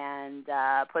said and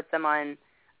puts them on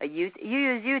you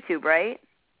use YouTube, right?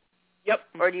 Yep.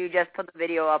 Or do you just put the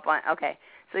video up on? Okay.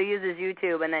 So he uses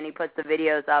YouTube and then he puts the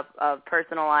videos up of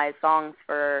personalized songs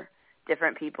for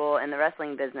different people in the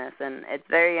wrestling business, and it's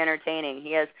very entertaining.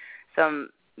 He has some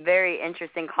very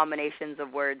interesting combinations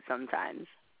of words sometimes.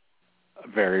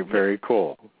 Very, very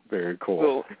cool. Very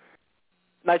cool.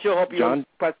 And I sure hope you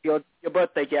impressed your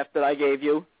birthday gift that I gave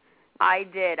you. I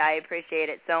did. I appreciate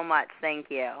it so much.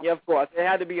 Thank you. Yeah, of course. It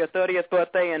had to be your 30th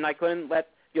birthday, and I couldn't let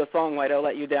your songwriter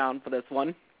let you down for this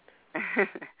one.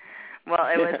 Well,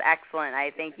 it was excellent.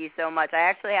 I thank you so much. I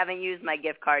actually haven't used my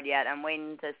gift card yet. I'm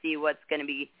waiting to see what's going to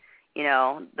be,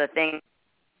 the thing.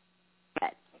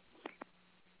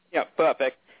 Yeah,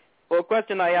 perfect. Well, a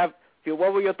question I have for you,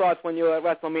 what were your thoughts when you were at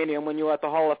WrestleMania and when you were at the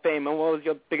Hall of Fame, and what was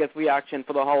your biggest reaction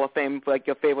for the Hall of Fame for,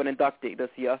 your favorite inductee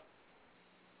this year?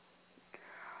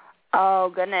 Oh,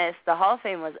 goodness. The Hall of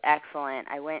Fame was excellent.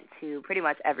 I went to pretty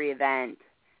much every event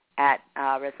at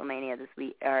WrestleMania this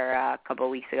week, or a couple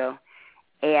of weeks ago.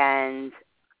 And,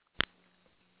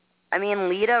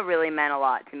 Lita really meant a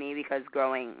lot to me because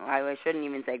I shouldn't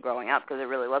even say growing up because it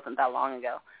really wasn't that long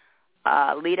ago.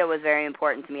 Lita was very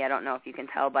important to me. I don't know if you can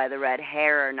tell by the red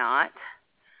hair or not,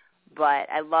 but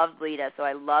I loved Lita, so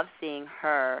I loved seeing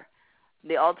her.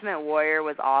 The Ultimate Warrior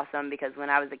was awesome because when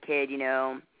I was a kid,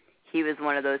 he was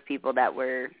one of those people that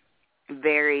were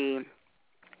very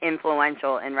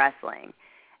influential in wrestling.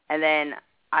 And then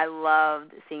I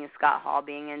loved seeing Scott Hall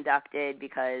being inducted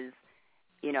because,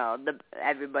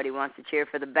 everybody wants to cheer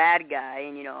for the bad guy,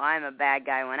 and, I'm a bad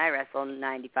guy when I wrestle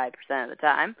 95% of the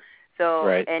time. So,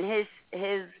 and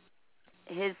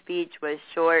his speech was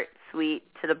short, sweet,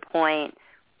 to the point.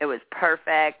 It was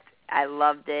perfect. I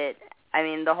loved it.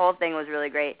 The whole thing was really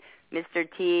great. Mr.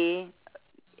 T,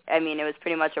 it was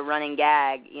pretty much a running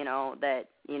gag, that,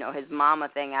 his mama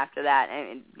thing after that.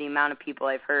 And the amount of people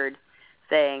I've heard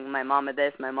saying, my mama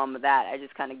this, my mama that, I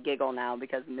just kind of giggle now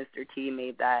because Mr. T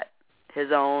made that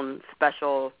his own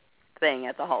special thing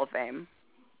at the Hall of Fame.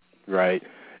 Right.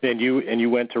 And you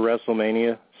went to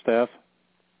WrestleMania, Steph?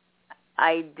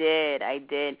 I did.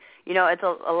 It's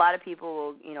a lot of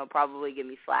people will, probably give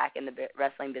me slack in the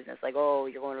wrestling business, like, oh,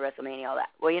 you're going to WrestleMania, all that.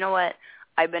 Well, you know what?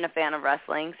 I've been a fan of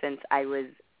wrestling since I was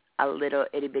a little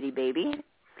itty-bitty baby,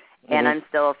 and I'm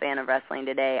still a fan of wrestling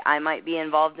today. I might be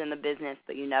involved in the business,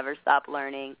 but you never stop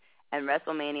learning, and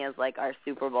WrestleMania is like our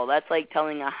Super Bowl. That's like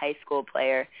telling a high school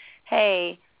player,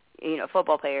 hey,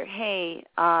 football player, hey,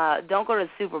 don't go to the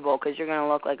Super Bowl because you're going to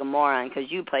look like a moron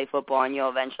because you play football and you'll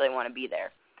eventually want to be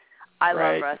there. I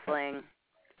love wrestling,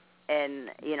 and,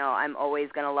 I'm always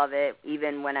going to love it,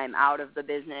 even when I'm out of the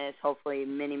business, hopefully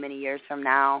many, many years from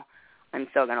now. I'm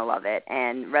still going to love it.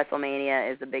 And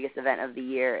WrestleMania is the biggest event of the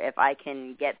year. If I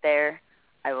can get there,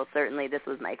 I will certainly. This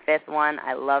was my 5th one.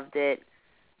 I loved it.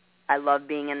 I love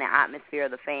being in the atmosphere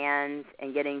of the fans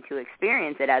and getting to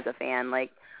experience it as a fan.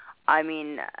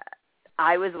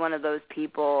 I was one of those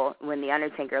people when The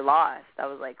Undertaker lost. I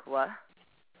was like, what?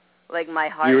 Like my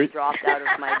heart dropped out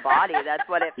of my body. That's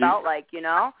what it felt like,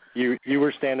 You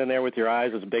were standing there with your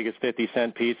eyes as big as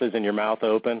 50-cent pieces and your mouth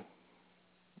open?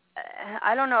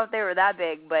 I don't know if they were that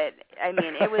big, but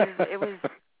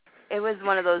it was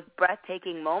one of those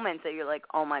breathtaking moments that you're like,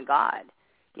 oh my God,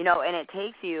 and it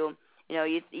takes you,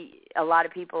 a lot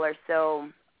of people are so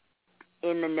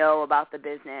in the know about the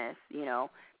business,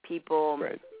 people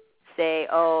say,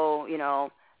 oh,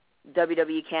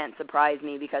 WWE can't surprise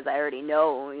me because I already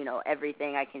know,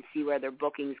 everything. I can see where their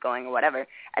booking's going or whatever.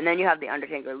 And then you have The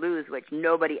Undertaker lose, which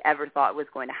nobody ever thought was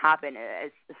going to happen.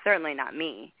 It's certainly not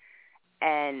me.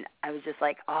 And I was just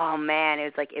like, oh, man, it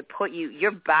was like it put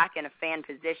you're back in a fan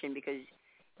position because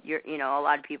you're, a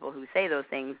lot of people who say those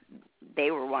things, they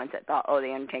were ones that thought, oh,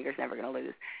 The Undertaker's never going to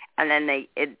lose. And then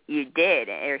he did,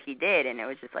 and it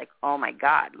was just like, oh, my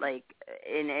God. And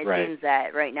it seems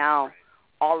that right now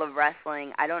all of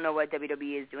wrestling, I don't know what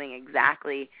WWE is doing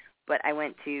exactly, but I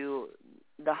went to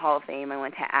the Hall of Fame, I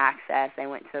went to Access, I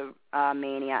went to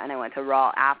Mania, and I went to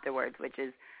Raw afterwards, which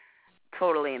is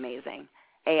totally amazing.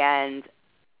 And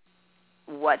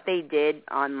what they did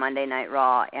on Monday Night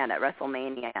Raw and at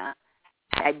WrestleMania,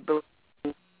 I believe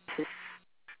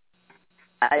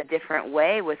a different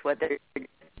way with what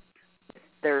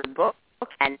their book,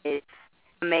 and it's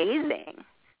amazing.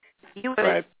 You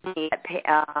would see,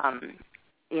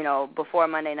 before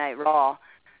Monday Night Raw,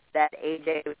 that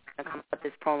AJ was going to come up with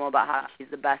this promo about how she's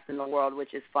the best in the world,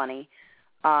 which is funny,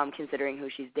 considering who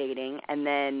she's dating, and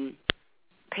then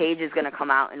Paige is going to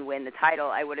come out and win the title.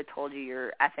 I would have told you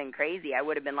you're effing crazy. I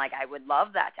would have been like, I would love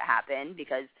that to happen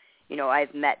because,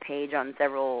 I've met Paige on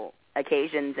several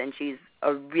occasions, and she's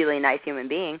a really nice human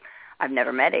being. I've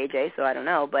never met AJ, so I don't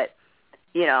know, but,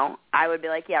 I would be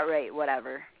like, yeah, right,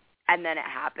 whatever. And then it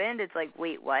happened. It's like,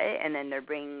 wait, what? And then they're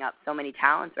bringing up so many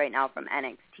talents right now from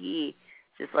NXT.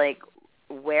 Just like,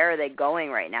 where are they going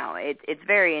right now? It's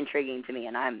very intriguing to me,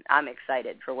 and I'm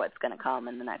excited for what's going to come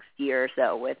in the next year or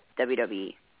so with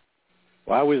WWE.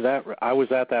 Well, I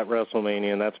was at that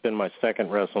WrestleMania, and that's been my second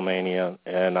WrestleMania.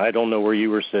 And I don't know where you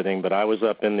were sitting, but I was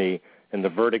up in the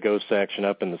Vertigo section,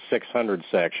 up in the 600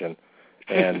 section,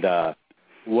 and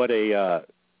what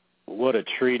a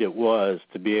treat it was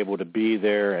to be able to be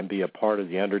there and be a part of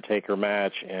the Undertaker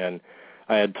match. And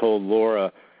I had told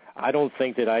Laura, I don't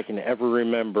think that I can ever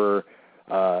remember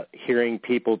hearing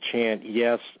people chant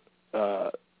yes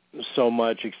so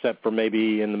much, except for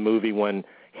maybe in the movie when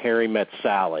Harry met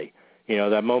Sally.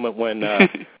 That moment when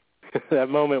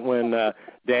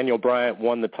Daniel Bryant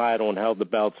won the title and held the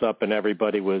belts up and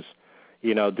everybody was,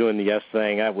 doing the yes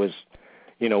thing. That was,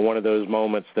 one of those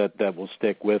moments that will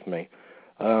stick with me.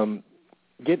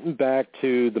 Getting back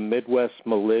to the Midwest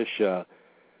Militia,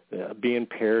 being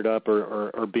paired up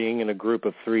or being in a group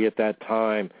of 3 at that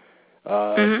time,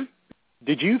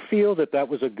 did you feel that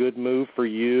was a good move for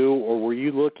you, or were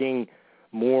you looking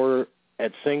more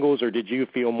at singles, or did you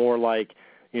feel more like,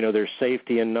 there's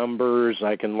safety in numbers,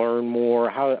 I can learn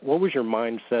more? What was your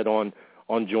mindset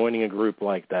on joining a group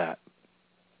like that?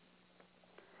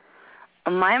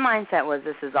 My mindset was,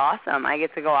 this is awesome. I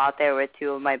get to go out there with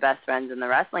 2 of my best friends in the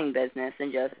wrestling business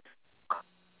and just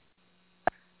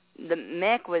the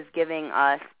Mick was giving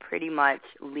us pretty much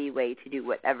leeway to do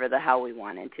whatever the hell we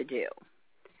wanted to do.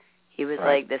 He was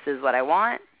like, this is what I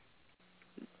want.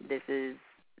 This is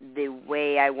the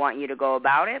way I want you to go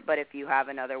about it, but if you have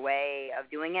another way of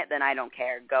doing it, then I don't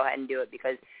care. Go ahead and do it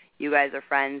because you guys are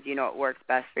friends. You know what works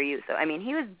best for you. So,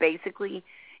 he was basically,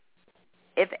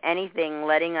 if anything,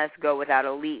 letting us go without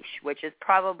a leash, which is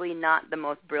probably not the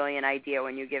most brilliant idea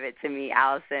when you give it to me,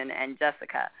 Allison, and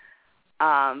Jessica.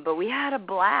 But we had a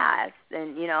blast,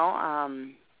 and,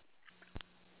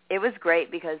 it was great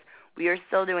because we were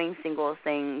still doing singles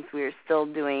things. We were still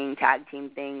doing tag team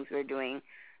things. We were doing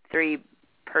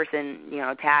 3-person,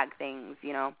 tag things,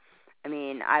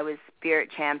 I was Spirit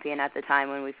Champion at the time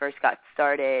when we first got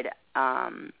started,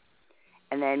 and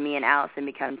then me and Allison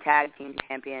became tag team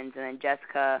champions, and then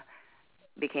Jessica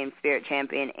became Spirit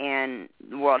Champion and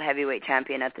World Heavyweight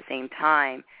Champion at the same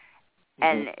time,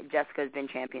 and Jessica's been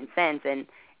champion since, and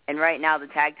And right now the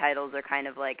tag titles are kind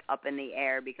of like up in the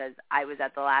air because I was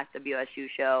at the last WSU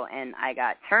show and I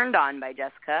got turned on by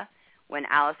Jessica when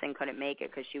Allison couldn't make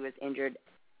it because she was injured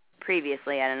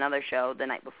previously at another show the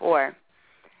night before.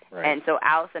 Right. And so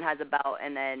Allison has a belt,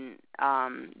 and then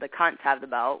the Cunts have the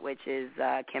belt, which is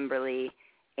Kimberly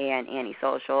and Annie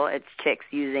Social. It's chicks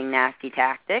using nasty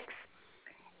tactics.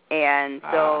 And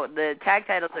so the tag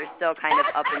titles are still kind of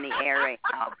up in the air right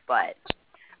now. But,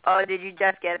 oh, did you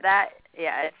just get that?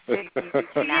 Yeah, it's chicks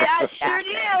using nasty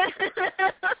tactics. Yeah, I sure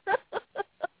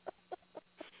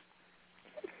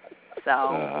did.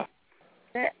 So...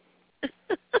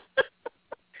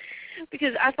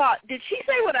 Because I thought, did she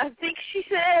say what I think she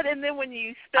said? And then when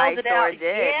you spelled it out, did.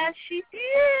 yeah, she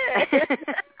did.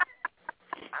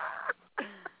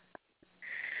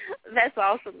 That's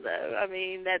awesome, though. I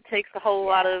mean, that takes a whole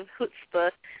lot of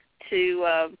chutzpah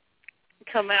to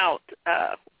come out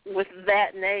with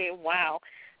that name. Wow.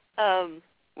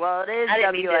 Well, it is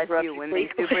WSU, Women's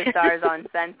Superstars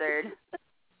Uncensored.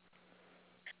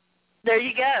 There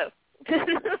you go.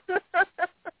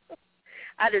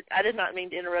 I did not mean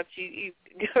to interrupt you. You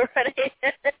go right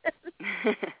ahead.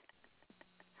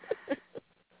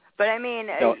 But, I mean,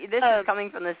 this is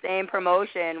coming from the same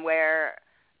promotion where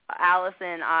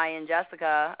Allison, I, and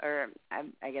Jessica, or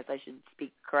I guess I should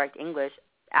speak correct English,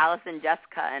 Allison,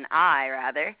 Jessica, and I,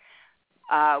 rather,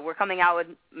 were coming out with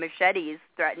machetes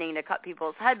threatening to cut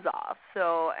people's heads off.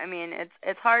 So, I mean,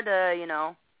 it's hard to, you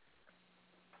know,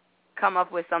 come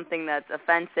up with something that's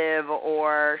offensive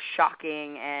or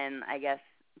shocking, and I guess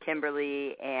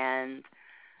Kimberly and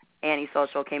Annie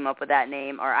Social came up with that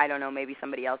name, or I don't know, maybe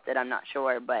somebody else did, I'm not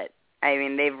sure, but I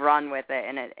mean, they've run with it,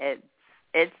 and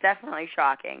it's definitely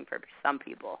shocking for some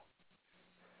people.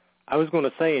 I was going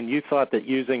to say, and you thought that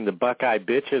using the Buckeye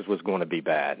Bitches was going to be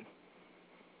bad.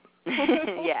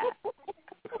 Yeah.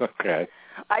 Okay.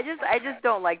 I just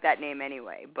don't like that name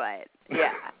anyway, but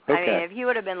yeah. Okay. I mean, if he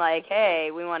would have been like,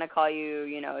 hey, we want to call you,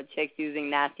 you know, chicks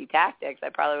using nasty tactics, I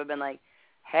probably would have been like,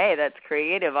 hey, that's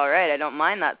creative, all right, I don't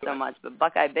mind that so much, but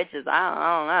Buckeye Bitches,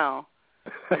 I don't know.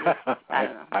 I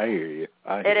don't know. I hear you.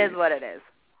 It is what it is.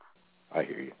 I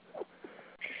hear you.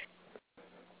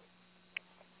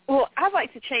 Well, I'd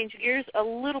like to change gears a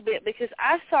little bit because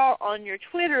I saw on your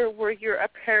Twitter where you're a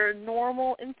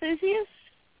paranormal enthusiast.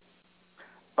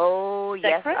 Oh,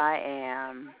 yes, correct? I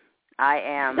am.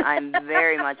 I'm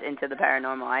very much into the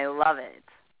paranormal. I love it.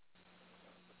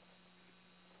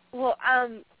 Well,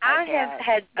 I have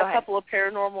had a couple of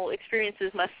paranormal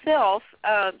experiences myself,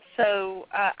 so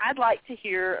I'd like to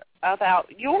hear about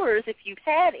yours if you've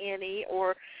had any,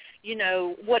 or, you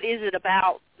know, what is it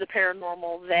about the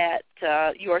paranormal that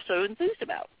you are so enthused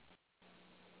about?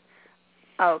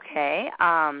 Okay.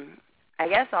 I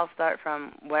guess I'll start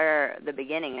from the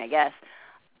beginning, I guess,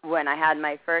 when I had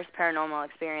my first paranormal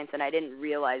experience, and I didn't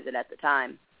realize it at the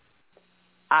time.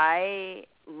 I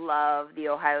love the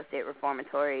Ohio State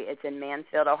Reformatory. It's in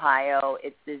Mansfield, Ohio.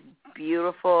 It's this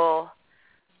beautiful,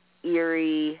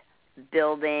 eerie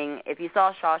building. If you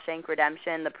saw Shawshank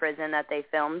Redemption, the prison that they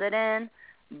filmed it in,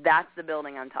 that's the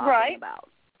building I'm talking about.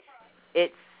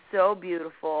 It's so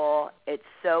beautiful. It's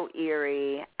so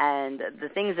eerie, and the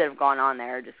things that have gone on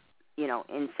there are just, you know,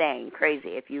 insane, crazy.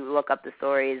 If you look up the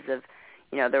stories of,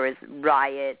 you know, there was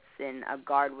riots and a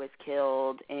guard was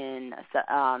killed in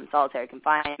solitary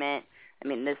confinement. I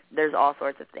mean, there's all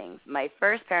sorts of things. My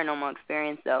first paranormal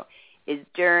experience, though, is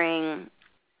during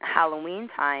Halloween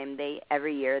time.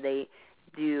 Every year they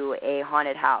do a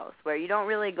haunted house where you don't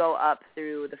really go up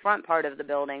through the front part of the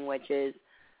building, which is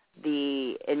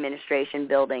the administration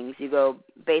buildings. You go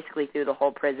basically through the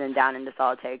whole prison down into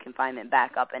solitary confinement,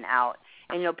 back up and out.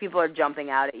 And, you know, people are jumping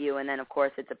out at you, and then, of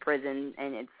course, it's a prison,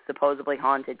 and it's supposedly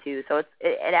haunted, too. So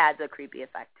it adds a creepy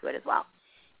effect to it as well.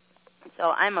 So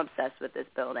I'm obsessed with this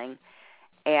building.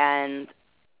 And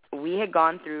we had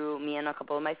gone through, me and a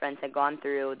couple of my friends had gone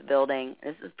through the building.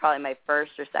 This was probably my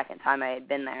first or second time I had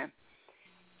been there.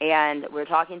 And we were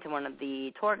talking to one of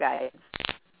the tour guides.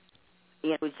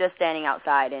 He was just standing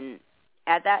outside, and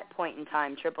at that point in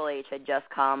time, Triple H had just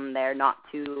come there not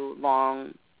too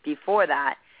long before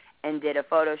that, and did a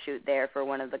photo shoot there for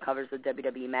one of the covers of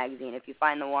WWE Magazine. If you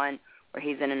find the one where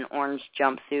he's in an orange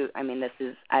jumpsuit, I mean, this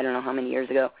is, I don't know how many years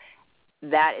ago,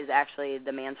 that is actually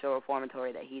the Mansfield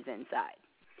Reformatory that he's inside.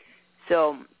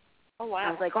 So oh, wow.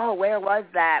 I was like, oh, where was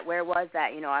that? Where was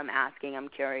that? You know, I'm asking, I'm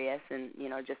curious, and, you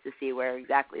know, just to see where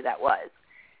exactly that was.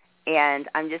 And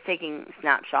I'm just taking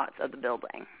snapshots of the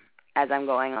building as I'm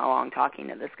going along talking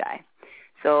to this guy.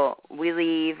 So we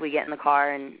leave, we get in the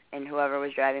car, and whoever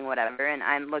was driving, whatever, and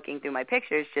I'm looking through my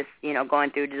pictures, just, you know,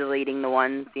 going through, deleting the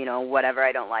ones, you know, whatever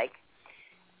I don't like.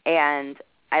 And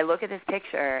I look at this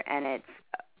picture, and it's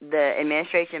the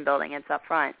administration building. It's up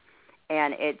front,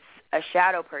 and it's a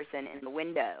shadow person in the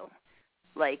window.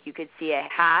 Like, you could see a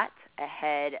hat, a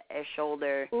head, a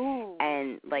shoulder, Ooh.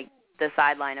 and, like, the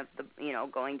sideline of the,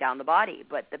 going down the body.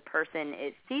 But the person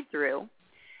is see-through,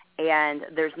 and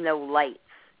there's no lights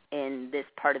in this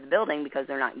part of the building because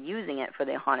they're not using it for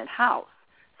the haunted house.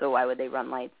 So why would they run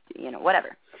lights,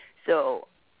 whatever. So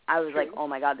I was like, oh,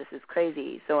 my God, this is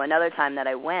crazy. So another time that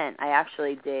I went, I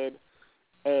actually did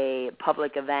a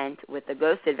public event with the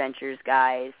Ghost Adventures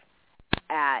guys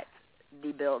at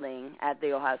the building, at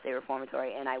the Ohio State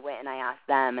Reformatory, and I went and I asked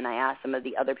them, and I asked some of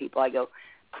the other people, I go,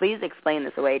 please explain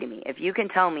this away to me. If you can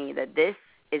tell me that this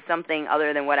is something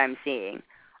other than what I'm seeing,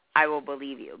 I will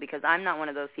believe you, because I'm not one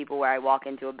of those people where I walk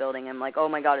into a building and I'm like, oh,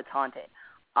 my God, it's haunted.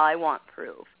 I want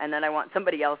proof, and then I want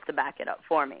somebody else to back it up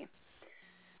for me.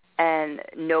 And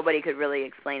nobody could really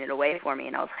explain it away for me,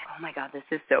 and I was like, oh, my God, this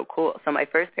is so cool. So my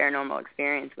first paranormal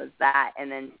experience was that,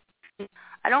 and then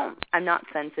I'm not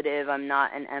sensitive. I'm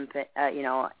not an empath,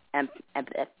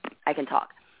 empath. I can talk.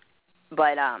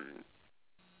 But,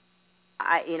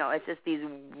 it's just these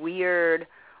weird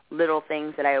little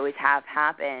things that I always have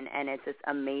happen, and it's just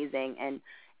amazing. And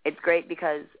it's great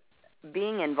because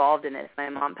being involved in this, my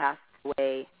mom passed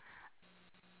away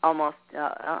almost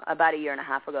about a year and a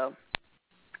half ago,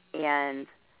 and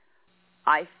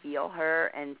I feel her,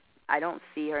 and I don't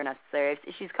see her necessarily.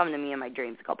 She's come to me in my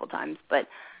dreams a couple times, but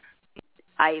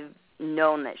I've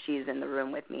known that she's in the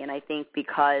room with me, and I think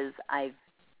because I've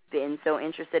been so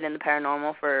interested in the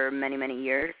paranormal for many, many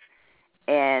years,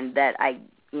 and that I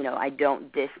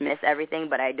don't dismiss everything,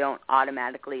 but I don't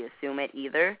automatically assume it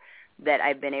either, that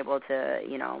I've been able to,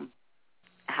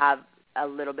 have a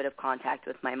little bit of contact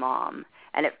with my mom.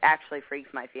 And it actually freaks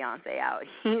my fiance out.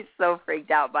 He's so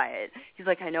freaked out by it. He's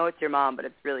like, I know it's your mom, but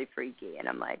it's really freaky. And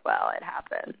I'm like, well, it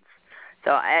happens.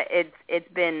 So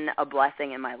it's been a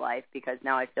blessing in my life, because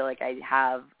now I feel like I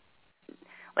have,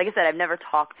 like I said, I've never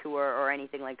talked to her or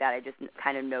anything like that. I just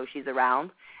kind of know she's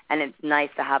around. And it's nice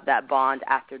to have that bond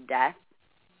after death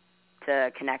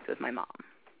to connect with my mom.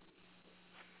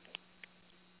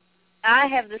 I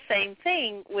have the same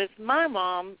thing with my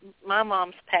mom. My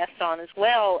mom's passed on as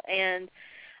well, and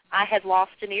I had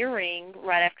lost an earring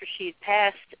right after she had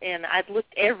passed, and I'd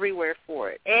looked everywhere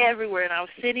for it, everywhere, and I was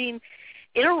sitting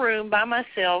in a room by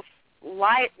myself,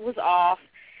 light was off,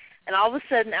 and all of a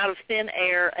sudden, out of thin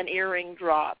air, an earring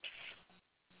drops.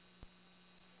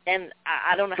 And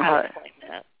I don't know how to explain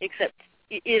that,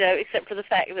 except for the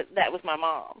fact that that was my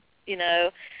mom, And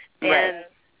right.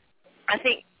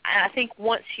 I think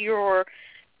once you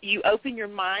open your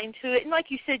mind to it, and like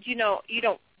you said, you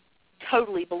don't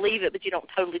totally believe it, but you don't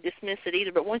totally dismiss it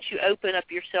either. But once you open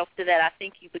up yourself to that, I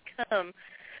think you become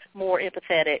more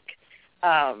empathetic,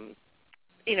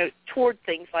 toward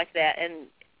things like that. And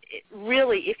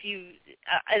really,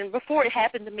 and before it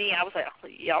happened to me, I was like, oh,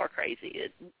 y'all are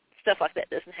crazy. Stuff like that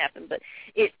doesn't happen, but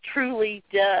it truly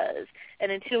does.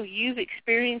 And until you've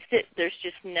experienced it, there's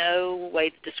just no way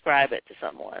to describe it to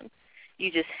someone.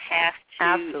 You just have to.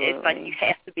 Absolutely. It's like you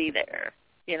have to be there,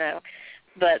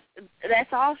 But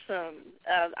that's awesome.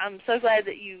 I'm so glad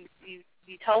that you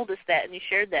told us that and you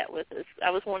shared that with us. I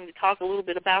was wanting to talk a little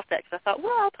bit about that because I thought,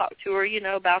 well, I'll talk to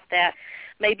her, about that.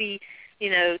 Maybe,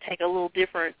 take a little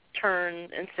different turn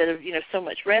instead of, so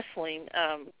much wrestling.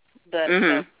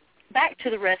 But back to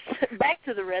the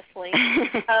wrestling.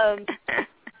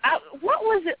 What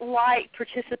was it like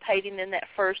participating in that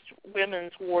first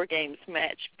women's War Games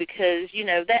match? Because,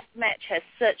 that match has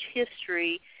such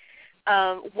history.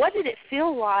 What did it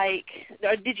feel like,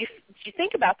 or did you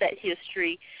think about that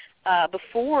history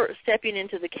before stepping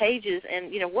into the cages,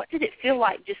 and, what did it feel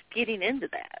like just getting into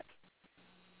that?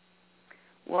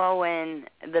 Well, when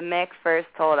the Mick first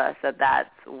told us that that's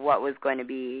what was going to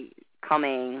be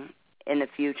coming in the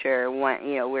future, when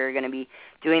we were going to be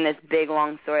doing this big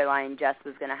long storyline, Jess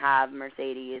was going to have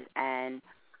Mercedes, and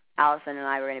Allison and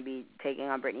I were going to be taking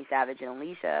on Brittany Savage and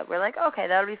Alicia. We're like, okay,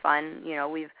 that'll be fun.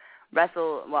 We've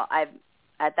wrestled. Well,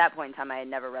 at that point in time I had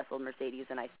never wrestled Mercedes,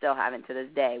 and I still haven't to this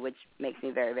day, which makes me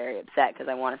very, very upset because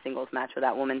I want a singles match with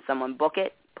that woman. Someone book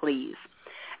it, please.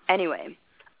 Anyway,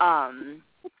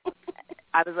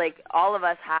 I was like, all of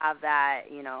us have that,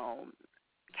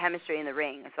 chemistry in the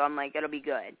ring, so I'm like, it'll be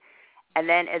good. And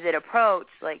then as it approached,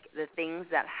 like, the things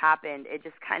that happened, the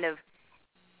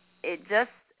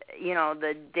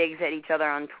digs at each other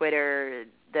on Twitter,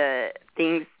 the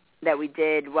things that we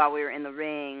did while we were in the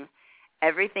ring,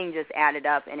 everything just added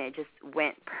up, and it just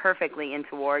went perfectly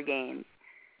into War Games.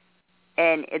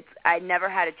 And I never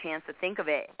had a chance to think of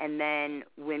it. And then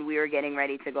when we were getting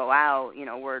ready to go out,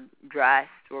 we're dressed,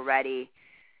 we're ready,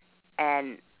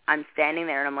 And I'm standing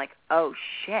there, and I'm like, oh,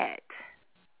 shit.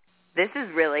 This is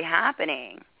really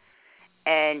happening.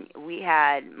 And we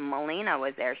had Melina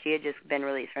was there. She had just been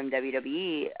released from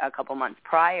WWE a couple months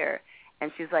prior.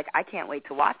 And she's like, I can't wait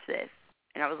to watch this.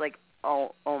 And I was like,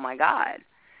 oh my God.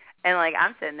 And, like,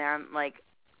 I'm sitting there, I'm like,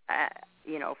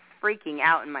 freaking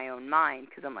out in my own mind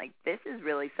because I'm like, this is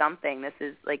really something. This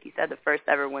is, like you said, the first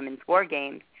ever women's war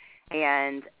games.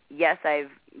 And, yes, I've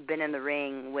been in the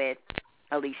ring with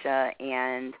Alicia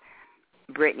and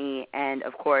Brittany, and,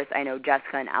 of course, I know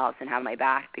Jessica and Allison have my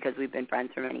back because we've been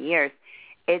friends for many years.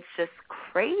 It's just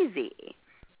crazy.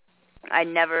 I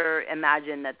never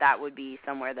imagined that would be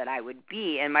somewhere that I would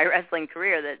be in my wrestling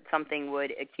career, that something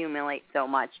would accumulate so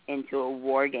much into a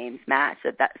War Games match,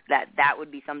 that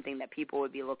would be something that people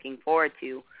would be looking forward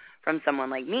to from someone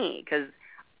like me, because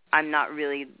I'm not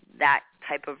really that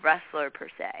type of wrestler per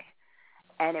se.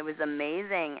 And it was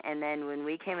amazing. And then when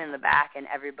we came in the back and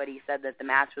everybody said that the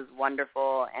match was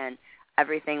wonderful and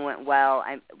everything went well,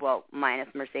 minus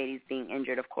Mercedes being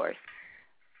injured, of course,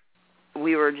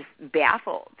 we were just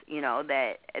baffled,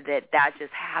 that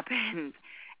just happened.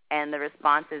 And the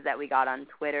responses that we got on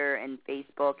Twitter and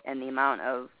Facebook and the amount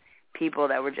of people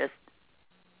that were just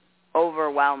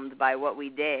overwhelmed by what we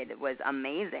did was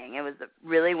amazing. It was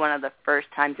really one of the first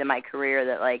times in my career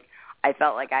that, like, I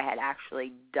felt like I had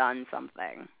actually done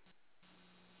something.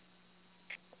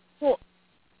 Well,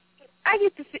 I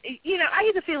get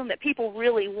the feeling that people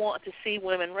really want to see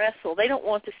women wrestle. They don't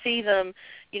want to see them,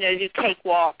 do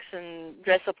cakewalks and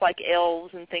dress up like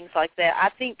elves and things like that. I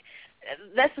think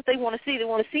that's what they want to see. They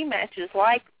want to see matches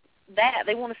like that.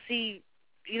 They want to see,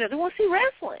 they want to see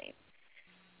wrestling.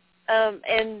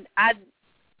 And I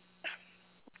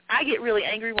get really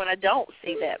angry when I don't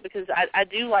see that, because I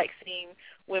do like seeing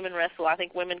women wrestle. I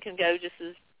think women can go just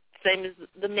as same as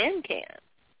the men can.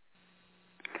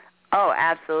 Oh,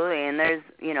 absolutely. And there's,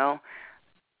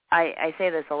 I say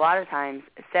this a lot of times,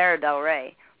 Sarah Del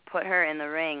Rey, put her in the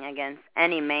ring against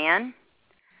any man,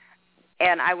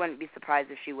 and I wouldn't be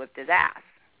surprised if she whipped his ass.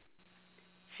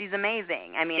 She's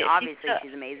amazing. I mean, yeah, obviously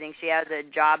she's amazing. She has a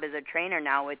job as a trainer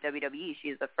now with WWE.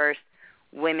 She's the first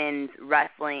women's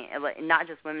wrestling, not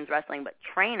just women's wrestling, but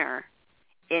trainer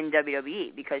in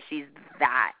WWE, because she's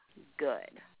that good.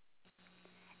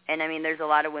 And, I mean, there's a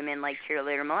lot of women like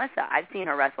cheerleader Melissa. I've seen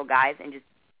her wrestle guys and just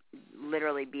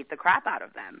literally beat the crap out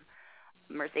of them.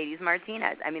 Mercedes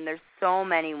Martinez. I mean, there's so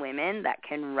many women that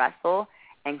can wrestle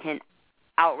and can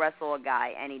out-wrestle a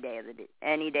guy any day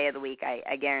of the week.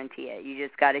 I guarantee it. You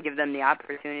just got to give them the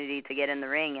opportunity to get in the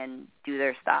ring and do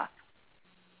their stuff.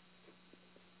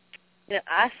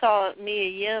 I saw Mia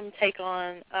Yim take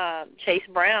on Chase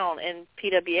Brown in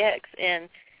PWX, and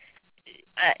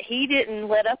he didn't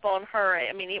let up on her.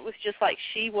 I mean, it was just like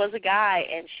she was a guy,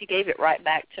 and she gave it right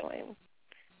back to him.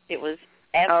 It was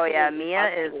absolutely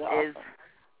awesome.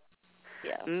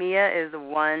 Mia is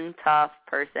one tough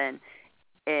person.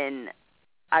 And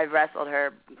I've wrestled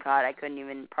her. God, I couldn't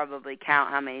even probably count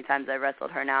how many times I've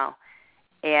wrestled her now.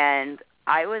 And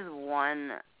I was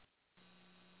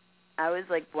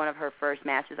like one of her first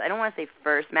matches. I don't want to say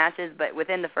first matches, but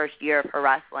within the first year of her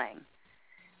wrestling.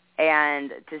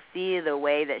 And to see the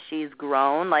way that she's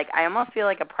grown, like, I almost feel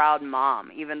like a proud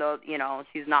mom, even though,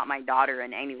 she's not my daughter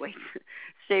in any way,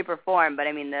 shape, or form. But,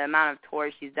 I mean, the amount of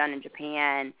tours she's done in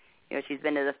Japan, she's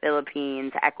been to the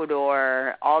Philippines,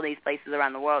 Ecuador, all these places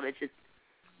around the world. It's just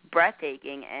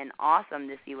breathtaking and awesome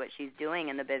to see what she's doing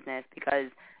in the business,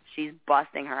 because she's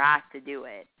busting her ass to do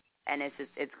it. And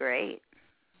it's great.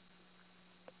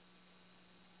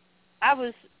 I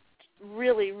was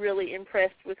really, really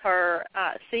impressed with her,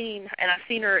 I've seen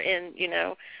her in,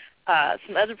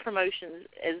 some other promotions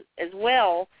as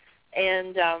well.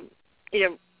 And,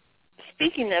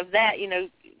 speaking of that,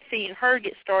 seeing her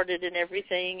get started and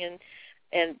everything,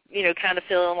 and kind of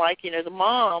feeling like, the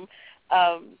mom,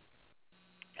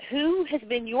 who has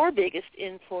been your biggest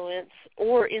influence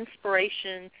or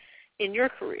inspiration in your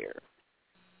career?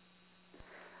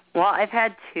 Well, I've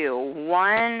had two.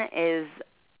 One is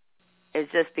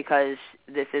just because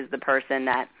this is the person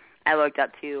that I looked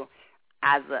up to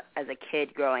as a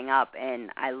kid growing up,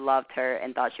 and I loved her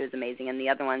and thought she was amazing. And the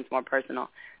other one's more personal.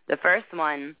 The first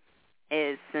one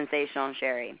is Sensational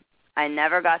Sherry. I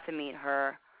never got to meet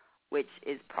her, which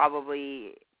is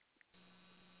probably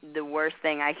the worst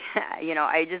thing I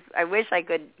wish I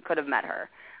could have met her.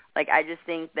 Like, I just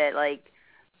think that, like,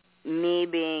 me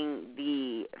being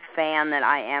the fan that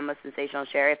I am of Sensational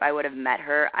Sherry, if I would have met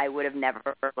her, I would have never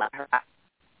let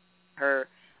her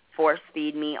force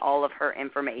feed me all of her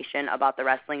information about the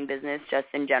wrestling business just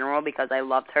in general, because I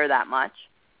loved her that much.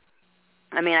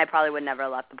 I mean, I probably would never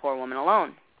have left the poor woman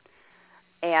alone.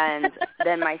 And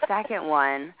then my second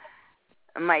one,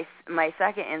 my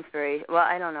second inspiration, well,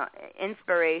 I don't know,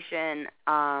 inspiration,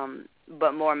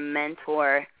 but more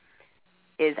mentor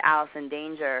is Allison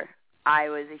Danger. I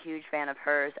was a huge fan of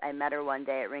hers. I met her one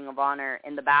day at Ring of Honor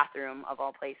in the bathroom, of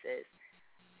all places.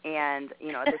 And,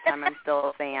 at this time I'm still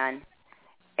a fan.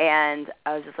 And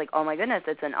I was just like, oh, my goodness,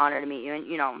 it's an honor to meet you.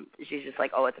 And, she's just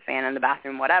like, oh, it's a fan in the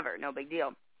bathroom, whatever, no big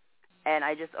deal. And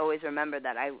I just always remember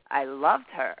that I loved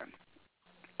her.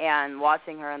 And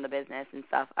watching her in the business and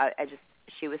stuff,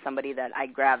 she was somebody that I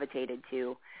gravitated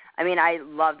to. I mean, I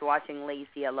loved watching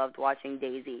Lacey. I loved watching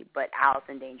Daisy. But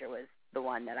Allison Danger was the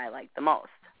one that I liked the most.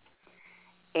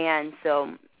 And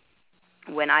so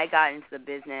when I got into the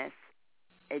business,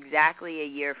 exactly a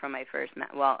year from my first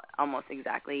almost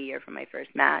exactly a year from my first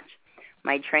match,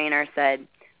 my trainer said,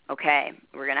 okay,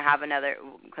 we're going to have another,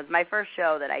 because my first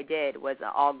show that I did was an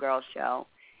all-girls show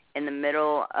in the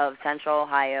middle of Central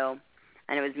Ohio,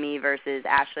 and it was me versus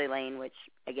Ashley Lane, which,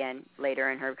 again,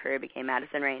 later in her career became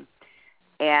Madison Rain.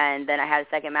 And then I had a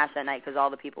second match that night because all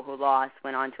the people who lost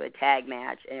went on to a tag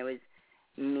match, and it was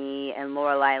me and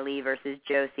Lorelei Lee versus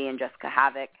Josey and Jessica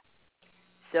Havoc.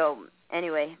 So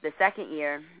anyway, the second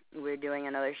year, we were doing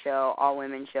another show,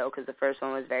 all-women show, because the first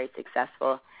one was very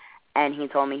successful. And he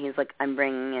told me, he's like, I'm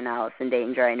bringing in Allison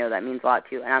Danger. I know that means a lot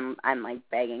to you. And I'm like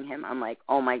begging him. I'm like,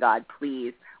 oh, my God,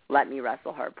 please let me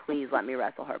wrestle her. Please let me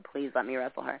wrestle her. Please let me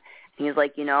wrestle her. And he's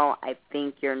like, I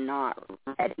think you're not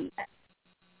ready yet.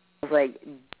 I was like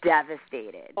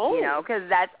devastated, because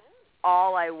that's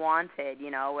all I wanted,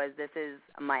 was this is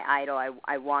my idol.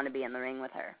 I want to be in the ring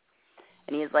with her.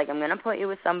 And he's like, I'm going to put you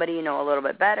with somebody a little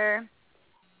bit better.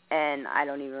 And I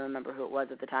don't even remember who it was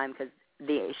at the time because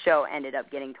the show ended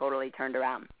up getting totally turned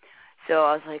around. So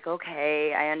I was like,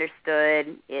 okay, I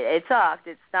understood. It sucked.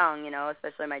 It stung,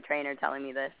 especially my trainer telling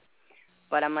me this.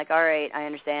 But I'm like, all right, I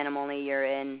understand. I'm only a year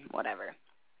in, whatever.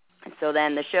 And so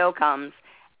then the show comes,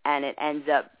 and it ends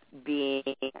up being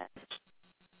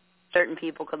certain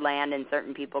people could land and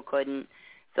certain people couldn't.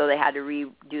 So they had to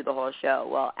redo the whole show.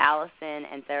 Well, Allison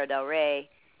and Sarah Del Rey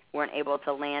weren't able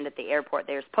to land at the airport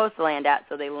they were supposed to land at,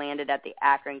 so they landed at the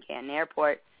Akron-Canton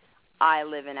airport. I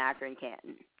live in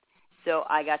Akron-Canton. So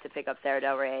I got to pick up Sarah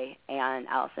Del Rey and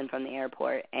Allison from the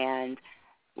airport, and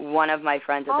one of my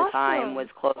friends at the time was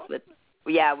close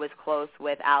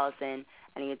with Allison,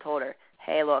 and he had told her,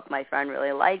 hey, look, my friend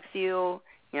really likes you.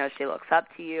 She looks up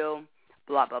to you,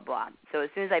 blah, blah, blah. So as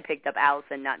soon as I picked up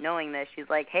Allison, not knowing this, she's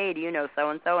like, hey, do you know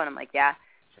so-and-so? And I'm like, yeah.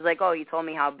 She's like, oh, you told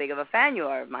me how big of a fan you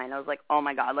are of mine. I was like, oh,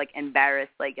 my God,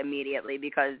 embarrassed, immediately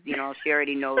because, she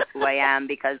already knows who I am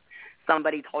because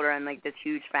somebody told her I'm, this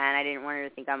huge fan. I didn't want her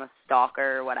to think I'm a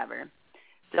stalker or whatever.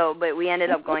 So, but we ended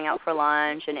up going out for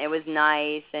lunch, and it was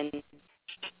nice, and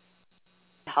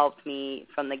helped me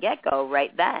from the get-go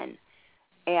right then.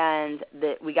 And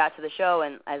we got to the show,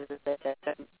 and as I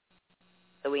said,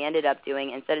 so we ended up doing,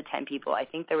 instead of 10 people, I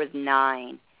think there was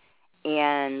 9.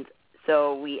 And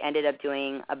so we ended up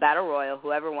doing a battle royal.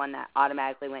 Whoever won that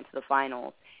automatically went to the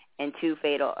finals, and 2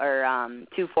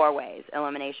 four-ways,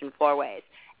 elimination four-ways.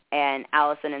 And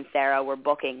Allison and Sarah were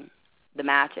booking the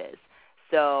matches.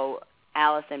 So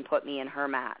Allison put me in her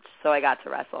match, so I got to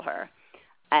wrestle her.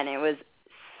 And it was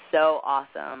so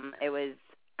awesome. It was,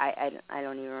 I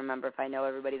don't even remember if I know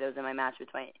everybody that was in my match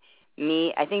between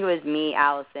me. I think it was me,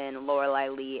 Allison, Lorelei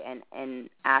Lee, and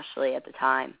Ashley at the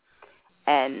time.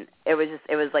 And it was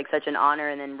such an honor.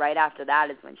 And then right after that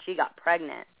is when she got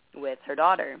pregnant with her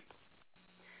daughter.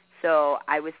 So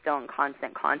I was still in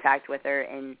constant contact with her,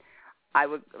 and I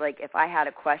would, if I had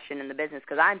a question in the business,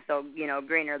 because I'm so,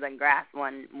 greener than grass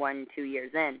 2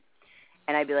 years in,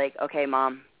 and I'd be like, okay,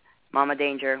 Mama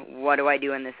Danger, what do I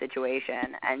do in this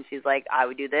situation? And she's like, I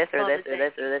would do this or this or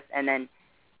this or this. And then,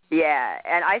 yeah,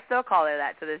 and I still call her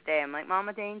that to this day. I'm like,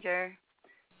 Mama Danger.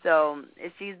 So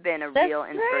she's been a real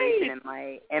inspiration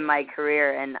in my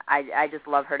career, and I just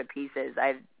love her to pieces.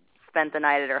 I've spent the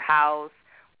night at her house.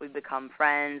 We've become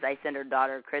friends. I send her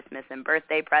daughter Christmas and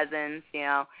birthday presents,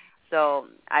 So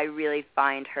I really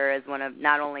find her as one of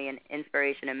not only an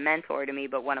inspiration and mentor to me,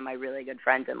 but one of my really good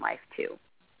friends in life, too.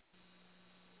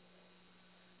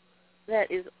 That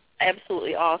is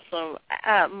absolutely awesome.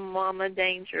 Mama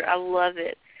Danger, I love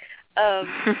it.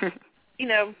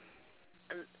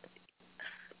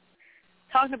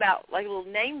 Talking about little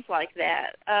names like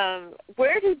that,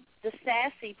 where did the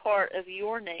sassy part of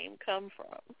your name come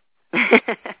from?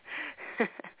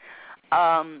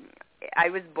 I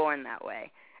was born that way.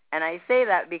 And I say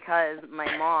that because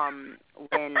my mom,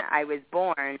 when I was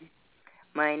born,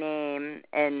 my name,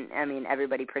 and I mean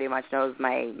everybody pretty much knows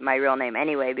my real name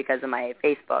anyway because of my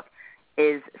Facebook,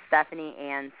 is Stephanie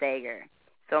Ann Sager.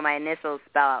 So my initials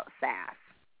spell out Sass.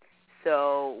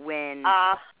 So when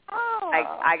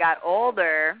I got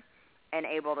older and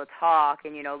able to talk,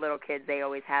 and, you know, little kids, they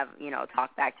always have, you know,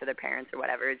 talk back to their parents or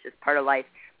whatever. It's just part of life.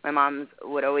 My mom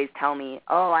would always tell me,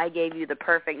 oh, I gave you the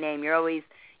perfect name. You're always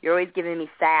giving me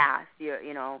sass.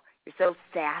 You know, you're so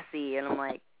sassy. And I'm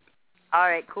like, all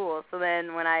right, cool. So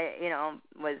then when I, you know,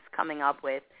 was coming up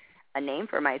with a name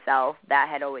for myself, that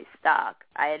had always stuck.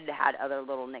 I had other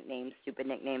little nicknames, stupid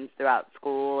nicknames throughout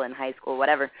school and high school,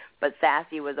 whatever, but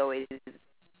Sassy was always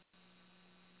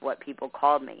what people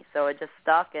called me. So it just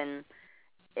stuck, and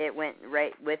it went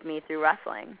right with me through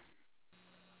wrestling.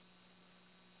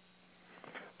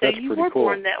 So you were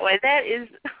born that way. That is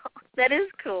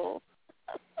cool.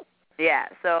 Yeah.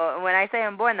 So when I say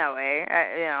I'm born that way,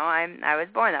 I was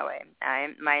born that way.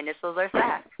 My initials are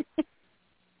Sass.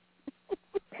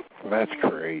 That's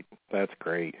great. That's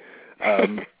great.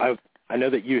 I know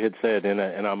that you had said,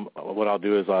 and what I'll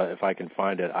do is, if I can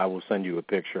find it, I will send you a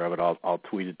picture of it. I'll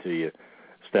tweet it to you,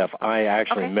 Steph. I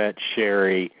actually met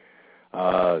Sherry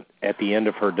at the end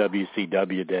of her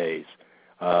WCW days.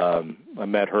 I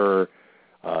met her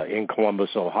in Columbus,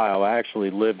 Ohio. I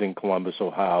actually lived in Columbus,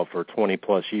 Ohio for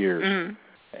 20-plus years,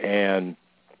 and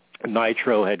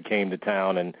Nitro had came to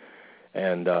town,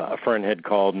 and a friend had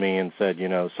called me and said, you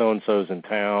know, so-and-so's in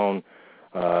town.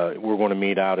 We're going to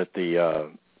meet out at the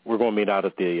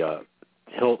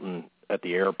Hilton at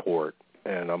the airport.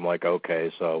 And I'm like,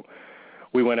 okay. So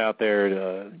we went out there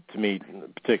to meet a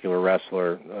particular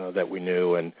wrestler that we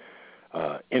knew, and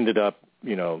ended up,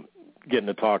 you know, getting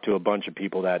to talk to a bunch of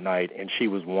people that night, and she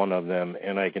was one of them.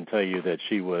 And I can tell you that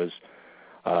she was,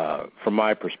 from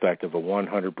my perspective, a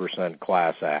 100%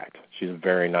 class act. She's a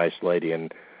very nice lady,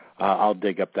 and I'll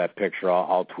dig up that picture.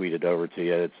 I'll tweet it over to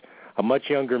you. It's a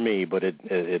much younger me, but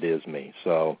it is me.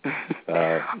 So she's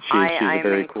a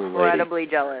very cool lady. I'm incredibly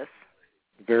jealous.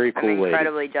 Very cool lady. I'm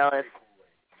incredibly jealous.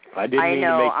 I didn't mean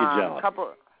to make you jealous.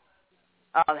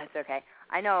 Oh, that's okay.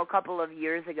 I know a couple of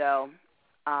years ago,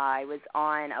 I was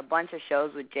on a bunch of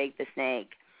shows with Jake the Snake,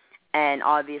 and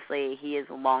obviously he is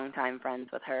longtime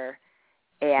friends with her,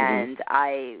 and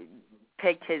I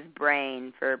picked his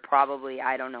brain for probably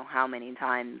I don't know how many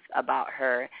times about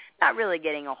her, not really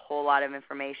getting a whole lot of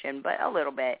information, but a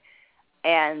little bit.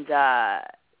 And I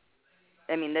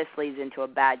mean, this leads into a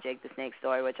bad Jake the Snake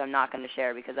story, which I'm not going to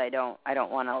share because I don't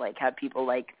want to like have people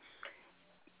like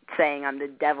saying I'm the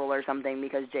devil or something,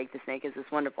 because Jake the Snake is this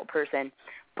wonderful person.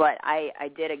 But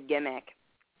I did a gimmick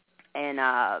in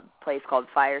a place called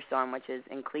Firestorm, which is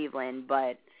in Cleveland,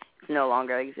 but it's no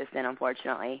longer existent,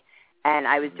 unfortunately. And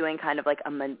I was doing kind of like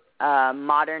a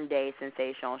modern-day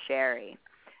Sensational Sherry.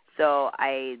 So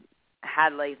I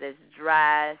had like this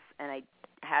dress, and I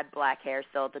had black hair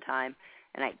still at the time,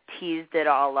 and I teased it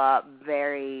all up,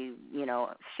 very, you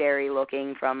know,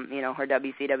 Sherry-looking from, you know, her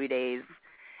WCW days.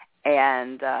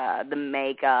 And the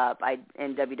makeup,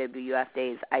 in WWF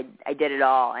days, I did it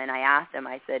all. And I asked him,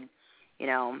 I said, you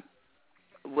know,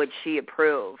 would she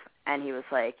approve? And he was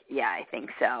like, yeah, I think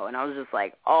so. And I was just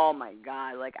like, oh, my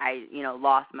God. Like, I, you know,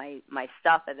 lost my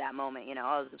stuff at that moment. You know,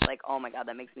 I was just like, oh, my God,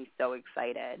 that makes me so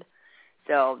excited.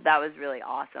 So that was really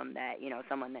awesome that, you know,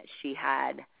 someone that she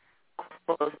had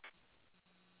close.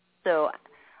 So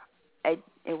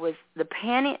it was the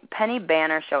Penny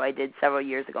Banner show I did several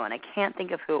years ago, and I can't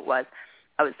think of who it was.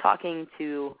 I was talking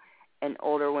to an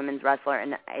older women's wrestler,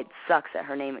 and it sucks that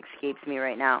her name escapes me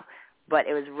right now. But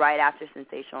it was right after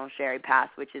Sensational Sherry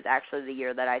passed, which is actually the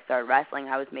year that I started wrestling.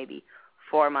 I was maybe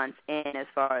 4 months in as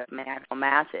far as my actual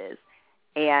matches.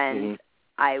 And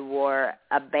I wore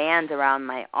a band around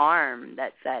my arm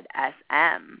that said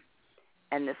SM.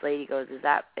 And this lady goes, is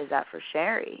that for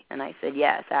Sherry? And I said,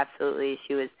 yes, absolutely.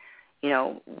 She was, you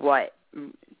know, what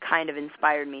kind of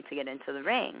inspired me to get into the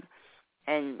ring.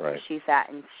 And she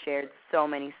sat and shared so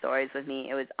many stories with me.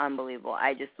 It was unbelievable.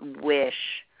 I just wish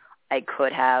I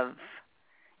could have,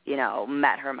 you know,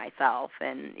 met her myself.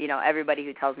 And, you know, everybody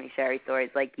who tells me Sherry stories,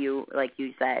 like you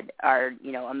said, are,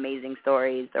 you know, amazing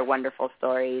stories. They're wonderful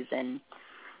stories. And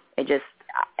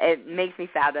it makes me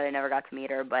sad that I never got to meet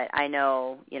her. But I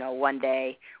know, you know, one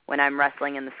day when I'm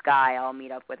wrestling in the sky, I'll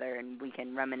meet up with her and we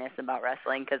can reminisce about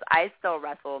wrestling, because I still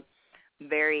wrestle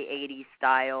very 80s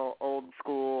style, old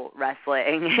school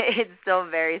wrestling. It's still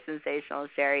very Sensational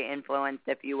Sherry influenced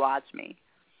if you watch me.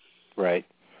 Right.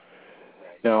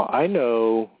 Now, I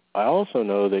also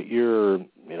know that you're,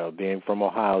 you know, being from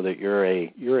Ohio, that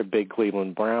you're a big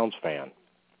Cleveland Browns fan.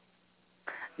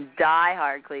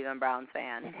 Die-hard Cleveland Browns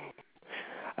fan.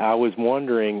 I was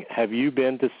wondering, have you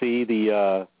been to see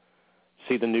the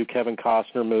new Kevin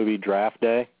Costner movie, Draft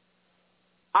Day?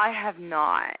 I have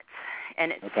not,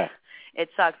 and it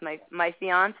sucks. My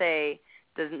fiance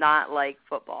does not like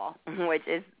football, which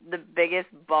is the biggest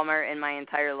bummer in my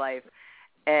entire life.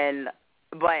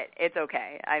 But it's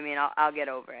okay. I mean, I'll get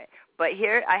over it. But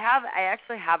here, I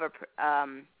actually have I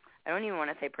don't even want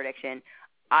to say prediction.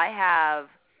 I have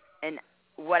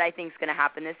what I think is going to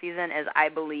happen this season is I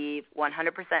believe 100%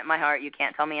 in my heart, you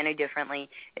can't tell me any differently,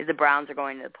 is the Browns are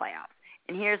going to the playoffs.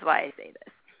 And here's why I say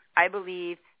this. I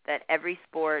believe that every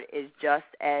sport is just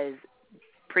as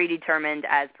predetermined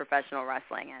as professional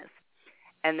wrestling is.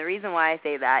 And the reason why I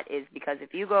say that is because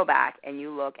if you go back and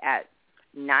you look at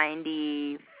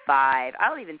 95,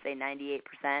 I'll even say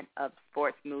 98% of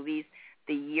sports movies,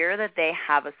 the year that they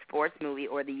have a sports movie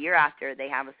or the year after they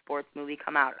have a sports movie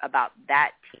come out about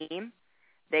that team,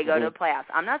 they go to the playoffs.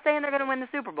 I'm not saying they're going to win the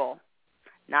Super Bowl.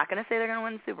 Not going to say they're going to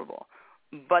win the Super Bowl,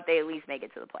 but they at least make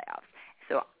it to the playoffs.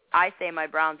 So I say my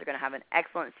Browns are going to have an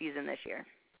excellent season this year.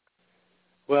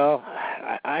 Well,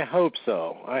 I hope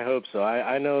so.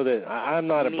 I know that I'm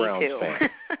not a Browns fan.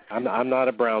 I'm not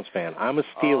a Browns fan. I'm a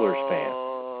Steelers fan.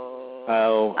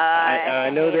 Oh, I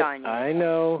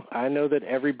know that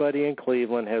everybody in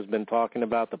Cleveland has been talking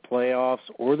about the playoffs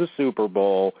or the Super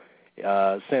Bowl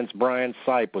since Brian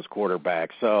Sipe was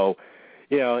quarterback. So,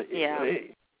 you guys,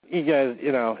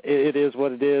 it is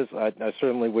what it is. I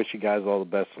certainly wish you guys all the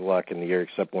best of luck in the year,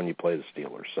 except when you play the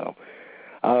Steelers. So,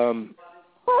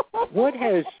 what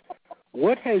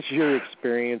has your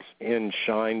experience in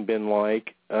Shine been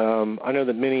like? I know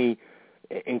that many,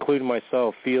 including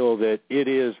myself, feel that it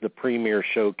is the premier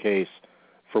showcase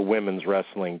for women's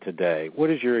wrestling today. What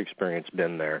has your experience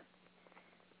been there?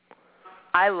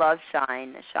 I love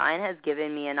Shine. Shine has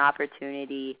given me an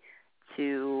opportunity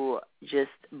to just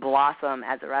blossom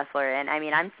as a wrestler. And, I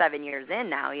mean, I'm 7 years in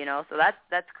now, so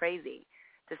that's crazy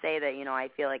to say that, I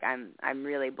feel like I'm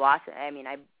really blossoming. I mean,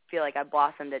 I feel like I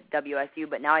blossomed at WSU,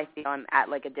 but now I feel I'm at,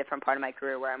 like, a different part of my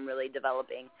career where I'm really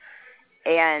developing.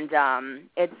 And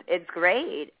it's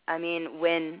great. I mean,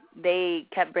 when they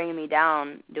kept bringing me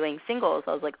down doing singles,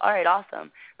 I was like, all right,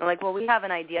 awesome. They're like, well, we have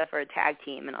an idea for a tag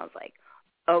team. And I was like,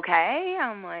 okay.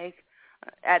 I'm like,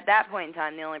 at that point in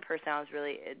time, the only person I was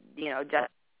really, just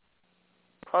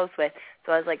close with.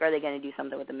 So I was like, are they going to do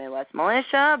something with the Midwest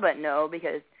Militia? But no,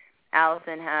 because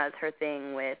Allison has her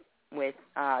thing with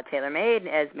Taylor Made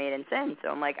as Made in Sin. So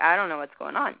I'm like, I don't know what's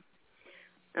going on.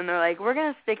 And they're like, we're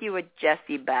going to stick you with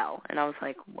Jessie Bell. And I was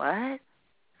like, what?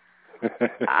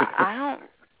 I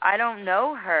don't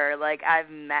know her. Like, I've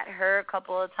met her a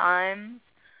couple of times.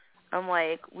 I'm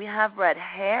like, we have red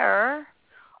hair.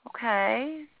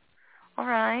 Okay. All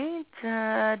right.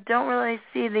 Don't really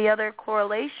see the other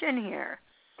correlation here.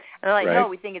 And they're like, no,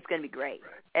 we think it's going to be great.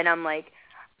 And I'm like,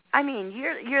 I mean,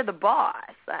 you're the boss.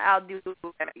 I'll do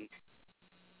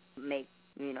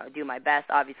do my best,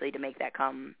 obviously, to make that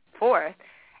come forth.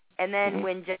 And then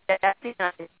when Jessie and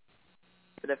I,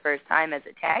 for the first time as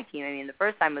a tag team, I mean, the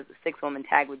first time was the 6-woman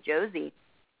tag with Josey.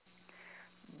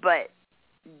 But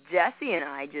Jessie and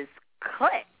I just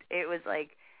clicked. It was like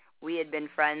we had been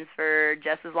friends for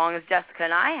just as long as Jessica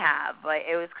and I have. Like,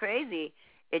 it was crazy.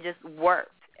 It just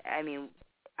worked. I mean,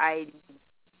 I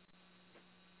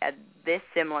had this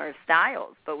similar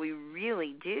styles, but we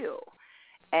really do.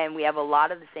 And we have a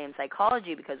lot of the same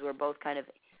psychology because we're both kind of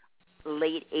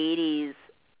late 80s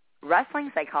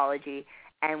wrestling psychology.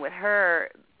 And with her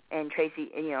and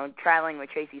Tracy, traveling with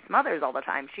Tracy Smothers all the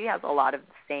time, she has a lot of the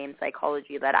same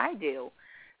psychology that I do.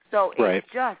 So it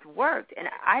just worked. And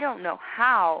I don't know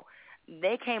how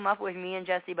they came up with me and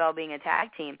Jessie Bell being a tag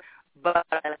team, but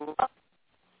I love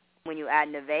when you add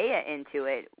Nevaeh into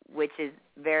it, which is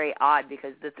very odd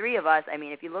because the three of us, I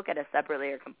mean, if you look at us separately,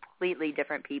 are completely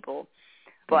different people.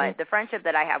 But the friendship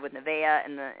that I have with Nevaeh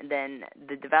and then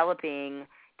the developing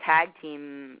tag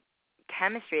team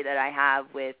chemistry that I have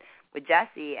with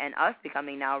Jessie and us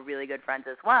becoming now really good friends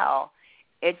as well,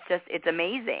 it's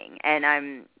amazing. And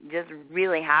I'm just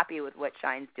really happy with what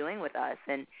Shine's doing with us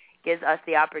and gives us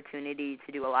the opportunity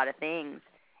to do a lot of things.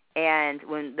 And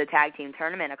when the tag team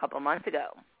tournament a couple months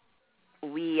ago,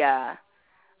 we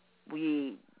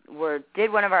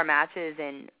did one of our matches,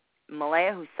 and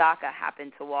Malaya Husaka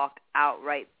happened to walk out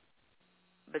right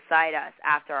beside us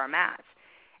after our match.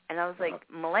 And I was like,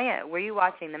 Malaya, were you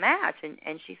watching the match?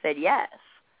 And she said yes.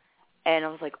 And I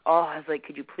was like,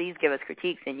 could you please give us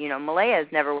critiques? And, Malaya has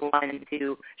never wanted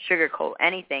to sugarcoat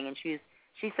anything. And she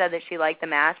said that she liked the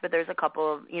match, but there's a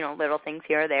couple of, little things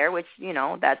here or there, which,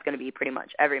 that's going to be pretty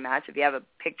much every match. If you have a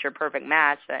picture-perfect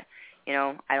match, I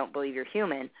don't believe you're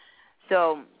human.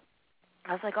 So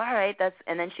I was like, all right,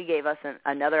 and then she gave us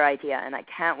another idea, and I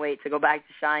can't wait to go back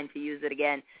to Shine to use it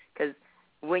again, because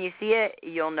when you see it,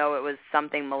 you'll know it was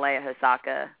something Malaya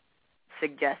Husaka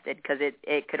suggested, because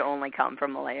it could only come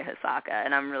from Malaya Hisaka,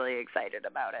 and I'm really excited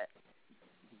about it.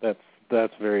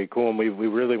 That's very cool, and we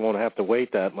really won't have to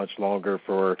wait that much longer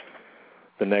for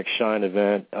the next Shine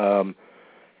event.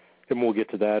 And we'll get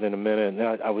to that in a minute. And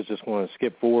I was just going to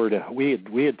skip forward.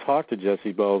 We had talked to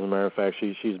Jessie Bell. As a matter of fact,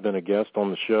 she's been a guest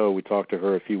on the show. We talked to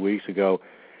her a few weeks ago,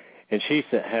 and she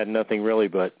had nothing really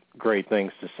but great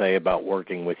things to say about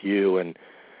working with you, and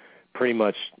pretty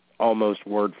much almost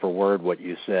word for word what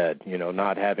you said.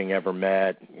 Not having ever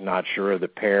met, not sure of the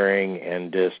pairing,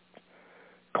 and just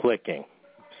clicking.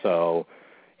 So,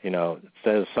 it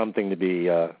says something to be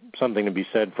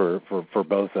said for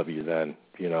both of you. Then,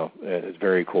 it's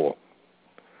very cool.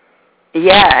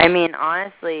 Yeah, I mean,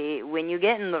 honestly, when you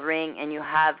get in the ring and you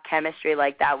have chemistry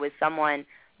like that with someone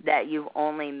that you've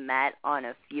only met on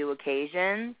a few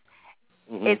occasions,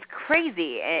 mm-hmm. It's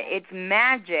crazy. It's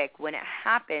magic when it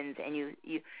happens, and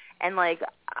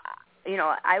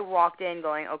I walked in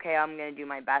going, okay, I'm going to do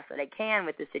my best that I can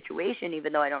with the situation,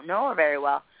 even though I don't know her very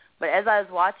well. But as I was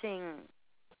watching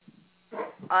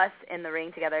us in the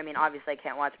ring together, I mean, obviously I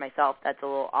can't watch myself. That's a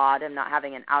little odd. I'm not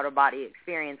having an out-of-body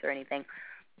experience or anything.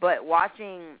 But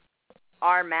watching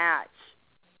our match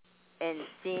and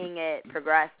seeing it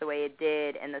progress the way it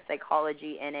did, and the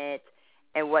psychology in it,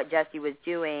 and what Jessie was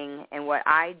doing, and what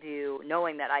I do,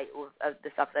 knowing that the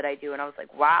stuff that I do, and I was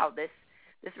like, wow, this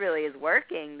really is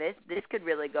working. This could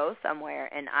really go somewhere,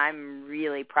 and I'm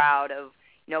really proud of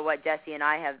what Jessie and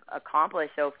I have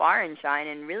accomplished so far in Shine,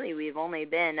 and really we've only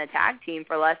been a tag team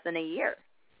for less than a year.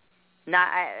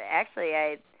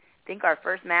 I think our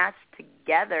first match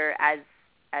together as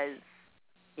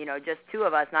just two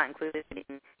of us, not including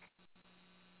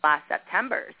last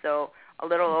September, so a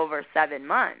little over 7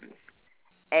 months.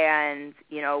 And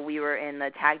we were in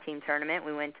the tag team tournament.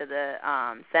 We went to the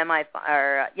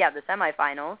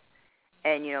semifinals,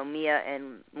 and Mia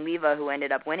and Leva, who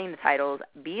ended up winning the titles,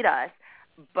 beat us.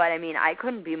 But I mean, I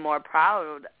couldn't be more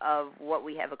proud of what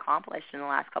we have accomplished in the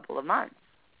last couple of months.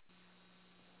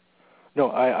 No,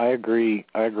 I agree.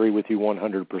 I agree with you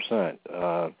 100%.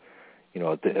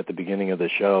 At the beginning of the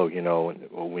show,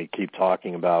 when we keep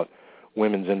talking about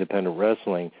women's independent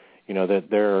wrestling, that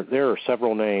there are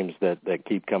several names that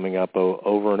keep coming up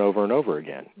over and over and over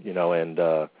again.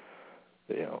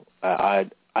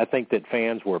 I think that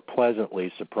fans were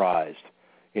pleasantly surprised.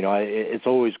 It's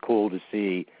always cool to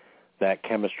see that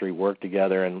chemistry work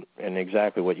together, and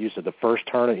exactly what you said. The first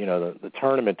tournament, the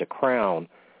tournament to crown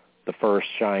the first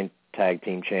Shine Tag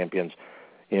Team Champions.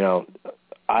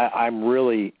 I'm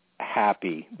really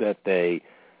happy that they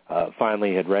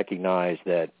finally had recognized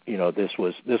that this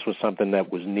was something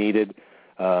that was needed,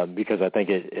 because I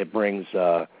think it brings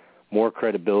more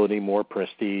credibility, more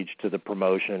prestige to the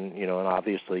promotion, and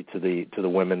obviously to the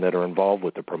women that are involved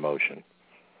with the promotion.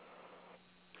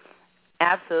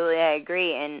 Absolutely, I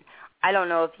agree. And I don't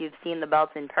know if you've seen the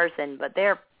belts in person, but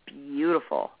they're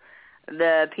beautiful.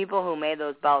 The people who made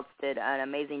those belts did an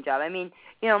amazing job. I mean,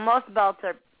 most belts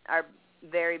are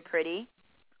very pretty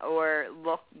or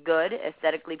look good,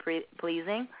 aesthetically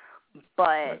pleasing,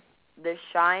 but the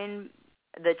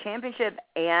championship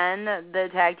and the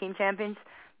tag team champions,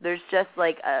 there's just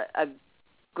like a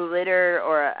glitter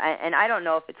and I don't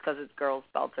know if it's because it's girls'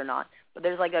 belts or not, but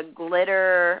there's like a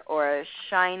glitter or a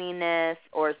shininess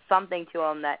or something to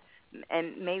them that,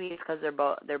 and maybe it's because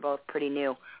they're both pretty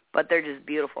new, but they're just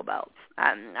beautiful belts.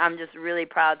 I'm just really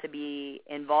proud to be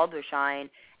involved with Shine,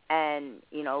 and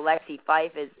Lexi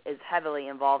Fife is heavily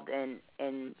involved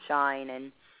in Shine.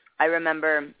 And I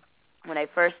remember when I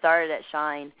first started at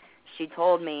Shine, she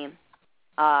told me,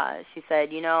 she said,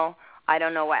 I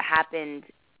don't know what happened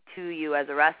to you as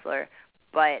a wrestler,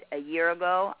 but a year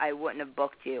ago I wouldn't have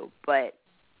booked you, but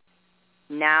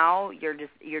now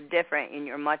you're different, and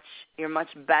you're much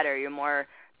better, you're more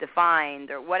defined,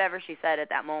 or whatever she said at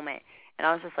that moment. And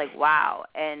I was just like, wow.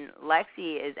 And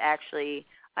Lexi is actually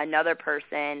another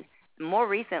person, more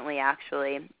recently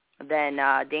actually than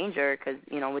Danger, because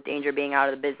with Danger being out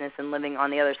of the business and living on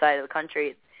the other side of the country,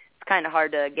 it's kind of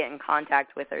hard to get in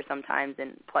contact with her sometimes,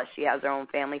 and plus she has her own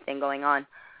family thing going on.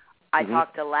 I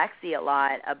talk to Lexi a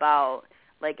lot about,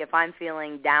 like, if I'm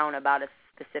feeling down about a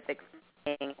specific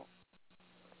thing,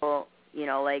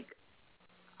 like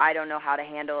I don't know how to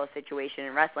handle a situation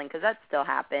in wrestling, because that still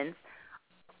happens,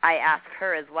 I ask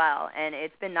her as well. And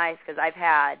it's been nice, because I've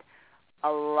had a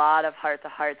lot of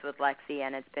heart-to-hearts with Lexi,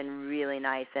 and it's been really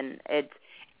nice. And it's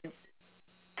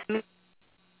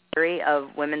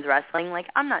of women's wrestling. Like,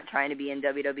 I'm not trying to be in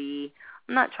WWE.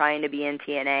 I'm not trying to be in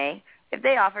TNA. If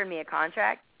they offered me a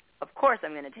contract, of course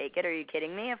I'm going to take it. Are you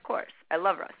kidding me? Of course. I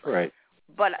love wrestling. Right.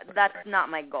 But that's not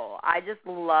my goal. I just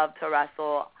love to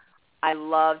wrestle. I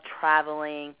love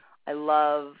traveling. I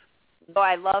love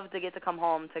to get to come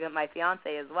home to my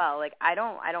fiance as well. Like, I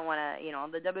don't want to, you know,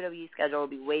 the WWE schedule would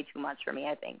be way too much for me,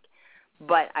 I think.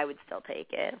 But I would still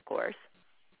take it, of course.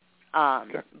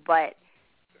 Okay. But,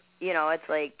 you know, it's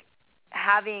like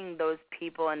having those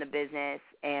people in the business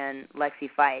and Lexi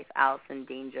Fife, Allison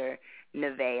Danger,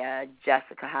 Nevaeh,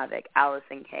 Jessica Havoc,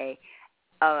 Allison Kay,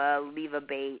 Leva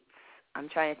Bates. I'm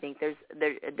trying to think.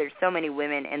 There's so many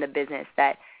women in the business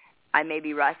that I may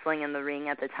be wrestling in the ring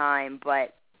at the time,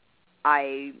 but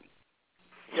I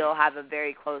still have a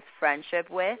very close friendship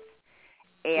with,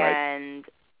 and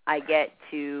I get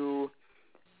to,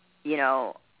 you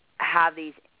know, have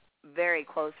these very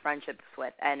close friendships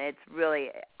with, and it's really,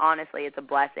 honestly, it's a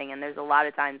blessing. And there's a lot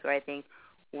of times where I think,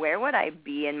 where would I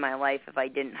be in my life if I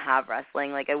didn't have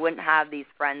wrestling? Like, I wouldn't have these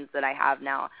friends that I have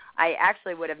now. I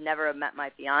actually would have never met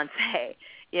my fiance,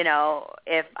 you know,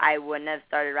 if I wouldn't have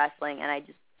started wrestling. And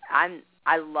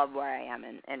I love where I am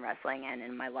in wrestling and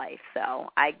in my life.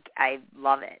 So I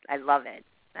love it. I love it.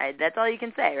 That's all you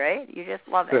can say, right? You just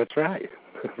love it. That's right.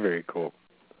 Very cool.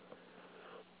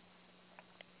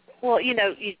 Well, you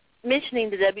know, mentioning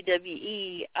the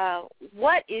WWE,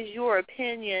 what is your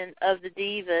opinion of the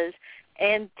Divas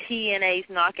and TNA's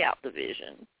knockout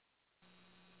division?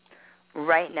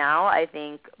 Right now, I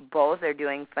think both are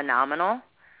doing phenomenal.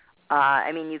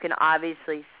 I mean, you can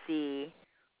obviously see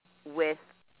with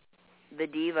the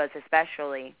Divas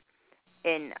especially,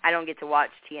 and I don't get to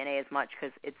watch TNA as much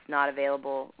because it's not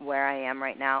available where I am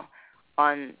right now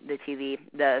on the TV.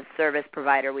 The service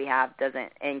provider we have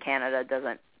in Canada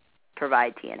doesn't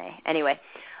provide TNA. Anyway,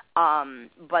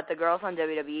 but the girls on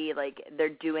WWE, like, they're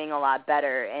doing a lot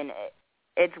better, and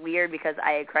it's weird because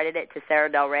I accredit it to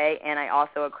Sarah Del Rey, and I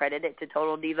also accredit it to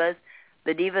Total Divas.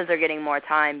 The Divas are getting more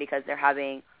time because they're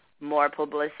having more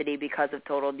publicity because of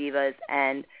Total Divas,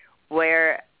 and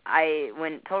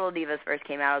when Total Divas first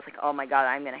came out, I was like, oh my God,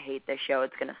 I'm going to hate this show.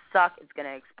 It's going to suck. It's going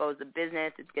to expose the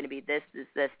business. It's going to be this,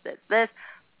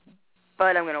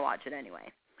 but I'm going to watch it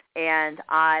anyway. And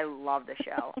I love the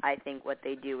show. I think what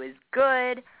they do is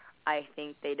good. I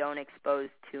think they don't expose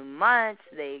too much.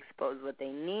 They expose what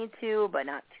they need to, but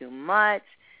not too much.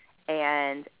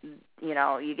 And, you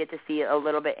know, you get to see a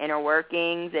little bit inner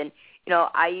workings. And, you know,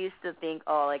 I used to think,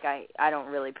 I don't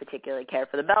really particularly care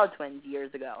for the Bella Twins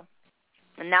years ago.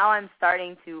 And now I'm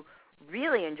starting to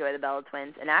really enjoy the Bella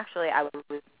Twins. And actually, I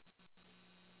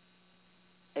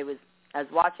was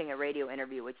watching a radio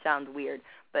interview, which sounds weird,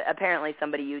 but apparently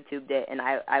somebody YouTubed it, and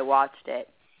I watched it.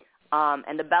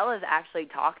 And the Bellas actually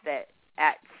talked that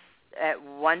at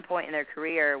one point in their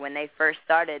career, when they first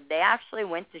started, they actually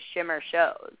went to Shimmer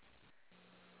shows.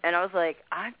 And I was like,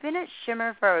 I've been at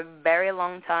Shimmer for a very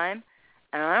long time,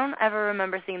 and I don't ever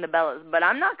remember seeing the Bellas. But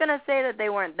I'm not going to say that they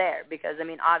weren't there because, I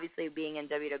mean, obviously being in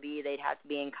WWE, they'd have to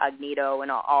be incognito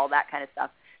and all that kind of stuff,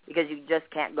 because you just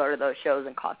can't go to those shows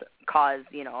and cause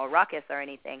you know, a ruckus or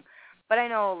anything. But I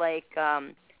know, like,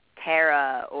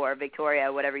 Tara or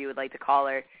Victoria, whatever you would like to call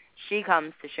her, she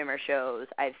comes to Shimmer shows.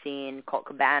 I've seen Colt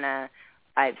Cabana.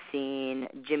 I've seen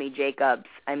Jimmy Jacobs.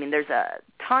 I mean, there's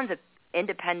tons of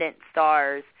independent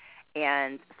stars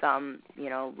and some, you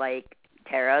know, like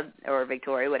Tara or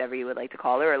Victoria, whatever you would like to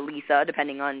call her, or Lisa,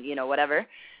 depending on, you know, whatever,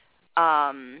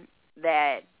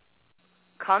 that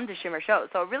come to Shimmer shows.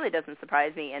 So it really doesn't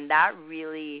surprise me, and that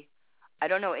really, I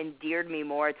don't know, endeared me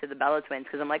more to the Bella Twins,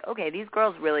 because I'm like, okay, these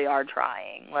girls really are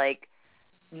trying. Like,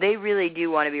 they really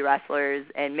do want to be wrestlers,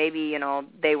 and maybe, you know,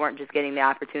 they weren't just getting the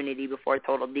opportunity before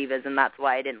Total Divas, and that's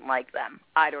why I didn't like them.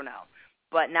 I don't know.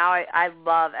 But now I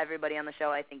love everybody on the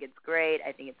show. I think it's great.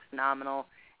 I think it's phenomenal.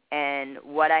 And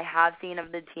what I have seen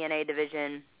of the TNA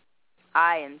division,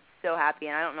 I am so happy,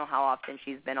 and I don't know how often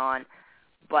she's been on,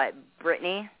 but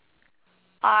Brittany,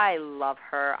 I love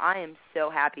her. I am so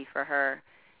happy for her.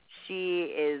 She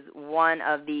is one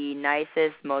of the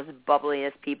nicest, most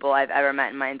bubbliest people I've ever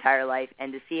met in my entire life,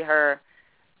 and to see her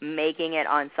making it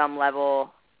on some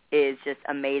level is just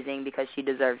amazing, because she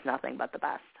deserves nothing but the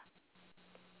best.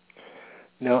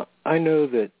 Now, I know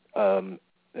that,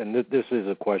 and this is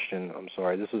a question, I'm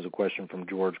sorry, this is a question from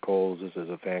George Coles. This is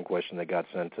a fan question that got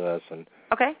sent to us. And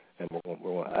okay. And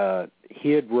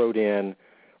he had wrote in,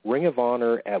 Ring of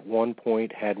Honor at one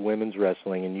point had women's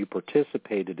wrestling, and you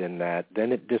participated in that.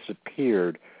 Then it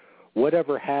disappeared.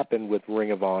 Whatever happened with Ring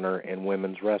of Honor and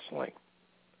women's wrestling?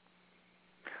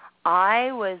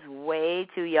 I was way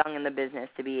too young in the business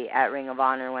to be at Ring of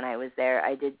Honor when I was there.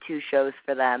 I did 2 shows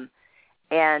for them,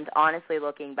 and honestly,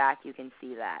 looking back, you can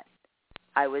see that.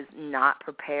 I was not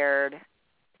prepared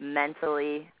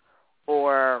mentally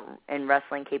or in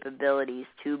wrestling capabilities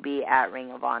to be at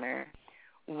Ring of Honor.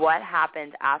 What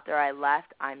happened after I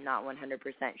left, I'm not 100%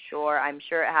 sure. I'm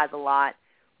sure it has a lot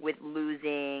with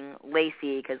losing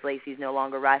Lacey, because Lacey's no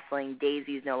longer wrestling,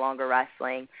 Daisy's no longer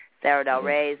wrestling, Sarah Del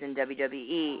Rey's in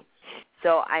WWE.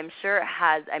 So I'm sure it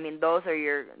has, I mean, those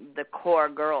are the core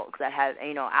girls that have,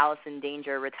 Allison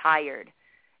Danger retired.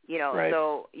 Right.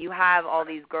 So you have all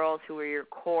these girls who were your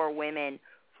core women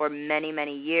for many,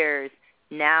 many years,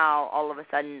 now all of a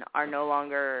sudden are no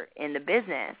longer in the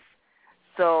business.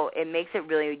 So it makes it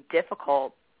really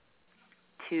difficult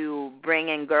to bring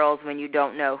in girls when you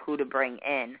don't know who to bring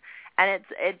in. And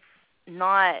it's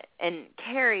not, and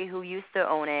Kerry, who used to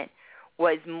own it,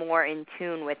 was more in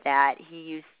tune with that. He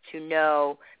used to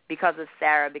know, because of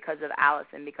Sarah, because of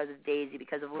Allison, because of Daisy,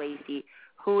 because of Lacey,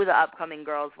 who the upcoming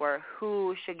girls were,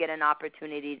 who should get an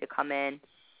opportunity to come in.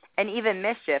 And even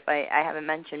Mischief, I haven't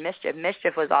mentioned Mischief.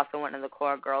 Mischief was also one of the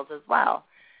core girls as well.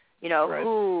 Right.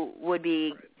 Who would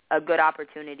be a good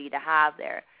opportunity to have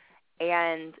there.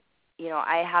 And,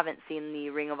 I haven't seen the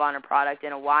Ring of Honor product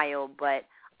in a while, but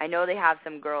I know they have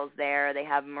some girls there. They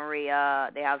have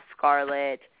Maria, they have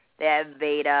Scarlett, they have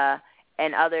Veda,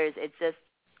 and others. It's just,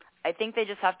 I think they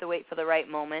just have to wait for the right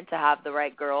moment to have the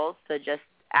right girls to just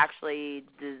actually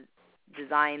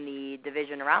design the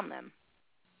division around them.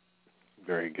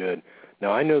 Very good.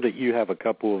 Now, I know that you have a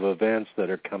couple of events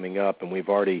that are coming up, and we've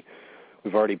already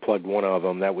plugged one of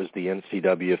them. That was the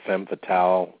NCW Femme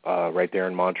Fatale right there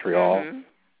in Montreal. Mm-hmm.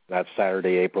 That's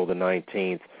Saturday, April the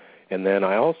 19th. And then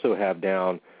I also have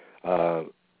down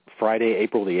Friday,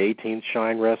 April the 18th,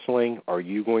 Shine Wrestling. Are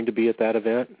you going to be at that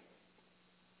event?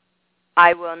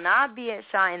 I will not be at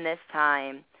Shine this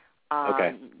time,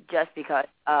 okay. Just because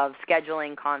of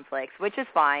scheduling conflicts, which is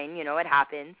fine. It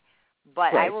happens.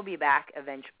 But right. I will be back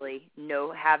eventually.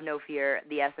 Have no fear.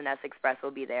 The SNS Express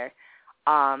will be there.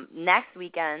 Next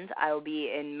weekend, I will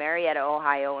be in Marietta,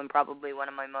 Ohio, in probably one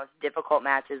of my most difficult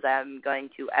matches I'm going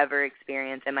to ever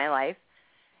experience in my life.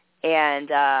 And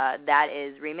that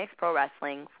is Remix Pro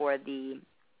Wrestling for the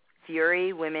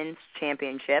Fury Women's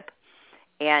Championship.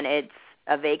 And it's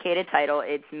a vacated title.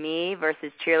 It's me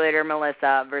versus cheerleader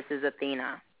Melissa versus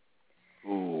Athena.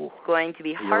 Ooh. It's going to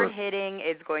be hard-hitting,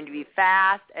 it's going to be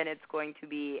fast, and it's going to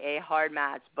be a hard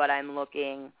match. But I'm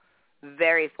looking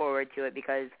very forward to it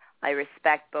because I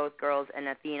respect both girls, and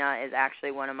Athena is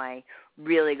actually one of my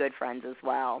really good friends as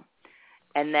well.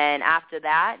 And then after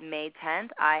that, May 10th,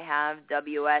 I have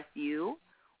WSU,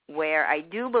 where I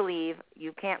do believe,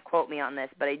 you can't quote me on this,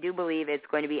 but I do believe it's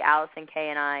going to be Allison Kay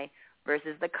and I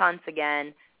versus the Cunts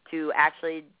again to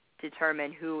actually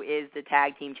determine who is the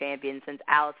tag team champion, since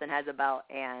Allison has a belt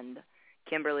and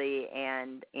Kimberly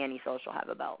and Annie Social have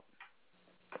a belt.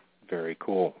 Very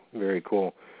cool. Very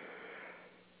cool.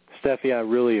 Steffi, I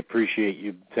really appreciate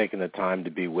you taking the time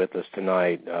to be with us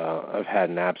tonight. I've had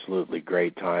an absolutely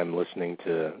great time listening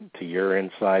to your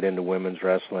insight into women's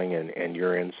wrestling and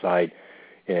your insight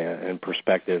and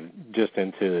perspective just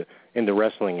into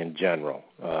wrestling in general.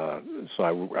 So I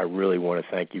really want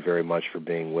to thank you very much for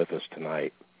being with us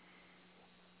tonight.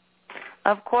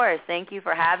 Of course. Thank you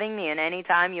for having me, and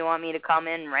anytime you want me to come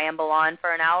in and ramble on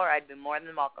for an hour, I'd be more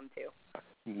than welcome to.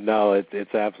 No,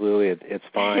 it's absolutely, it's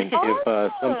fine.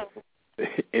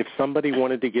 If somebody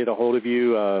wanted to get a hold of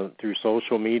you through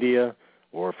social media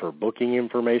or for booking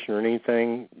information or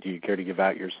anything, do you care to give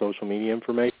out your social media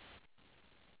information?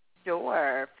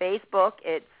 Sure. Facebook,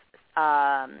 it's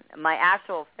my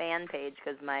actual fan page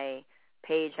because my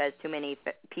page has too many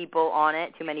people on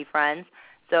it, too many friends.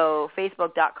 So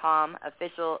Facebook.com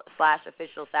 /official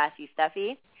Sassy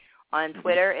Steffi. On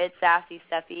Twitter, it's Sassy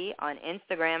Steffi. On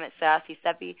Instagram, it's Sassy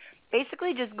Steffi.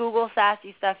 Basically, just Google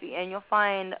Sassy Steffi, and you'll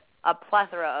find a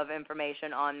plethora of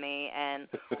information on me and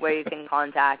where you can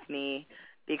contact me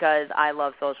because I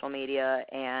love social media,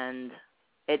 and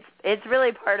it's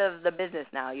really part of the business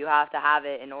now. You have to have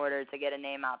it in order to get a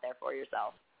name out there for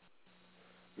yourself.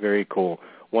 Very cool.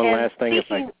 One last thing.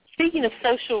 Speaking of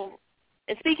social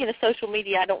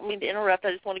media, I don't mean to interrupt.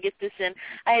 I just want to get this in.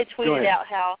 I had tweeted out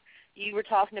how you were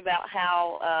talking about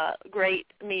how great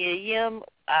Mia Yim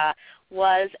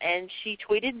was, and she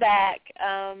tweeted back.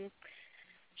 A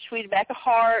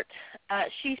heart.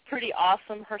 She's pretty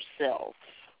awesome herself.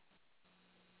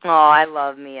 Oh, I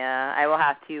love Mia. I will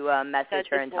have to message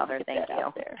her and tell her thank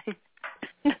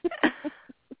you.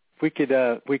 We could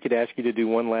ask you to do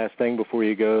one last thing before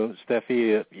you go,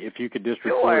 Steffi. If you could just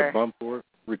record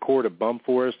a bump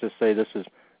for us to say this is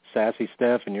Sassy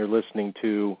Steph and you're listening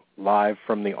to Live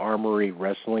from the Armory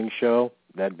Wrestling Show,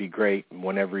 that'd be great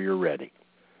whenever you're ready.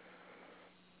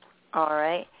 All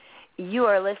right. You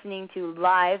are listening to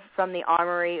Live from the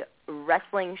Armory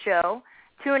Wrestling Show.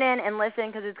 tune in and listen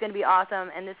because it's going to be awesome.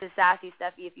 And this is Sassy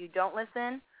Steffi. If you don't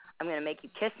listen, I'm going to make you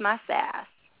kiss my sass.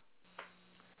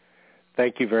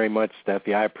 Thank you very much,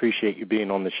 Steffi. I appreciate you being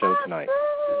on the show tonight.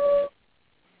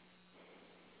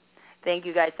 Thank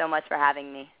you guys so much for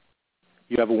having me.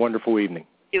 You have a wonderful evening.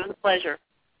 It was a pleasure.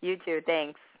 You too.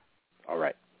 Thanks. All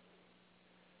right.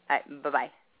 All right.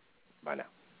 Bye-bye. Bye now.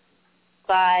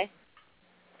 Bye.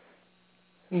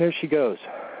 And there she goes.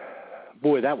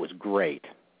 Boy, that was great.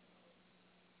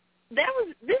 This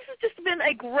has just been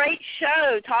a great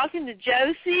show, talking to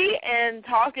Josey and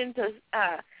talking to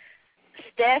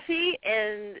Steffi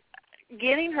and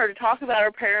getting her to talk about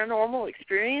her paranormal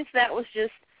experience. That was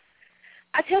just,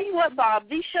 I tell you what, Bob,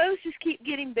 these shows just keep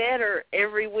getting better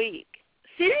every week.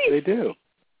 Seriously.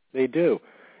 They do.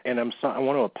 And I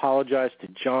want to apologize to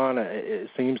John. It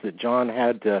seems that John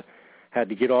had to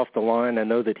get off the line. I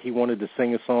know that he wanted to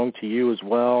sing a song to you as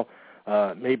well.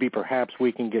 Maybe perhaps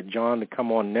we can get John to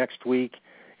come on next week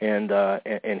and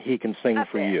he can sing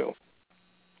for you.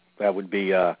 That would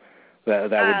be that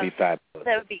would be fabulous.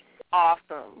 That would be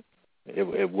awesome.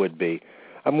 It would be.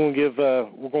 We're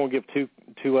going to give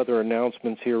two other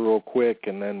announcements here real quick,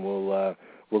 and then we're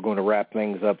going to wrap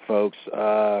things up, folks.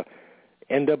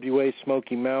 NWA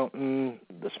Smoky Mountain,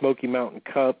 the Smoky Mountain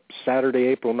Cup, Saturday,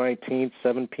 April 19th,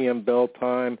 7 p.m. bell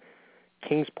time,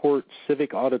 Kingsport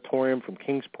Civic Auditorium from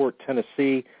Kingsport,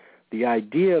 Tennessee. The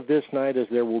idea of this night is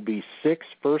there will be 6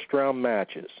 first-round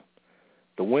matches.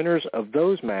 The winners of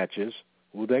those matches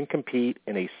will then compete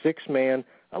in a 6-man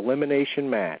elimination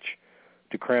match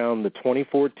to crown the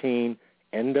 2014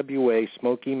 NWA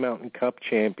Smoky Mountain Cup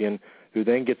champion, who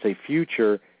then gets a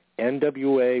future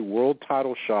NWA World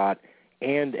title shot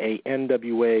and a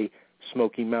NWA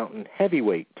Smoky Mountain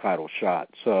heavyweight title shot.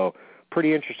 So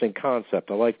pretty interesting concept.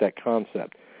 I like that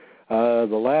concept. The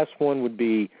last one would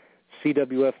be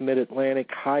CWF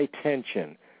Mid-Atlantic High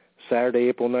Tension, Saturday,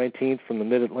 April 19th from the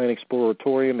Mid-Atlantic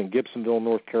Exploratorium in Gibsonville,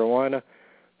 North Carolina,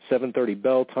 7:30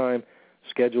 bell time.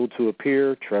 Scheduled to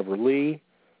appear Trevor Lee,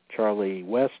 Charlie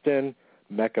Weston,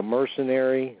 Mecca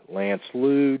Mercenary, Lance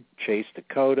Lude, Chase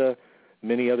Dakota,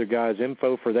 many other guys.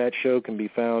 Info for that show can be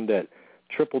found at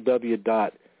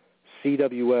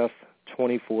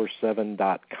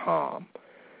www.cwf247.com.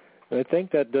 And I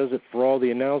think that does it for all the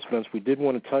announcements. We did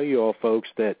want to tell you all, folks,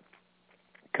 that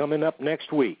coming up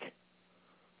next week,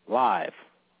 live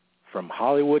from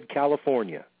Hollywood,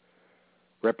 California,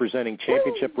 representing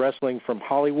Championship Wrestling from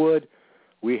Hollywood,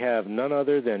 we have none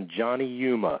other than Johnny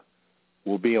Yuma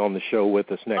will be on the show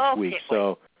with us next week.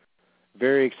 So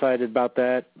very excited about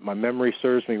that. My memory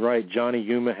serves me right. Johnny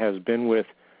Yuma has been with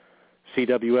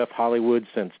CWF Hollywood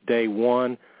since day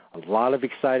one. A lot of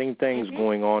exciting things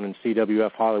going on in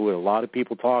CWF Hollywood. A lot of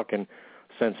people talking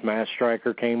since Matt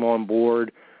Striker came on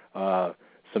board.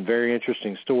 Some very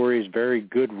interesting stories, very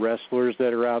good wrestlers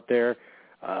that are out there.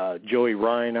 Joey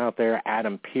Ryan out there,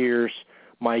 Adam Pierce,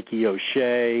 Mikey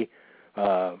O'Shea,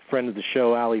 friend of the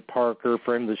show, Allie Parker,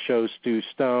 friend of the show, Stu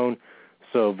Stone.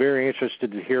 So very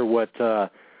interested to hear what the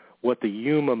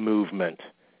Yuma movement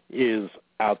is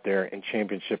out there in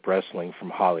Championship Wrestling from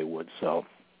Hollywood. So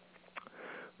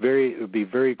it would be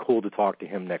very cool to talk to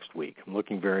him next week. I'm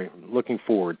looking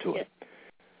forward to it.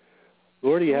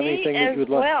 Laura, do you have anything that you would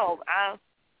like? Well,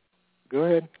 go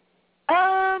ahead.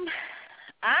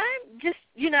 I just,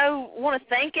 want to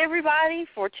thank everybody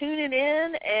for tuning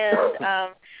in,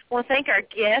 and want to thank our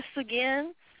guests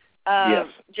again, yes.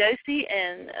 Josey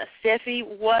and Steffi.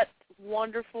 What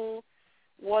wonderful,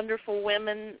 wonderful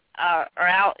women are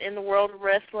out in the world of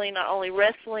wrestling, not only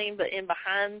wrestling, but in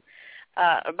behind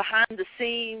the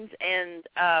scenes, and,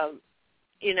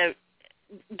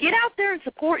 get out there and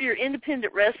support your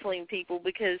independent wrestling people,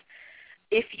 because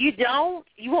if you don't,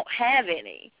 you won't have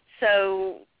any.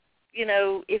 So,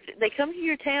 if they come to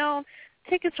your town,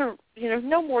 tickets are,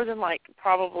 no more than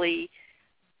probably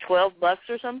 $12 or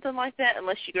something like that,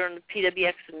 unless you go into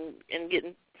PWX and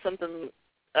getting something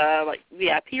like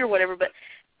VIP or whatever. But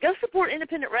go support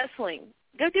independent wrestling.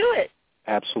 Go do it.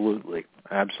 Absolutely.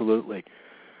 Absolutely.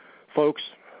 Folks,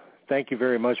 thank you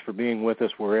very much for being with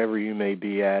us wherever you may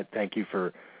be at. Thank you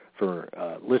for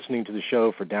listening to the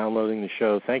show, for downloading the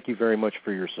show. Thank you very much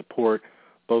for your support.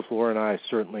 Both Laura and I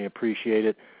certainly appreciate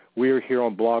it. We are here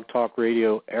on Blog Talk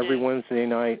Radio every Wednesday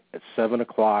night at 7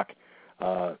 o'clock.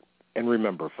 And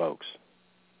remember, folks,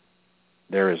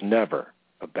 there is never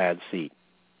a bad seat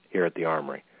here at the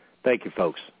Armory. Thank you,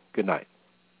 folks. Good night.